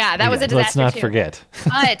 Yeah, that was a disaster. Let's not too. forget.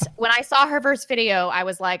 But when I saw her first video, I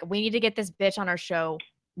was like, we need to get this bitch on our show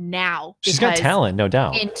now. She's got talent, no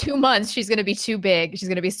doubt. In 2 months, she's going to be too big. She's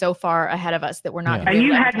going to be so far ahead of us that we're not going to be And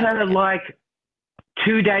able you to had her like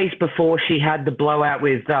 2 days before she had the blowout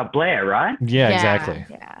with Blair, right? Yeah, exactly.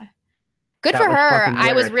 Yeah. Good That for was her. fucking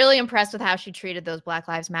I was weird. really impressed with how she treated those Black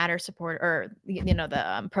Lives Matter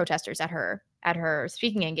the protesters at her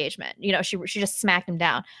speaking engagement. She just smacked them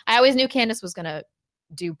down. I always knew Candace was gonna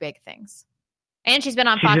do big things, and she's been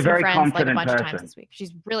on She's Fox a and very Friends like a confident bunch of times person. this week.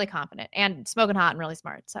 She's really confident and smoking hot and really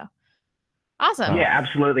smart. So awesome. Yeah,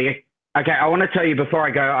 absolutely. Okay, I want to tell you before I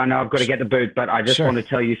go, I know I've got to get the boot, but I just Sure. want to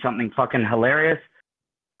tell you something fucking hilarious.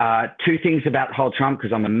 2 things about the whole Trump,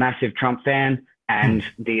 because I'm a massive Trump fan, and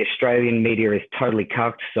the Australian media is totally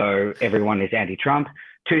cucked, so everyone is anti-Trump.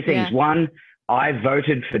 2 things. Yeah. One, I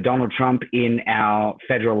voted for Donald Trump in our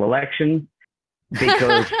federal election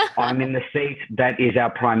because I'm in the seat that is our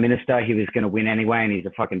prime minister. He was going to win anyway, and he's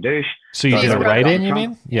a fucking douche. So you did a write-in, you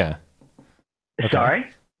mean? Yeah. Sorry?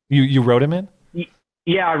 You wrote him in?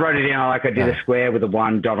 Yeah, I wrote it in like I did a square with a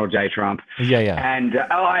 1, Donald J. Trump. Yeah. And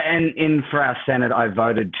for our Senate, I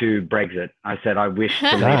voted to Brexit. I said I wish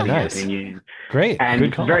to leave the European Union. Great. And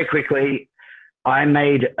good call. very quickly, I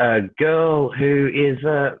made a girl who is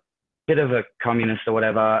a bit of a communist or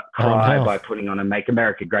whatever cry by putting on a "Make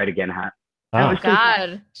America Great Again" hat. Oh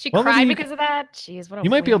God, she cried because of that. Jeez, what a you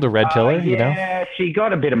might be able to red pill her. You know. Yeah, she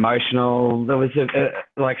got a bit emotional. There was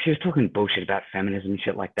like she was talking bullshit about feminism and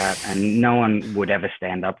shit like that, and no one would ever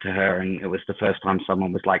stand up to her. And it was the first time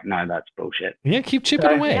someone was like, "No, that's bullshit." Yeah, keep chipping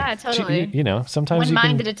away. Yeah, totally. You know, sometimes One you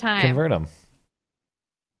mind can at a time. convert them.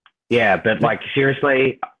 Yeah, but like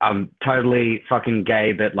seriously, I'm totally fucking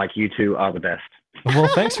gay, but like you two are the best. Well,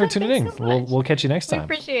 thanks for tuning in. We'll catch you next We time.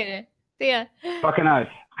 appreciate it. See ya. Fucking oath.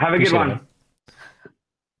 Have a good one.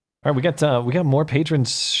 All right, we got more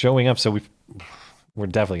patrons showing up, so we're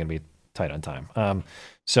definitely gonna be tight on time.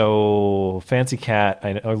 So Fancy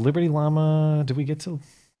Cat, or Liberty Llama. Did we get to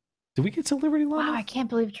Liberty Llama? Wow, I can't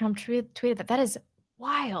believe Trump tweeted that. That is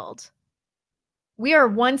wild. We are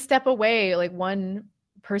one step away, like one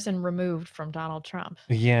person removed from Donald Trump.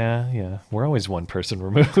 Yeah. We're always one person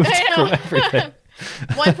removed from everything.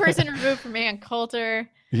 One person removed from Ann Coulter.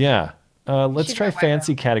 Yeah. Let's try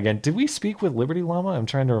Fancy Cat again. Did we speak with Liberty Llama? I'm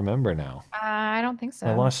trying to remember now. I don't think so.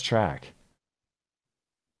 I lost track.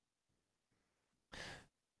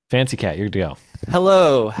 Fancy Cat, you're good to go.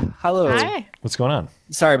 Hello. Hi. What's going on?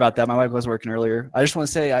 Sorry about that. My mic was working earlier. I just want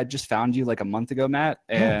to say I just found you like a month ago, Matt,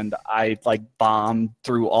 and I like bombed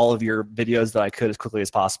through all of your videos that I could as quickly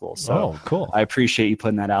as possible. So cool. I appreciate you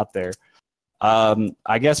putting that out there.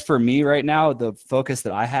 I guess for me right now, the focus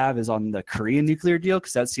that I have is on the Korean nuclear deal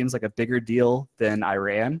because that seems like a bigger deal than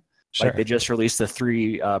Iran. Sure. Like they just released the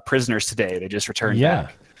 3 prisoners today. They just returned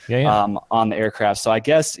back on the aircraft. So I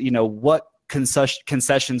guess, what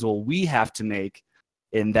concessions will we have to make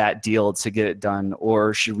in that deal to get it done,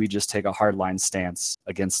 or should we just take a hardline stance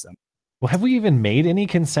against them? Well, have we even made any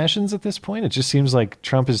concessions at this point? It just seems like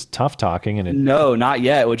Trump is tough talking, and no, not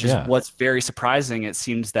yet. Which is what's very surprising. It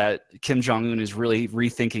seems that Kim Jong-un is really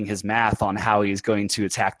rethinking his math on how he's going to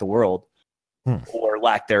attack the world, or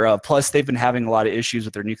lack thereof. Plus, they've been having a lot of issues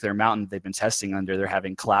with their nuclear mountain they've been testing under. They're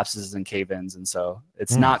having collapses and cave-ins, and so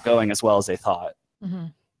it's not going as well as they thought. Mm-hmm.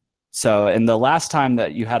 So, and the last time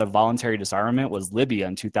that you had a voluntary disarmament was Libya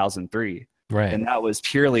in 2003. Right. And that was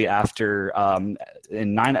purely after after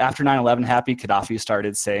 9/11 happened, Gaddafi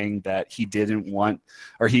started saying that he didn't want,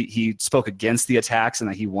 or he spoke against the attacks and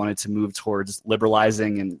that he wanted to move towards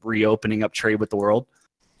liberalizing and reopening up trade with the world.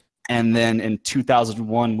 And then in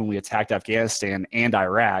 2001, when we attacked Afghanistan and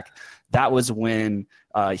Iraq, that was when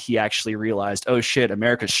he actually realized, oh shit,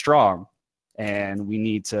 America's strong. And we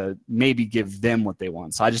need to maybe give them what they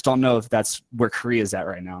want. So I just don't know if that's where Korea is at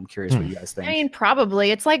right now. I'm curious what you guys think. I mean,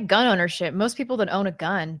 probably. It's like gun ownership. Most people that own a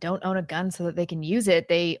gun don't own a gun so that they can use it.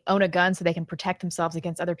 They own a gun so they can protect themselves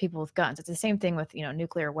against other people with guns. It's the same thing with,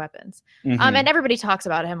 nuclear weapons. Mm-hmm. And everybody talks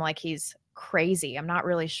about him like he's crazy. I'm not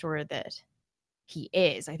really sure that he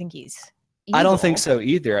is. I think he's evil. I don't think so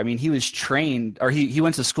either. I mean, he was trained, or he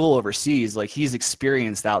went to school overseas. Like he's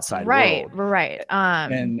experienced the outside world. Right.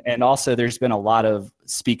 And also there's been a lot of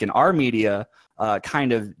speak in our media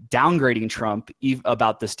kind of downgrading Trump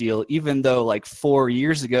about this deal, even though like 3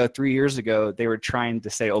 years ago, they were trying to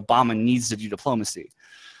say Obama needs to do diplomacy.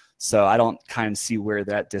 So I don't kind of see where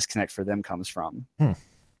that disconnect for them comes from.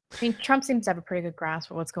 I mean, Trump seems to have a pretty good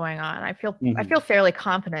grasp of what's going on. I feel fairly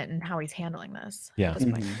confident in how he's handling this. Yeah,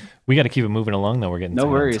 we got to keep it moving along though. We're getting no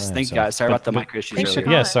worries. Thank you guys. Sorry about the mic issues.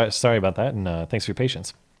 Yeah, sorry about that, and thanks for your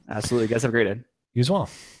patience. Absolutely, you guys have a great day. You as well.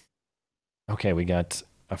 Okay, we got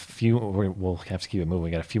a few. We'll have to keep it moving.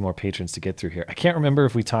 We got a few more patrons to get through here. I can't remember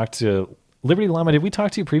if we talked to Liberty Llama. Did we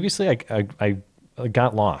talk to you previously? I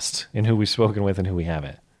got lost in who we've spoken with and who we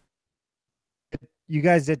haven't. You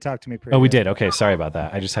guys did talk to me previously. Oh, we did. Okay, sorry about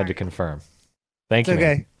that. I just had to confirm. Thank you.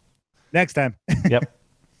 Okay. Man. Next time. Yep.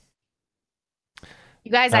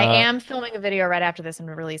 You guys, I am filming a video right after this and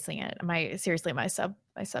releasing it. My sub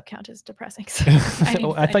count is depressing.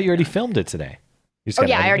 So I thought you already filmed it today.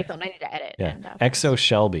 I already filmed. I need to edit. Yeah. Exo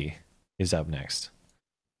Shelby is up next.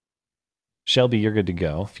 Shelby, you're good to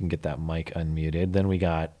go if you can get that mic unmuted. Then we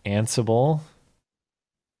got Ansible.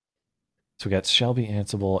 So we got Shelby,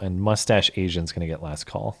 Ansible, and Mustache Asian's going to get last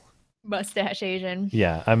call. Mustache Asian.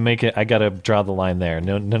 Yeah, I got to draw the line there.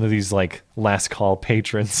 None of these like last call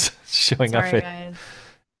patrons showing up. Guys.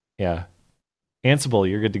 Yeah. Ansible,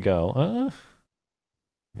 you're good to go.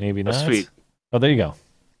 Maybe not. Sweet. Oh, there you go.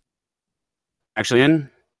 Actually in?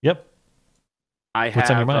 Yep. What's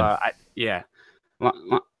on your mind?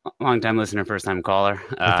 Long time listener, first time caller.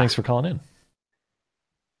 Well, thanks for calling in.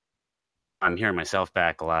 I'm hearing myself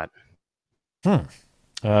back a lot.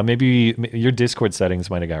 Maybe your Discord settings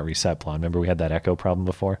might have got reset, Blonde. Remember we had that echo problem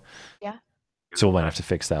before? Yeah. So we might have to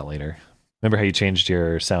fix that later. Remember how you changed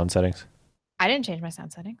your sound settings? I didn't change my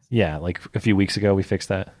sound settings. Yeah, like a few weeks ago we fixed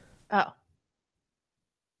that. Oh.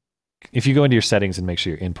 If you go into your settings and make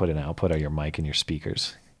sure your input and output are your mic and your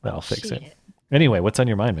speakers, that'll fix it. Anyway, what's on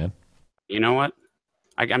your mind, man? You know what?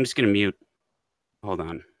 I'm just going to mute. Hold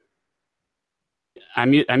on. I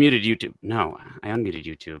muted YouTube. No, I unmuted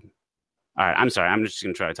YouTube. All right, I'm sorry. I'm just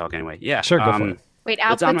going to try to talk anyway. Yeah. Sure, go for it. Wait,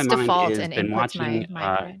 what's on my output's mind default is and been input's watching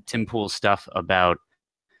my Tim Pool's stuff about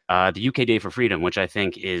the UK Day for Freedom, which I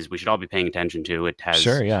think we should all be paying attention to. It has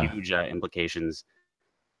huge implications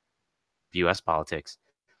for U.S. politics.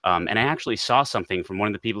 And I actually saw something from one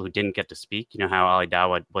of the people who didn't get to speak. You know how Ali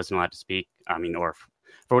Dawah wasn't allowed to speak? I mean, or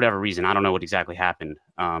for whatever reason, I don't know what exactly happened.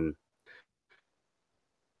 Something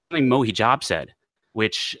Mo Hijab said,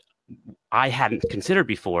 which I hadn't considered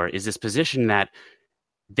before, is this position that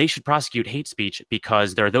they should prosecute hate speech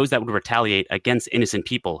because there are those that would retaliate against innocent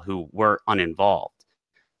people who were uninvolved.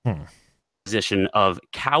 Position of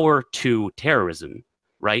cower to terrorism,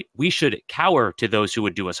 right? We should cower to those who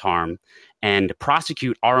would do us harm and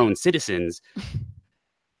prosecute our own citizens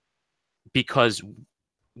because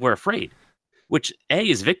we're afraid, which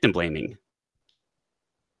is victim blaming.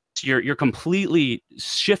 You're completely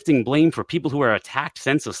shifting blame for people who are attacked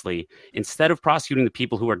senselessly. Instead of prosecuting the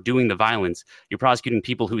people who are doing the violence, you're prosecuting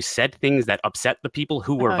people who said things that upset the people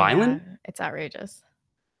who were violent. Yeah. It's outrageous.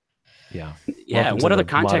 Yeah. Yeah. What other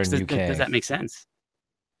context does that make sense?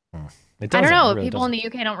 I don't know. Really people in the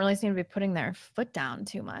UK don't really seem to be putting their foot down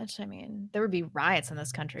too much. I mean, there would be riots in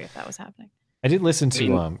this country if that was happening. I did listen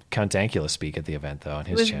to Count Dankula speak at the event, though, on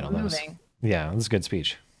his channel. It was a good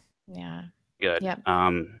speech. Yeah. Good. Yep.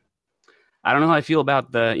 I don't know how I feel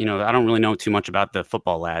about I don't really know too much about the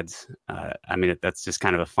football lads. I mean, that's just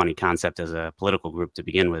kind of a funny concept as a political group to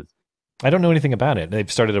begin with. I don't know anything about it.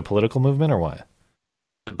 They've started a political movement or what?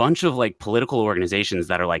 A bunch of like political organizations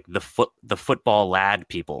that are like the football lad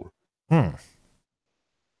people.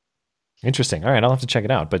 Interesting. All right, I'll have to check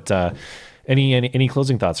it out. But any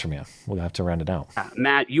closing thoughts from you? We'll have to round it out.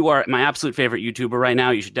 Matt, you are my absolute favorite YouTuber right now.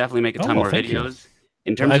 You should definitely make a ton more videos.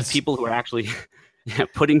 In terms of people who are actually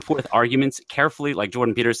putting forth arguments carefully, like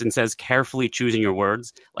Jordan Peterson says, carefully choosing your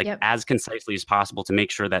words, as concisely as possible to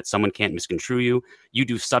make sure that someone can't misconstrue you. You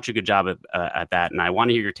do such a good job at that, and I want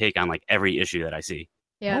to hear your take on like every issue that I see.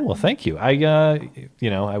 Yeah. Oh, well, thank you.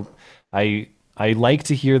 I like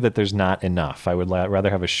to hear that there's not enough. I would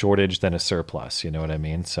rather have a shortage than a surplus. You know what I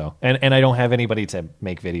mean? So, and I don't have anybody to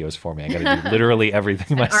make videos for me. I got to do literally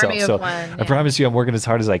everything myself. So I promise you, I'm working as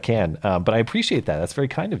hard as I can. But I appreciate that. That's very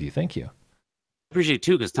kind of you. Thank you. Appreciate it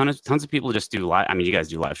too, because tons of people just do live. I mean, you guys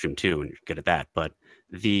do live stream too, and you're good at that. But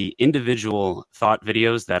the individual thought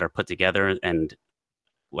videos that are put together and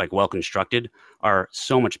like well constructed are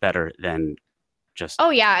so much better than just. Oh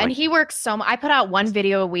yeah, and he works so much. I put out one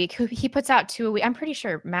video a week. He puts out 2 a week. I'm pretty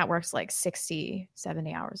sure Matt works like 60,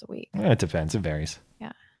 70 hours a week. It depends. It varies.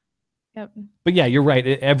 Yeah. Yep. But yeah, you're right.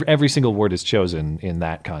 Every single word is chosen in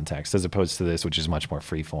that context, as opposed to this, which is much more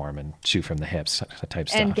free form and shoot from the hips type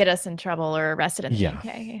stuff. And get us in trouble or arrested in the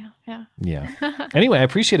UK. Yeah. Anyway, I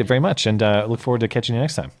appreciate it very much, and look forward to catching you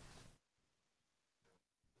next time.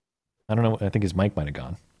 I don't know. I think his mic might have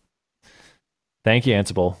gone. Thank you,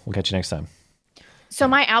 Ansible. We'll catch you next time. So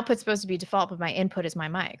my output's supposed to be default, but my input is my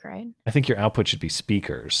mic, right? I think your output should be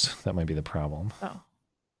speakers. That might be the problem. Oh.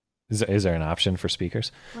 Is there an option for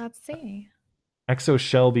speakers? Let's see. Exo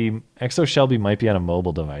Shelby might be on a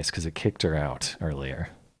mobile device because it kicked her out earlier.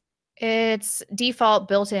 It's default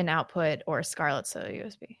built-in output or Scarlett, so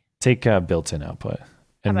USB. Take built-in output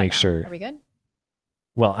and make sure. Are we good?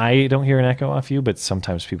 Well, I don't hear an echo off you, but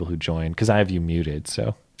sometimes people who join, because I have you muted,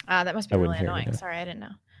 so. That must be really annoying. Sorry, I didn't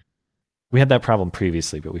know. We had that problem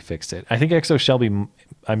previously, but we fixed it. I think Exo Shelby,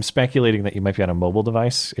 I'm speculating that you might be on a mobile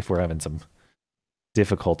device if we're having some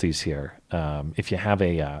difficulties here. If you have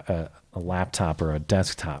a laptop or a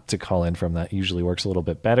desktop to call in from, that usually works a little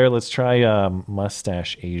bit better. Let's try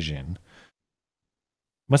Mustache Asian.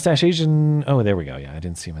 Mustache Asian. Oh, there we go. Yeah, I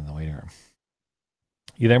didn't see him in the waiting room.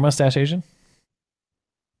 You there, Mustache Asian?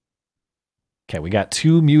 Okay, we got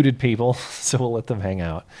 2 muted people, so we'll let them hang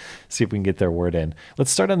out. See if we can get their word in. Let's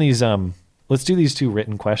start on these. Let's do these 2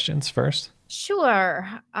 written questions first. Sure.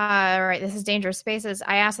 All right. This is Dangerous Spaces.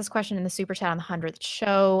 I asked this question in the super chat on the 100th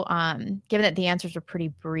show. Given that the answers were pretty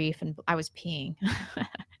brief and I was peeing,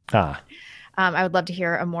 I would love to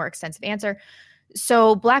hear a more extensive answer.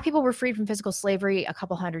 So Black people were freed from physical slavery a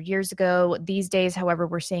couple hundred years ago. These days, however,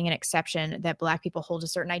 we're seeing an exception that Black people hold to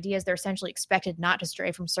certain ideas. They're essentially expected not to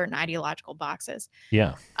stray from certain ideological boxes.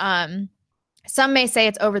 Yeah. Some may say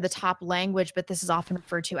it's over-the-top language, but this is often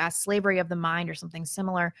referred to as slavery of the mind or something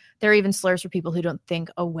similar. There are even slurs for people who don't think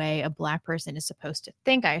a way a Black person is supposed to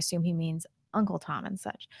think. I assume he means Uncle Tom and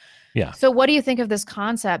such. Yeah. So what do you think of this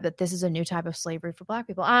concept that this is a new type of slavery for Black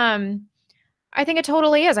people? I think it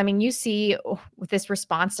totally is. I mean, you see with this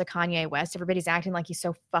response to Kanye West, everybody's acting like he's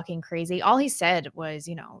so fucking crazy. All he said was,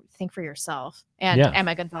 think for yourself. And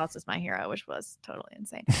Emma Gonzalez is my hero, which was totally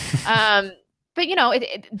insane.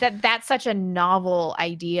 But that's such a novel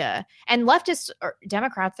idea. And leftists or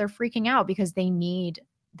Democrats, they're freaking out because they need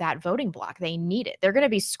that voting block. They need it. They're going to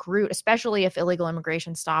be screwed, especially if illegal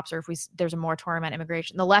immigration stops or if there's a moratorium on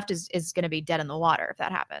immigration. The left is going to be dead in the water if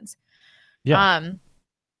that happens. Yeah.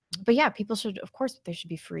 But yeah, people should, of course, they should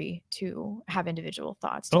be free to have individual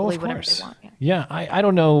thoughts, to Oh, of believe whatever course. they want. Yeah, I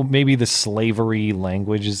don't know. Maybe the slavery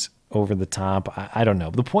language is over the top. I don't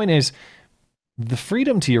know. The point is the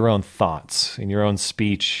freedom to your own thoughts and your own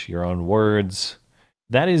speech, your own words.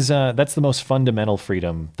 That's the most fundamental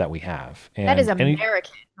freedom that we have. And That is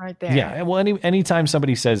American right there. Yeah. Well, anytime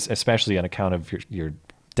somebody says, especially on account of your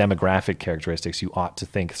demographic characteristics, you ought to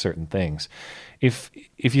think certain things. If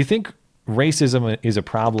you think racism is a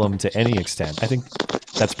problem to any extent, I think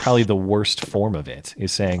that's probably the worst form of it,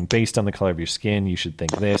 is saying based on the color of your skin, you should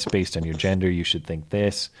think this, based on your gender, you should think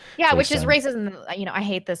this. Yeah, which is racism. I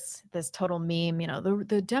hate this total meme,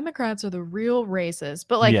 the Democrats are the real racists.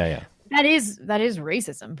 But that is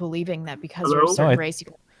racism, believing that because you're a certain race, you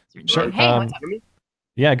can Sure. Hey, what's up?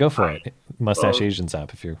 Yeah, go for it. Mustache Asians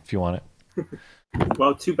app if you want it.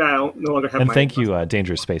 Well, too bad I don't no longer have And my... thank you,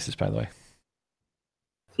 Dangerous Spaces, by the way.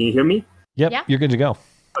 Can you hear me? Yep, you're good to go.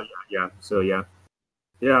 Oh, yeah.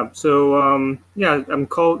 So I'm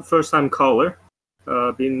first-time caller.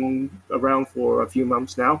 Been around for a few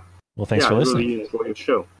months now. Well, thanks for listening. I really enjoy your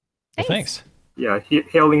show. Well, thanks. Yeah,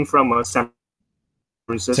 hailing from San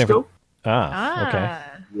Francisco. Okay.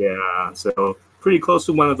 Yeah, so pretty close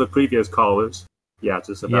to one of the previous callers. Yeah,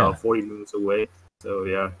 just about Yeah. 40 minutes away. So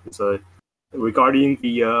yeah, so regarding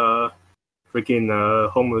the freaking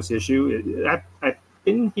homeless issue, I've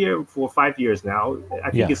been here for 5 years now.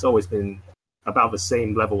 I think it's always been about the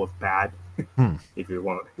same level of bad, if you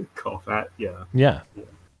want to call that. Yeah. Yeah.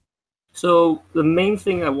 So the main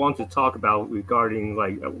thing I want to talk about regarding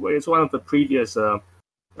it's one of the previous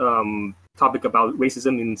topic about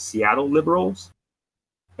racism in Seattle liberals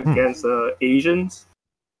against Asians.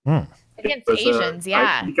 Against Asians,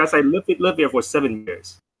 yeah. Because I lived there for 7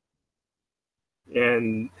 years,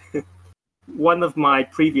 and one of my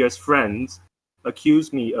previous friends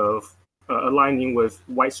accused me of aligning with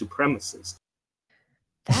white supremacists.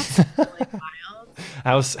 That's really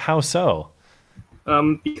wild. How so?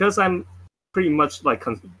 Because I'm pretty much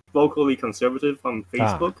vocally conservative on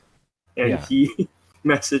Facebook, and he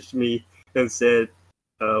messaged me and said,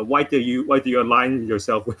 "Why do you align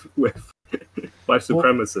yourself with white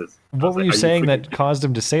supremacists?" What were you saying that caused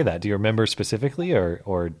him to say that? Do you remember specifically,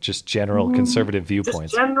 or just general conservative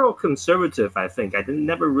viewpoints? Just general conservative, I think. I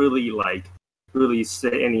never really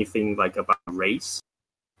say anything about race.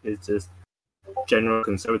 It's just general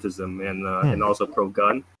conservatism and also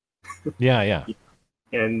pro-gun. Yeah.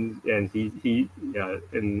 And he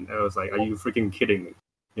and I was like, "Are you freaking kidding me?"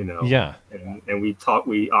 Yeah. And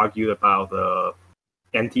we argued about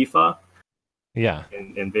Antifa. Yeah.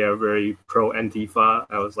 And they are very pro Antifa.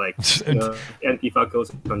 I was like, Antifa goes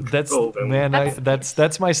control.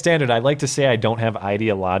 That's my standard. I like to say I don't have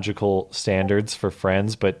ideological standards for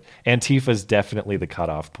friends, but Antifa is definitely the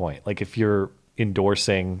cutoff point. Like if you're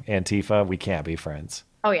endorsing Antifa, we can't be friends.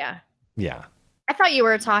 Oh yeah. Yeah. I thought you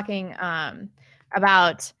were talking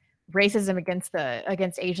about racism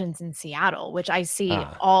against Asians in Seattle, which I see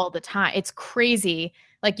all the time. It's crazy.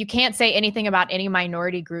 Like you can't say anything about any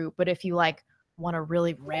minority group, but if you want to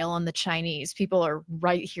really rail on the Chinese, people are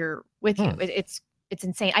right here with you. It's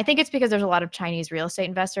insane. I think it's because there's a lot of Chinese real estate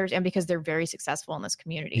investors and because they're very successful in this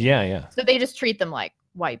community. Yeah. So they just treat them like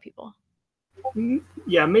white people.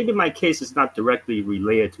 Yeah, maybe my case is not directly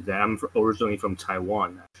related to that. I'm originally from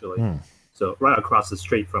Taiwan, actually. So right across the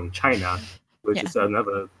street from China, which is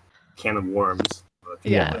another can of worms.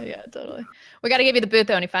 Yeah, totally. We got to give you the booth,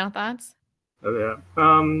 though. Any final thoughts? Oh,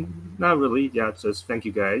 yeah. Not really. Yeah, just thank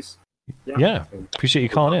you guys. Yeah. Appreciate you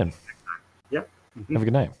calling in. Yeah. Have a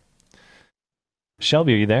good night.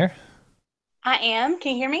 Shelby, are you there? I am.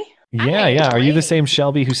 Can you hear me? Yeah. Are you the same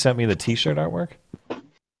Shelby who sent me the t-shirt artwork?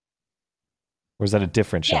 Or is that a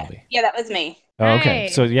different Shelby? Yeah, that was me. Oh, okay.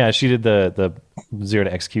 So yeah, she did the Zero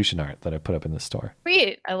to Execution art that I put up in the store.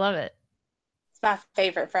 Sweet. I love it. It's my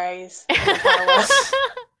favorite phrase.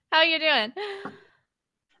 How you doing?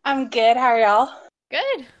 I'm good. How are y'all?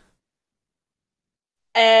 Good.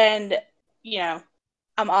 And, you know,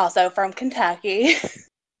 I'm also from Kentucky.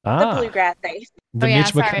 The bluegrass state.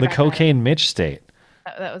 The cocaine Mitch state.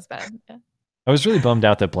 That was bad. Yeah. I was really bummed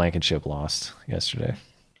out that Blankenship lost yesterday.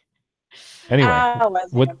 Anyway, I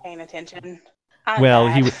wasn't paying attention.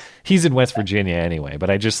 He's in West Virginia anyway, but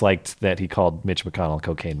I just liked that he called Mitch McConnell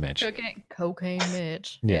Cocaine Mitch. Cocaine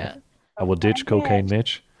Mitch. Yeah. I will ditch Cocaine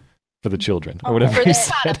Mitch for the children or whatever he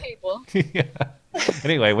said. People. Yeah.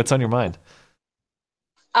 Anyway, what's on your mind?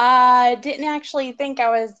 I didn't actually think I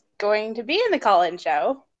was going to be in the call-in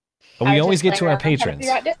show. We always get to our patrons.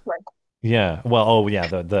 Yeah. Well,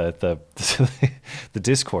 the the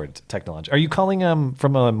Discord technology. Are you calling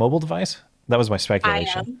from a mobile device? That was my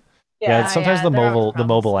speculation. I am. Yeah, sometimes the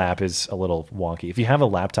mobile app is a little wonky. If you have a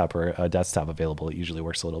laptop or a desktop available, it usually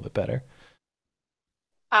works a little bit better.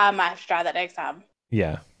 I might have to try that next time.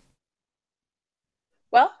 Yeah.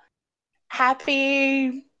 Well,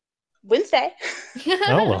 happy Wednesday.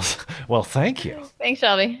 Well, thank you. Thanks,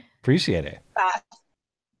 Shelby. Appreciate it. Bye.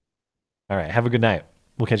 All right, have a good night.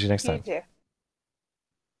 We'll catch you next time. You too.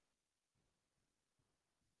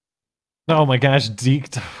 Oh my gosh,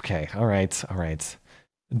 okay, all right.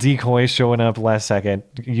 Decoy showing up last second.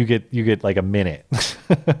 You get like a minute.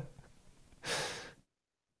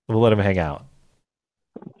 We'll let him hang out.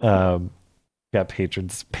 Got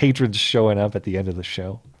patrons showing up at the end of the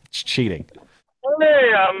show. It's cheating.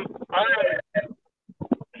 Hey,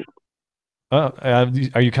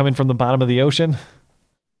 are you coming from the bottom of the ocean?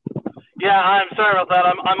 Yeah, I'm sorry about that.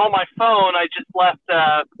 I'm on my phone. I just left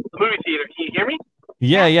the movie theater. Can you hear me?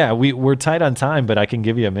 Yeah. We're tight on time, but I can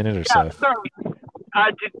give you a minute or so. Sorry.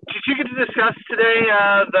 Did you get to discuss today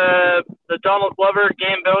the Donald Glover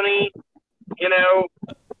Gamboni,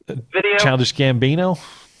 video? Childish Gambino?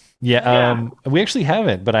 Yeah. We actually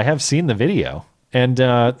haven't, but I have seen the video, and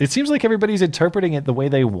it seems like everybody's interpreting it the way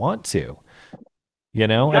they want to.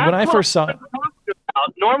 And when I first saw,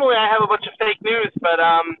 normally I have a bunch of fake news, but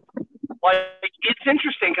it's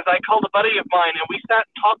interesting because I called a buddy of mine and we sat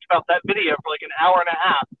and talked about that video for like an hour and a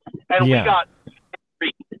half, and we got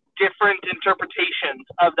different interpretations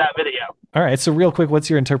of that video. All right, so real quick,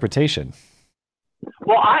 what's your interpretation?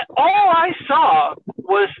 Well, all I saw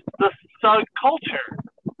was the thug culture,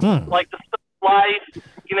 like the thug life,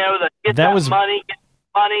 money, get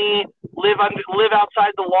money, live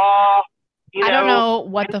outside the law. I don't know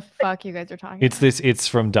what the fuck you guys are talking about. It's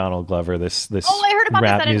from Donald Glover, this I heard about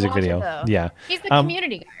rap this. music video. Yeah. He's the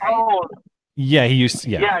community guy, right? Oh. Yeah, he used to,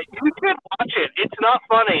 Yeah, you should watch it. It's not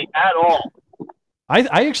funny at all.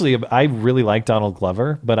 I really like Donald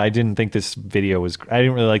Glover, but I didn't think this video was. I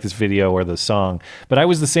didn't really like this video or the song. But I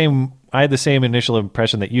had the same initial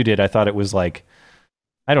impression that you did. I thought it was like,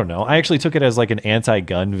 I don't know. I actually took it as like an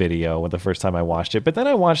anti-gun video the first time I watched it. But then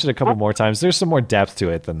I watched it a couple more times. There's some more depth to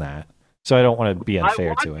it than that. So I don't want to be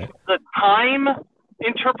unfair to it. The Time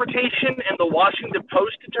interpretation and the Washington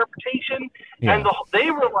Post interpretation, and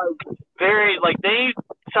they were like very they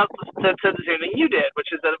said the same thing you did,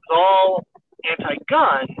 which is that it was all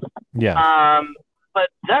anti-gun. Yeah. But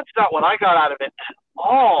that's not what I got out of it at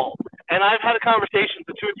all. And I've had a conversation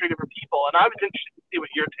with 2 or 3 different people, and I was interested to see what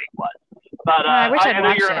your take was. But I wish I'd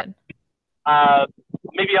watched it.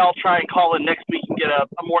 Maybe I'll try and call in next week and get a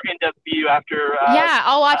more in-depth view after.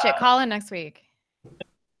 I'll watch it. Call in next week.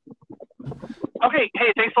 Okay.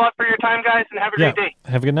 Hey, thanks a lot for your time, guys, and have a great day.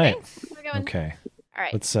 Have a good night. Thanks. Have a good one. Okay. All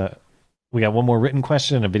right. Let's. We got one more written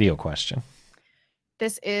question and a video question.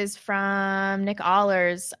 This is from Nick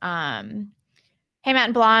Allers. Hey, Matt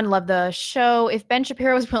and Blonde, love the show. If Ben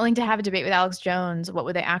Shapiro was willing to have a debate with Alex Jones, what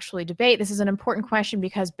would they actually debate? This is an important question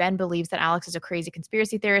because Ben believes that Alex is a crazy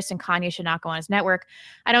conspiracy theorist and Kanye should not go on his network.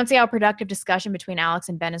 I don't see how a productive discussion between Alex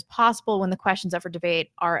and Ben is possible when the questions up for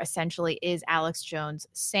debate are essentially, is Alex Jones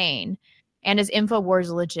sane? And is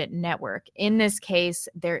InfoWars a legit network? In this case,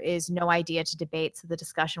 there is no idea to debate, so the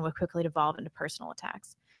discussion would quickly devolve into personal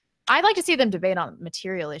attacks. I'd like to see them debate on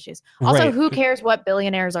material issues. Also, Who cares what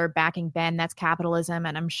billionaires are backing Ben? That's capitalism,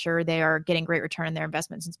 and I'm sure they are getting great return on their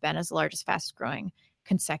investment since Ben is the largest, fastest-growing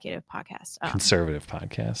consecutive podcast. Conservative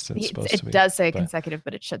podcast. It's supposed to be. It does say consecutive,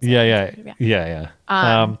 but it should say yeah.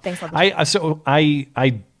 Thanks,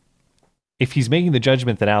 if he's making the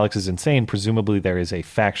judgment that Alex is insane, presumably there is a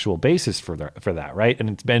factual basis for that, right?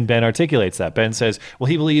 And Ben articulates that. Ben says, well,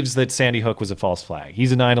 he believes that Sandy Hook was a false flag.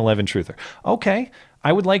 He's a 9/11 truther. Okay,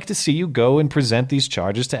 I would like to see you go and present these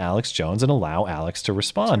charges to Alex Jones and allow Alex to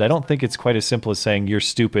respond. I don't think it's quite as simple as saying, you're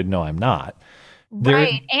stupid, no, I'm not.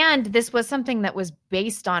 Right. And this was something that was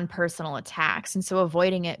based on personal attacks. And so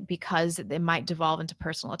avoiding it because it might devolve into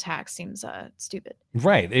personal attacks seems stupid.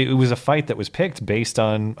 Right. It was a fight that was picked based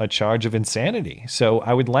on a charge of insanity. So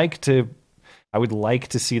I would like to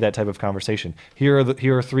see that type of conversation. Here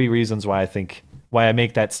are 3 reasons why I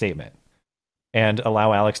make that statement, and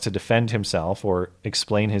allow Alex to defend himself or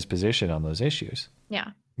explain his position on those issues. Yeah.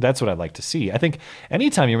 That's what I'd like to see. I think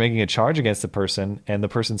anytime you're making a charge against the person and the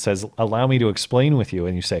person says, allow me to explain with you,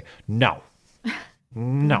 and you say, no,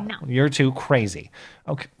 you're too crazy.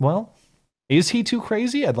 Okay, well, is he too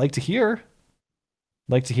crazy? I'd like to hear.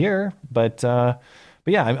 But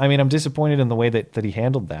yeah, I mean, I'm disappointed in the way that he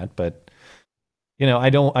handled that, but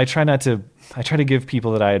I try to give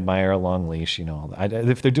people that I admire a long leash,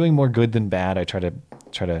 if they're doing more good than bad, I try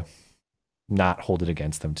to not hold it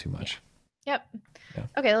against them too much. Yep. Yeah.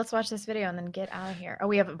 Okay, let's watch this video and then get out of here. Oh,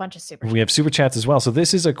 we have a bunch of super chats. We have super chats as well. So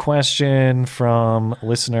this is a question from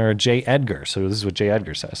listener Jay Edgar. So this is what Jay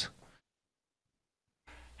Edgar says.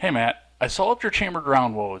 Hey, Matt. I solved your chamber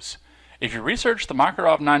ground woes. If you research the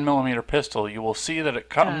Makarov 9mm pistol, you will see that it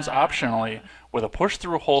comes optionally with a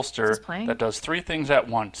push-through holster that does 3 things at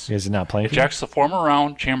once. Is it not playing? Ejects the former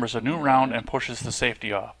round, chambers a new round, and pushes the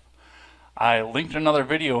safety off. I linked another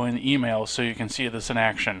video in the email so you can see this in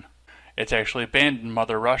action. It's actually banned in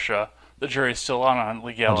Mother Russia. The jury's still on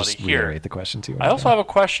legality I'll just here. Reiterate the question too. I also have a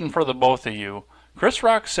question for the both of you. Chris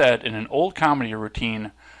Rock said in an old comedy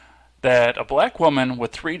routine that a black woman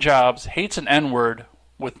with 3 jobs hates an N-word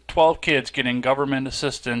with 12 kids getting government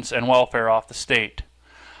assistance and welfare off the state.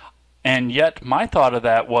 And yet my thought of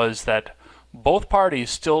that was that both parties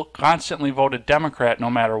still constantly voted Democrat no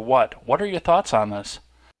matter what. What are your thoughts on this?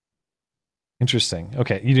 Interesting.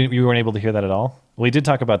 Okay, you weren't able to hear that at all? Well, he did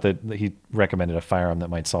talk about that he recommended a firearm that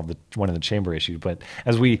might solve one of the chamber issues. But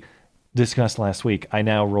as we discussed last week, I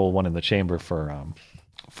now roll one in the chamber for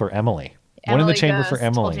Emily. One in the chamber for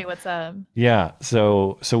Emily. Told you what's up. Yeah.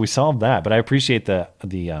 So we solved that. But I appreciate the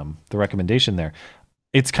recommendation there.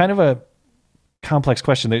 It's kind of a complex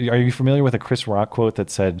question. Are you familiar with a Chris Rock quote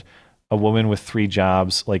that said, "A woman with 3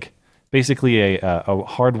 jobs, like basically a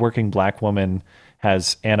hardworking black woman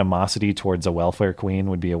has animosity towards a welfare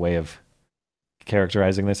queen," would be a way of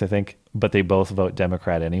characterizing this, I think, but they both vote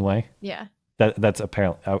Democrat anyway. Yeah. That's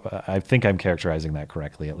apparently, I think I'm characterizing that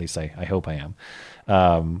correctly. At least I hope I am.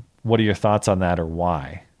 What are your thoughts on that, or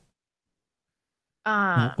why?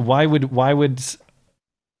 Why would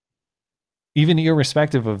even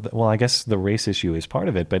irrespective of well, I guess the race issue is part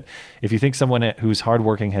of it, but if you think someone who's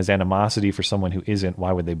hardworking has animosity for someone who isn't,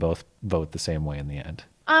 why would they both vote the same way in the end?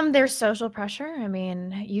 There's social pressure. I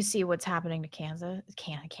mean, you see what's happening to Candace,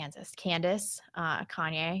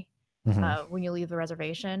 Kanye, when you leave the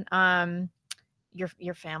reservation.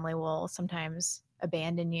 Your family will sometimes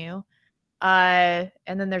abandon you. And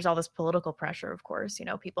then there's all this political pressure, of course,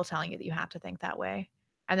 people telling you that you have to think that way.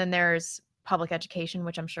 And then there's public education,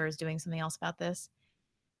 which I'm sure is doing something else about this.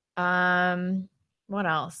 What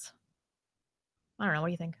else? I don't know. What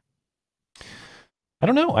do you think? I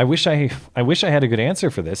don't know. I wish I had a good answer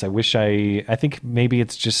for this. I think maybe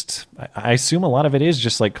it's just, I assume a lot of it is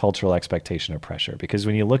just like cultural expectation or pressure, because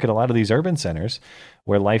when you look at a lot of these urban centers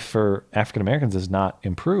where life for African Americans is not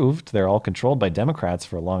improved, they're all controlled by Democrats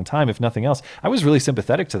for a long time, if nothing else. I was really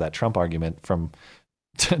sympathetic to that Trump argument from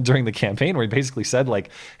during the campaign where he basically said like,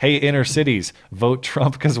 hey, inner cities, vote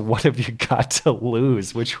Trump because what have you got to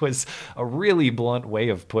lose? Which was a really blunt way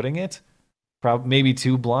of putting it. Maybe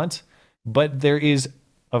too blunt. But there is,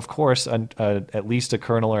 of course, at least a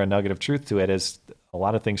kernel or a nugget of truth to it, as a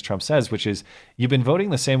lot of things Trump says, which is you've been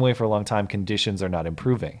voting the same way for a long time. Conditions are not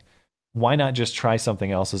improving. Why not just try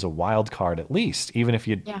something else as a wild card at least, even if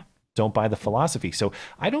you don't buy the philosophy? So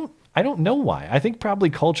I don't know why. I think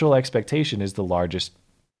probably cultural expectation is the largest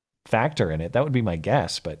factor in it. That would be my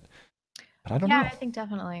guess, but I don't know. Yeah, I think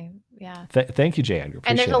definitely. Yeah. Thank you, Jay.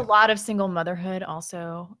 And there's a lot of single motherhood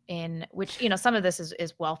also in which, some of this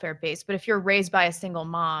is welfare based, but if you're raised by a single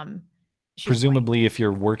mom, presumably if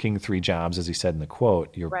you're working 3 jobs, as he said in the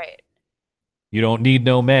quote, you're right. You don't need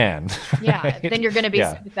no man. Yeah. Right? Then you're going to be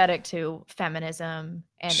sympathetic to feminism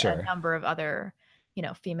and a number of other,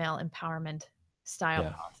 female empowerment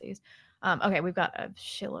style policies. Okay. We've got a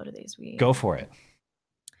shitload of these. Go for it.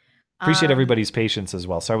 Appreciate everybody's patience as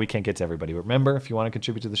well. Sorry we can't get to everybody. Remember, if you want to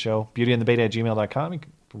contribute to the show, beautyandthebeta@gmail.com. You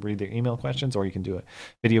can read the email questions, or you can do a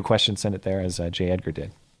video question, send it there as J. Edgar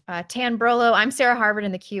did. Tan Brolo, I'm Sarah Harvard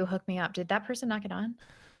in the queue. Hook me up. Did that person not get on?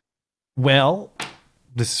 Well,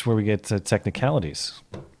 this is where we get to technicalities.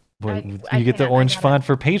 You get the orange font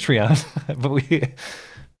for Patreon, but we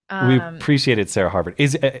appreciate it, Sarah Harvard.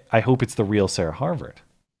 I hope it's the real Sarah Harvard.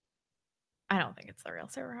 I don't think it's the real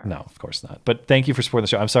Sarah Harvard. No, of course not. But thank you for supporting the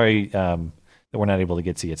show. I'm sorry that we're not able to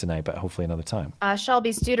get to you tonight, but hopefully another time.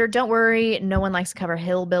 Shelby Studer, don't worry. No one likes to cover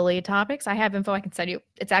hillbilly topics. I have info I can send you.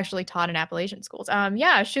 It's actually taught in Appalachian schools.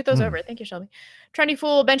 Yeah, shoot those over. Thank you, Shelby. Trendy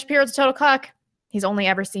Fool, Ben Shapiro's a total cuck. He's only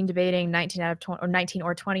ever seen debating 19 or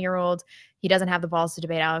 20-year-olds. He doesn't have the balls to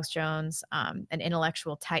debate Alex Jones, an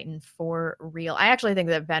intellectual titan for real. I actually think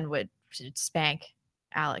that Ben would spank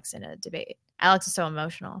Alex in a debate. Alex is so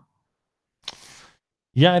emotional.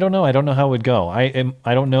 Yeah, I don't know. I don't know how it would go. I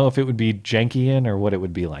don't know if it would be Jenkian or what it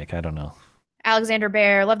would be like. I don't know. Alexander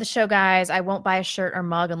Bear, love the show, guys. I won't buy a shirt or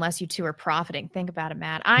mug unless you two are profiting. Think about it,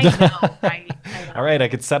 Matt. I know. I know. All right, I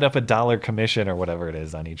could set up $1 commission or whatever it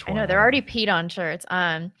is on each one. I know they're already peed on shirts.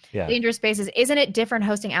 Yeah. Dangerous Spaces. Isn't it different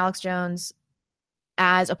hosting Alex Jones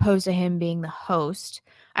as opposed to him being the host?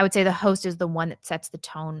 I would say the host is the one that sets the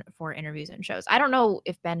tone for interviews and shows. I don't know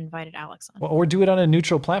if Ben invited Alex on. Or do it on a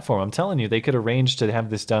neutral platform. I'm telling you, they could arrange to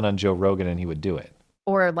have this done on Joe Rogan and he would do it.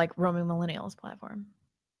 Or like Roaming Millennials platform.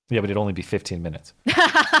 Yeah, but it'd only be 15 minutes. Yeah.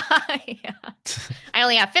 I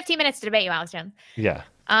only have 15 minutes to debate you, Alex Jones. Yeah.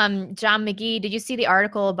 John McGee, did you see the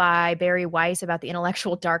article by Barry Weiss about the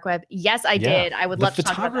intellectual dark web? Yes, I did. I would love to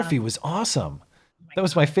talk about that. The photography was awesome. That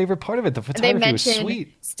was my favorite part of it. The photography was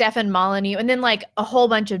sweet. Stefan Molyneux, and then like a whole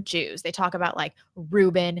bunch of Jews. They talk about like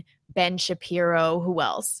Rubin, Ben Shapiro, who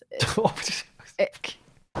else? What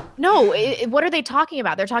are they talking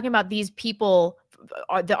about? They're talking about these people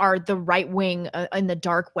are the right wing in the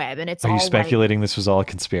dark web, and it's. Are you speculating this was all a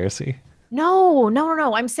conspiracy? No.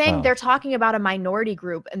 I'm saying they're talking about a minority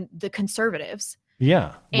group and the conservatives.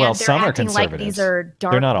 Yeah, well, some are conservatives. Like these are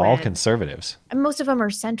dark. They're not all web. conservatives. And most of them are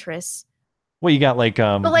centrists. Well, you got like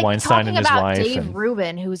Weinstein and his wife. Dave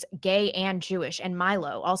Rubin, who's gay and Jewish, and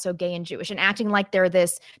Milo, also gay and Jewish, and acting like they're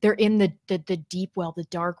in the deep well, the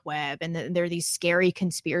dark web, and they're these scary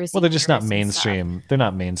conspiracy. Well, they're just not mainstream. They're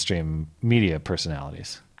not mainstream media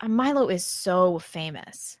personalities. Milo is so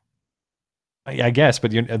famous. I guess,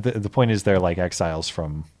 but the point is they're like exiles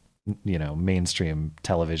from mainstream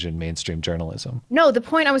television, mainstream journalism. No, the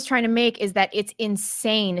point I was trying to make is that it's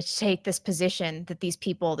insane to take this position that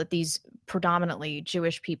these predominantly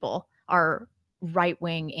Jewish people are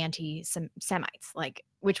right-wing anti-Semites,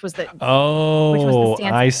 which was the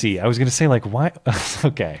stance. I see. I was going to say why?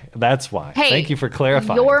 Okay, that's why. Hey, thank you for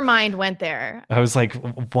clarifying. Your mind went there. I was like,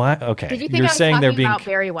 what? Okay. Did you think I was talking about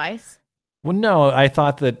Barry Weiss? Well, no, I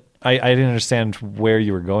thought that I didn't understand where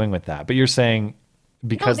you were going with that, but you're saying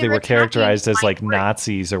because they were characterized as like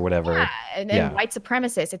Nazis or whatever. And white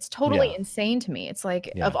supremacists. It's totally insane to me. It's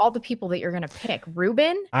like, of all the people that you're going to pick,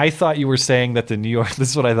 Rubin? I thought you were saying that this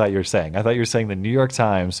is what I thought you were saying. I thought you were saying the New York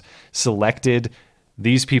Times selected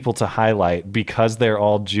these people to highlight because they're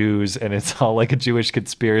all Jews and it's all like a Jewish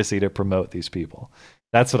conspiracy to promote these people.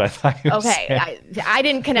 That's what I thought you were saying. Okay, I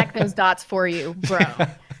didn't connect those dots for you, bro.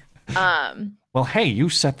 Well, hey, you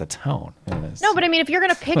set the tone. No, but I mean, if you're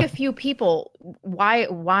going to pick a few people, why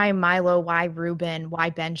Milo, why Rubin, why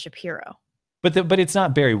Ben Shapiro? But it's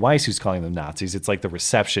not Barry Weiss who's calling them Nazis. It's like the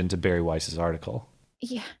reception to Barry Weiss's article.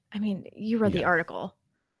 Yeah, I mean, you read the article.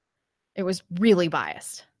 It was really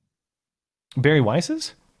biased. Barry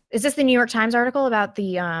Weiss's? Is this the New York Times article about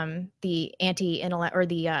the anti-intellect or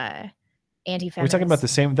the anti-feminist? We're talking about the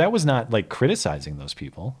same. That was not like criticizing those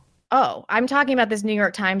people. Oh, I'm talking about this New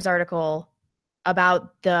York Times article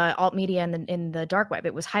about the alt media in the dark web.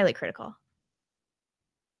 It was highly critical.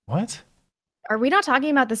 What? Are we not talking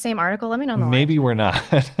about the same article? Let me know. Maybe we're not.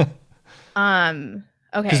 Okay.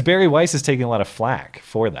 Because Barry Weiss is taking a lot of flack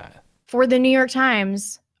for that. For the New York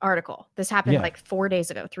Times article. This happened like 4 days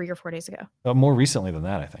ago, 3 or 4 days ago. More recently than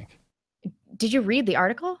that, I think. Did you read the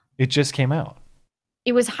article? It just came out.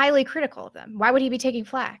 It was highly critical of them. Why would he be taking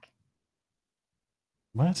flack?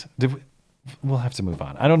 What? We'll have to move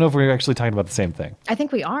on. I don't know if we're actually talking about the same thing. I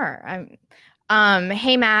think we are.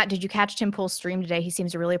 Hey, Matt, did you catch Tim Pool's stream today? He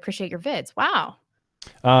seems to really appreciate your vids. Wow.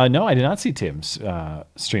 No, I did not see Tim's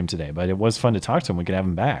stream today, but it was fun to talk to him. We could have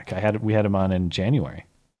him back. We had him on in January.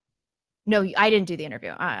 No, I didn't do the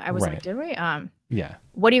interview. I was like, did we? Yeah.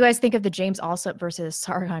 What do you guys think of the James Alsop versus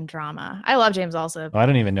Sargon drama? I love James Alsop. I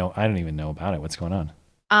don't even know about it. What's going on?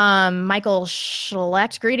 Michael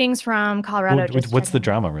Schlecht, greetings from Colorado. What's the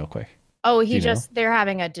drama, real quick? Oh, they're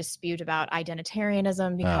having a dispute about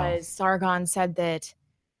identitarianism because Sargon said that,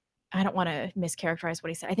 I don't want to mischaracterize what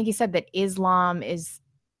he said. I think he said that Islam is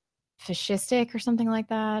fascistic or something like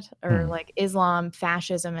that, or like Islam,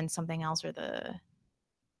 fascism, and something else are the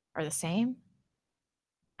same.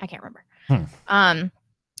 I can't remember.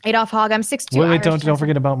 Adolf Hogg, I'm 6'2". Wait, don't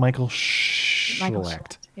forget about Michael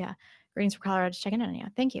Schlecht. Yeah, greetings from Colorado. Just checking in. Yeah,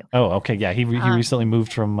 thank you. Oh, okay. Yeah, he recently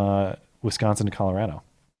moved from Wisconsin to Colorado.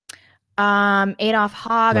 Adolf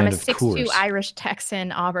Hogg, I'm a Land of 6'2" Coors. Irish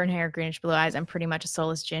Texan, auburn hair, greenish blue eyes. I'm pretty much a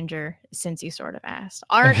soulless ginger, since you sort of asked.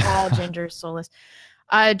 Aren't all gingers soulless?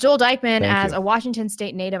 Joel Dykeman, as a Washington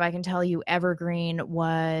State native, I can tell you Evergreen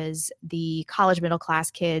was the college middle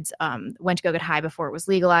class kids went to Go-Get High before it was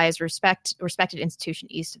legalized. Respected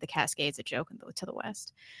institution east of the Cascades, a joke to the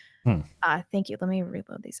west. Thank you. Let me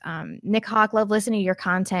reload these. Nick Hawk, love listening to your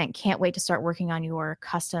content. Can't wait to start working on your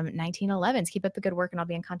custom 1911s. Keep up the good work, and I'll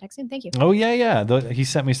be in contact soon. Thank you. Oh yeah. He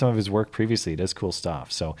sent me some of his work previously. He does cool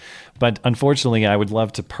stuff. So, but unfortunately, I would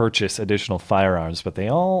love to purchase additional firearms, but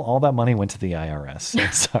all that money went to the IRS. So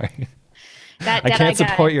sorry. I can't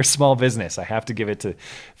support your small business. I have to give it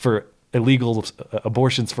for illegal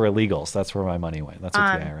abortions for illegals. That's where my money went. That's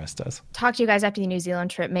what the IRS does. Talk to you guys after the New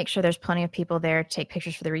Zealand trip. Make sure there's plenty of people there to take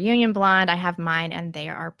pictures for the reunion blonde. I have mine and they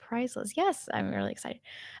are priceless. Yes, I'm really excited.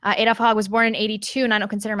 Adolf Hogg was born in 82 and I don't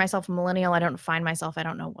consider myself a millennial. I don't find myself. I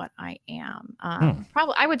don't know what I am.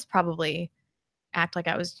 I would probably act like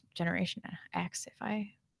I was Generation X if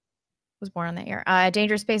I was born on that year.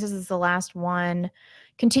 Dangerous Spaces is the last one.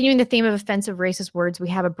 Continuing the theme of offensive racist words, we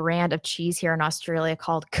have a brand of cheese here in Australia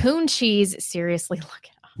called Coon Cheese. Seriously, look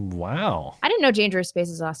it up. Wow. I didn't know Dangerous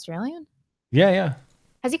Spaces is Australian. Yeah.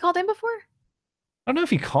 Has he called in before? I don't know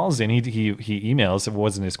if he calls in. He emails. It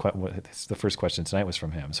wasn't the first question tonight was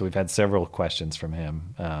from him. So we've had several questions from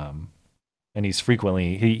him. And he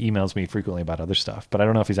emails me frequently about other stuff, but I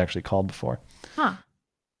don't know if he's actually called before. Okay,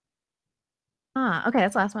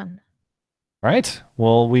 that's the last one. All right.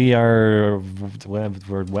 Well, we're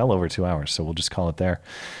well over 2 hours, so we'll just call it there.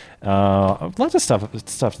 Lots of stuff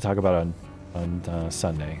to talk about on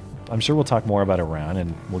Sunday. I'm sure we'll talk more about Iran,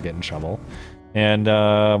 and we'll get in trouble. And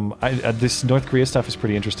this North Korea stuff is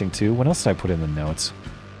pretty interesting too. What else did I put in the notes?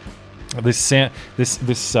 This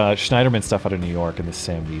Schneiderman stuff out of New York and this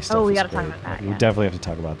Sam V stuff. Oh, we got to talk about that. We definitely have to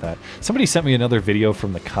talk about that. Somebody sent me another video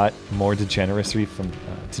from The Cut, more degeneracy from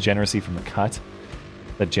The Cut.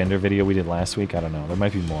 That gender video we did last week. I don't know. There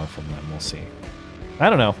might be more from them. We'll see. I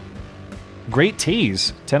don't know. Great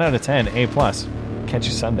tease. 10 out of 10. A+. Catch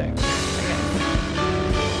you Sunday.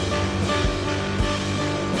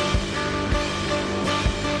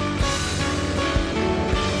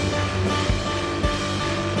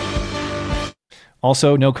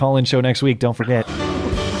 Also, no call-in show next week. Don't forget.